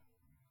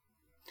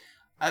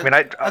 I mean,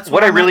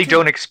 what I really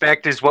don't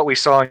expect is what we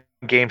saw in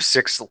Game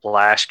 6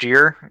 last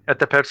year at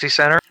the Pepsi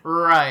Center.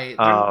 Right.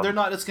 They're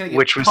not just going to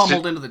get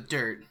pummeled into the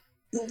dirt.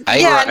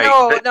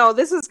 No,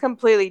 this is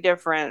completely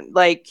different.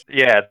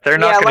 They're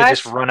not going to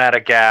just run out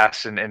of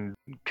gas and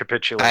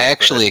capitulate. I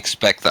actually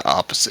expect the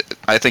opposite.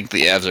 I think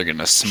the Avs are going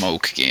to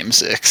smoke Game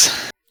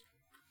 6.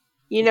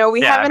 We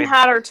haven't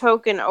had our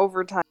token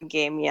overtime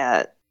game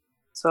yet,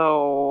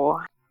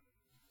 so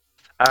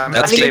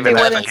I think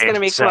it's going to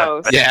be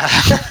close. Yeah.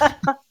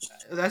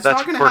 That's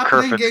not going to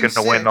happen in Game 6. Kerfoot's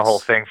going to win the whole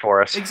thing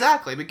for us.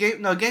 Exactly, but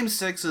Game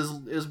 6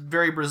 is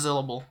very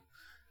Brazilable.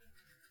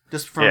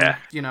 Just from,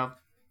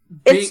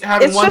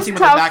 having one team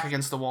with their back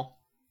against the wall.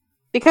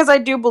 Because I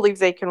do believe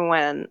they can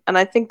win, and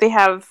I think they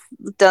have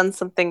done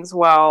some things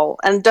well,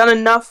 and done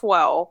enough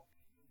well,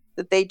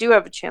 that they do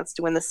have a chance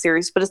to win the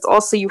series, but it's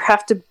also you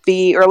have to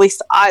be, or at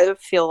least I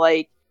feel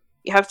like,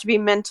 you have to be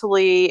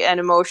mentally and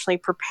emotionally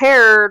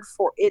prepared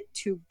for it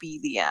to be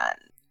the end.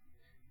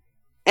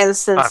 And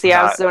since the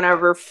Avs don't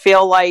ever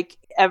feel like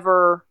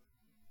ever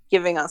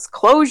giving us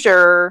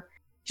closure,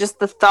 just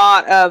the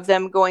thought of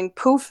them going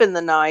poof in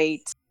the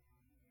night,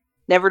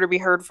 never to be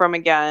heard from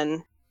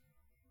again,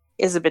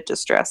 is a bit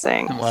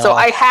distressing. Wow. So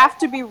I have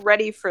to be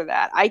ready for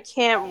that. I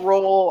can't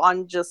roll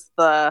on just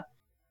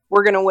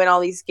we're going to win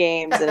all these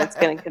games and it's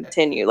going to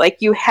continue.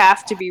 You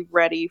have to be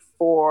ready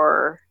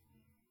for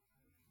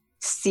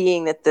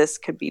seeing that this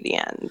could be the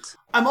end.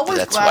 I'm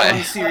always glad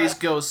when the series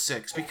goes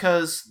 6,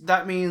 because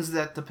that means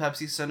that the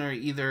Pepsi Center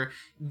either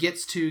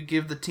gets to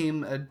give the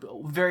team a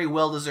very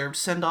well-deserved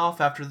send-off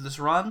after this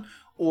run,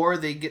 or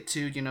they get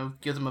to,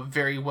 give them a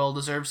very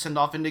well-deserved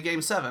send-off into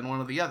Game 7,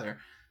 one or the other.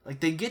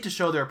 They get to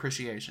show their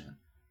appreciation.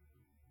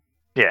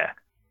 Yeah.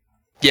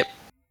 Yep.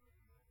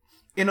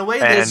 In a way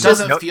that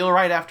doesn't feel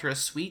right after a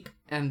sweep,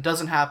 and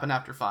doesn't happen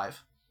after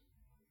 5.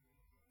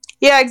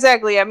 Yeah,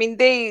 exactly. I mean,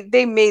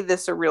 they made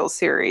this a real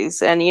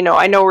series, and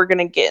I know we're going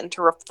to get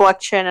into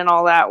reflection and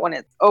all that when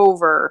it's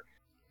over,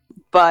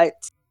 but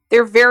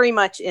they're very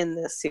much in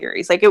this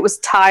series. It was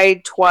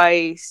tied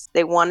twice.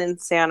 They won in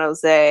San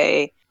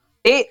Jose.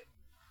 They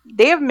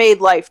have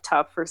made life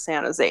tough for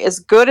San Jose. As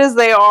good as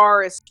they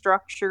are, as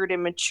structured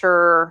and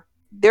mature,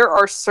 there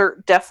are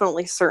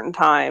definitely certain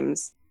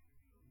times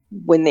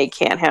when they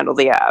can't handle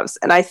the Avs,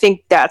 and I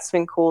think that's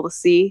been cool to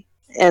see.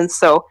 And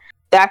so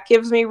that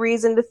gives me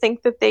reason to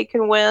think that they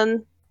can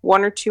win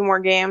 1 or 2 more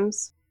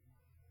games.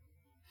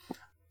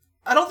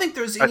 I don't think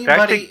there's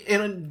anybody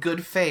in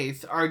good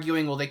faith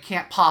arguing, well, they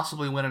can't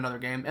possibly win another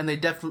game, and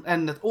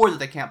or that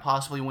they can't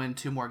possibly win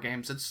 2 more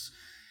games. It's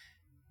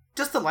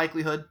just the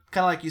likelihood,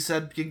 kind of like you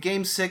said.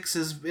 Game 6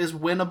 is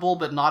winnable,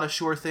 but not a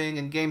sure thing.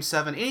 And Game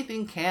 7,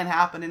 anything can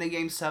happen in a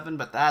Game 7,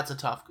 but that's a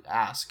tough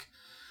ask,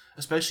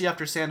 especially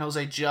after San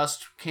Jose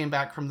just came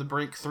back from the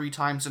brink 3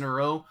 times in a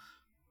row.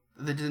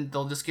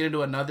 They'll just get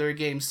into another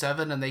Game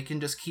 7, and they can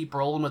just keep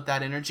rolling with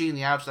that energy, and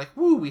the Avs are like,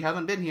 woo, we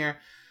haven't been here.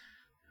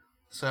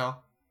 So.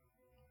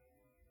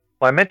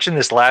 Well, I mentioned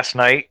this last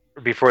night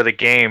before the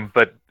game,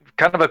 but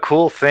kind of a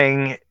cool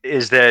thing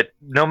is that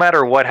no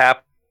matter what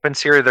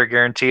happens here, they're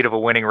guaranteed of a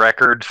winning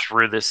record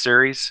through this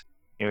series.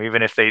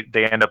 Even if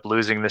they end up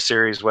losing the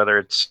series, whether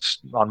it's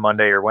on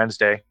Monday or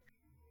Wednesday.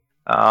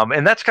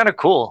 And that's kind of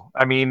cool.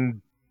 I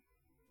mean,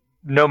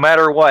 no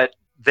matter what,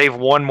 they've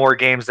won more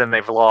games than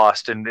they've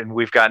lost, and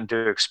we've gotten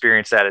to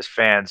experience that as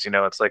fans.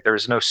 It's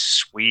there's no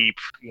sweep.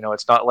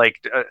 It's not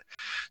like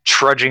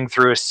trudging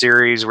through a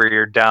series where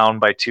you're down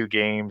by 2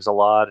 games a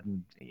lot.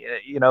 And,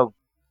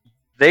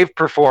 they've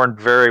performed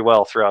very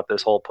well throughout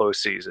this whole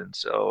postseason.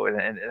 So,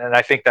 and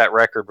I think that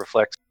record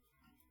reflects.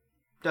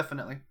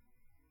 Definitely.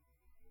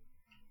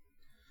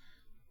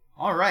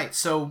 All right,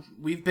 so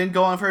we've been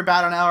going for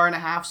about an hour and a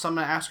half, so I'm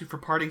going to ask you for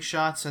parting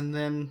shots, and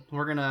then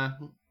we're going to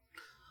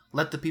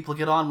let the people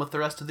get on with the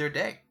rest of their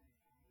day.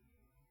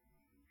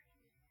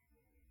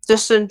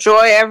 Just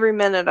enjoy every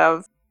minute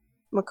of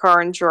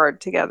Makar and Gerard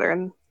together,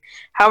 and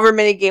however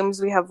many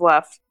games we have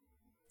left,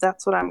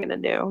 that's what I'm going to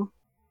do.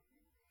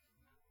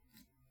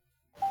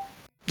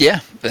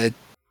 Yeah,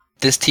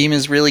 this team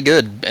is really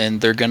good,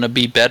 and they're going to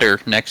be better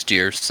next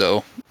year,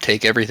 so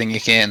take everything you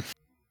can.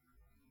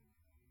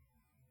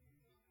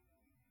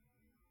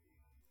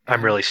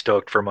 I'm really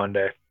stoked for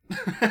Monday.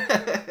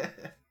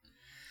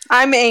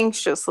 I'm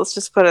anxious. Let's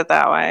just put it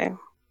that way.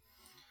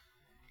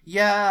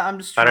 Yeah, I'm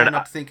just I don't trying know.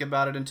 not to think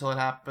about it until it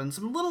happens.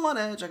 I'm a little on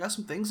edge. I got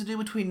some things to do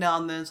between now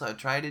and then, so I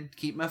try to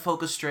keep my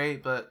focus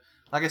straight. But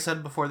like I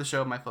said before the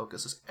show, my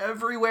focus is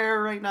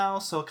everywhere right now,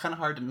 so it's kind of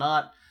hard to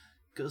not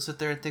go sit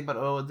there and think about,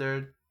 oh,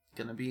 they're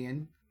gonna be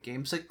in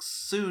Game 6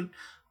 soon.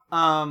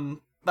 But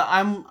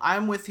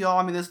I'm with y'all.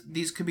 I mean,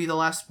 these could be the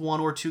last 1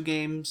 or 2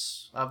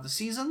 games of the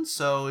season.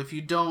 So if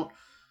you don't,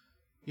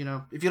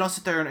 if you don't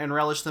sit there and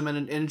relish them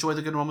and enjoy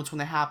the good moments when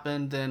they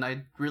happen, then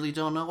I really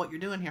don't know what you're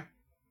doing here.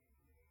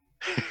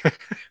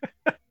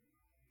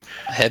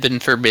 Heaven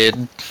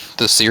forbid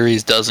the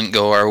series doesn't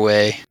go our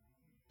way.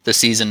 The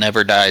season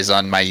never dies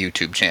on my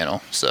YouTube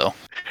channel, so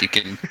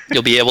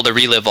you'll be able to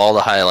relive all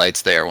the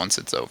highlights there once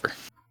it's over.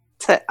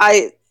 So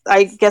I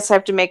guess I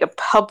have to make a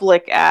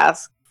public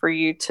ask for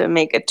you to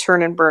make a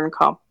turn and burn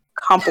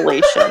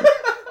compilation.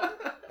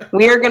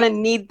 We are gonna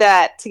need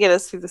that to get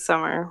us through the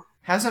summer.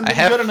 Hasn't been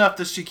good enough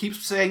that she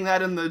keeps saying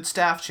that in the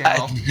staff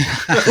channel.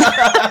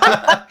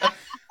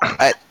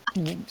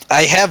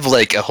 I have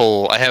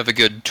I have a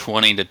good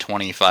 20 to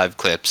 25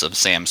 clips of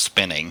Sam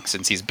spinning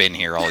since he's been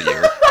here all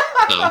year.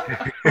 So.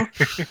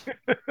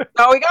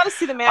 Oh, we got to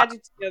see the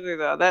magic together,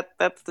 though.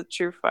 That's the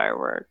true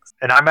fireworks.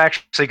 And I'm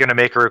actually going to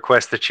make a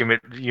request that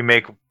you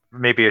make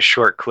maybe a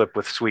short clip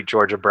with Sweet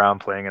Georgia Brown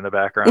playing in the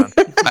background.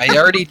 I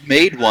already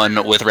made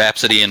one with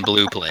Rhapsody in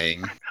Blue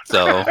playing,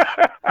 so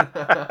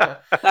that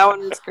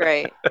one was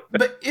great.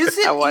 But is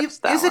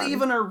it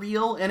even a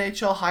real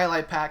NHL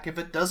highlight pack if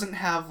it doesn't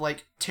have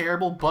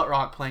terrible butt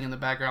rock playing in the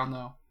background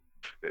though?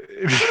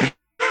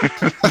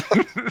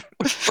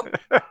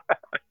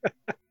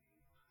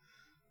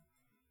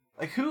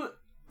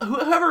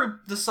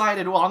 Whoever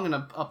decided, well, I'm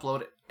gonna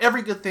upload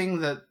every good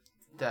thing that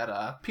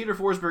Peter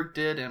Forsberg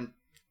did in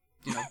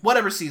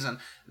whatever season.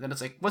 And then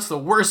it's what's the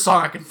worst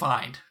song I can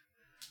find?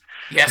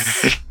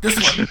 Yes, this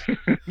one.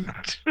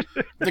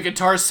 The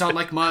guitars sound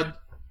like mud.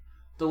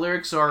 The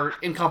lyrics are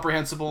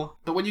incomprehensible,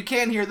 but when you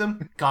can hear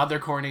them, God, they're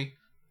corny.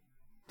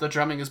 The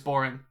drumming is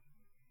boring.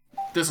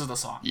 This is the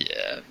song.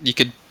 Yeah, you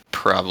could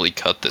probably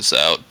cut this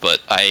out,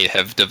 but I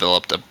have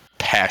developed a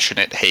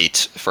passionate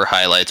hate for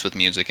highlights with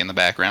music in the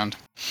background.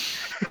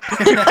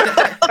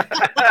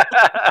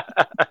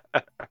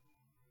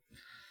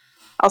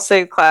 I'll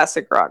say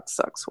classic rock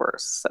sucks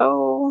worse.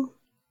 So,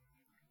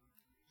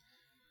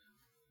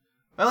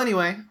 well,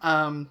 anyway,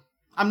 I'm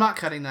not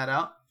cutting that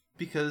out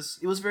because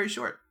it was very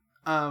short.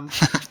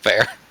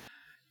 Fair.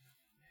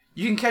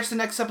 You can catch the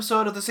next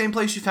episode at the same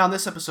place you found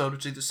this episode,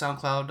 which is either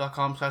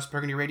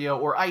soundcloud.com/BurgundyRadio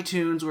or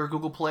iTunes or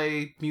Google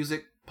Play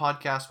Music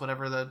Podcast,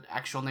 whatever the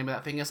actual name of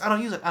that thing is. I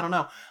don't use it. I don't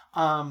know.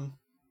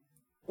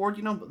 Or,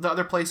 the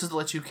other places that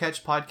let you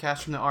catch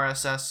podcasts from the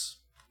RSS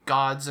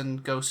gods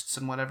and ghosts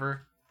and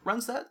whatever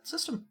runs that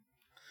system.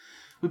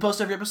 We post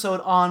every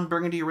episode on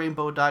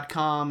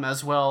burgundyrainbow.com,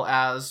 as well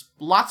as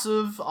lots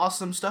of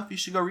awesome stuff you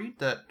should go read.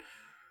 That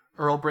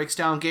Earl breaks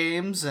down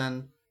games,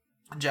 and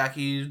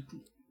Jackie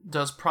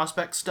does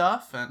prospect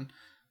stuff, and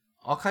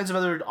all kinds of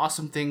other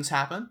awesome things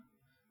happen.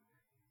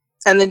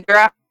 And the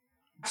draft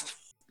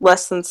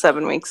less than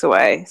 7 weeks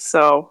away,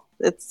 so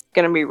it's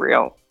going to be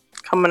real.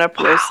 Coming up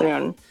real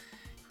soon.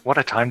 What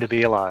a time to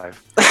be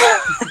alive.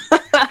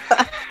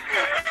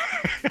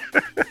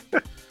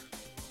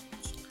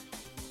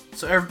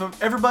 So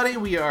everybody,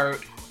 we are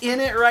in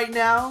it right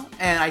now,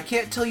 and I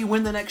can't tell you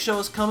when the next show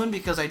is coming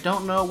because I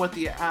don't know what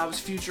the Avs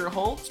future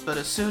holds, but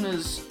as soon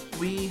as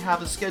we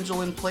have a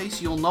schedule in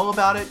place, you'll know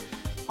about it.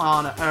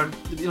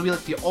 It'll be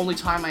the only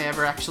time I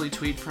ever actually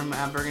tweet from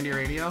Burgundy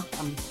Radio.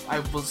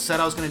 I said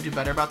I was going to do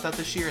better about that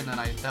this year, and then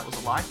that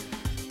was a lie.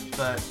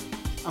 But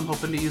I'm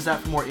hoping to use that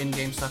for more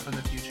in-game stuff in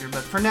the future.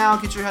 But for now,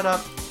 get your head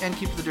up and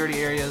keep to the dirty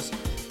areas,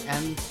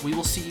 and we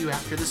will see you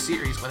after this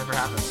series, whatever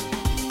happens. It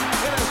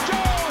is Joe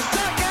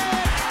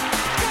Sakic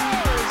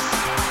scores!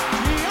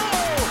 Joe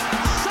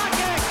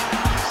Sakic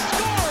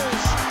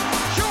scores!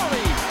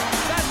 Surely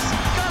that's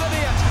gotta be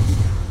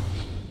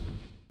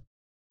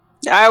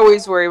it. I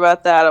always worry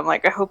about that. I'm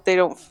like, I hope they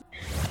don't.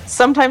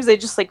 Sometimes they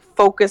just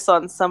focus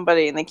on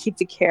somebody and they keep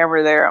the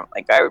camera there. I'm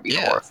like, I would be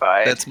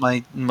horrified. That's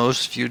my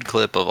most viewed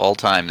clip of all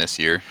time this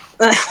year.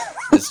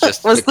 It's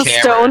just was the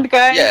camera. stoned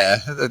guy? Yeah,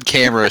 the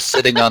camera is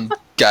sitting on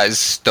guys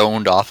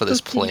stoned off of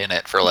this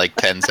planet for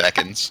 10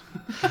 seconds.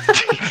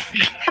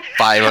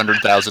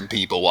 500,000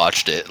 people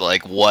watched it.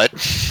 What?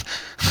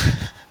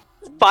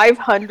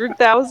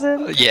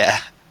 500,000? Yeah.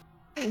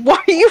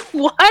 What?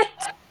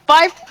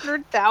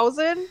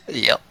 500,000?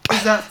 Yep.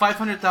 Is that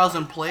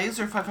 500,000 plays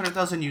or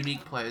 500,000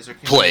 unique plays? Or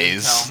can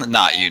Plays, you tell?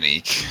 not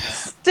unique.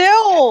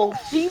 Still,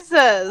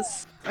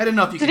 Jesus. I didn't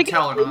know if you Did could it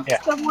tell or not.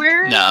 get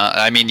somewhere? No,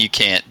 I mean you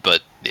can't,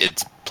 but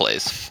it's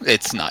plays.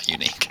 It's not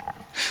unique.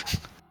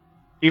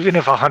 Even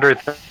if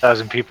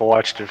 100,000 people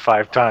watched it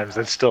 5 times,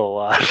 that's still a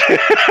lot.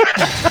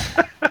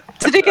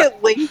 Did it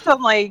get linked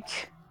on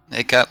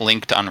It got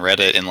linked on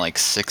Reddit in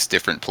 6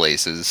 different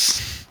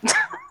places.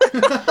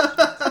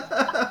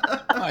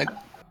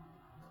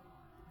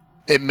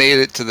 It made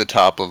it to the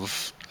top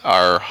of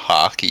our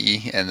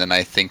hockey, and then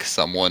I think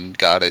someone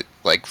got it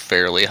like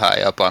fairly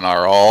high up on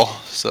our all.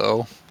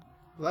 So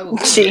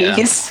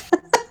Jeez.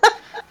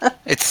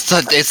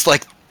 it's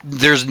like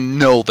there's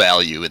no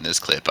value in this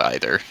clip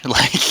either.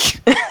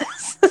 Like.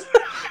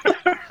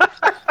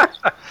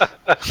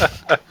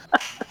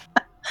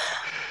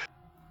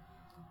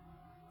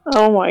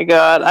 Oh my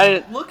god!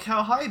 Look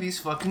how high these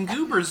fucking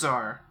goobers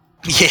are.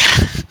 Yeah.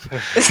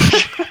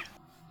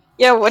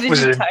 Yeah, what did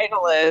Was you it-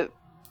 title it?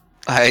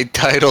 I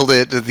titled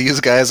it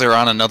 "These guys are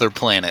on another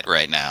planet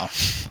right now."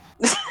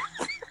 Was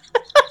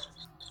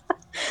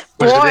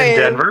it Boy. in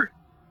Denver?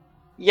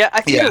 Yeah,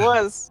 I think it Yeah.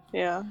 was.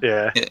 Yeah.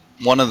 Yeah.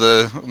 One of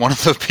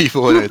the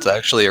people in it's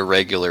actually a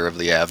regular of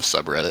the Avs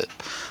subreddit.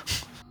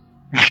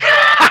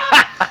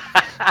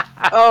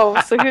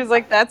 Oh, so he was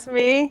like, "That's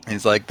me."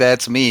 He's like,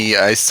 "That's me.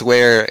 I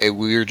swear,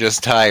 we were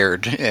just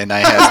tired, and I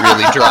had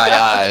really dry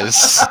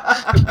eyes."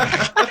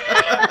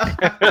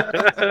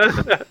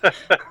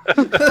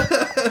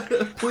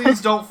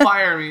 Please don't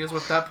fire me, is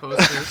what that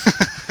post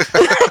is.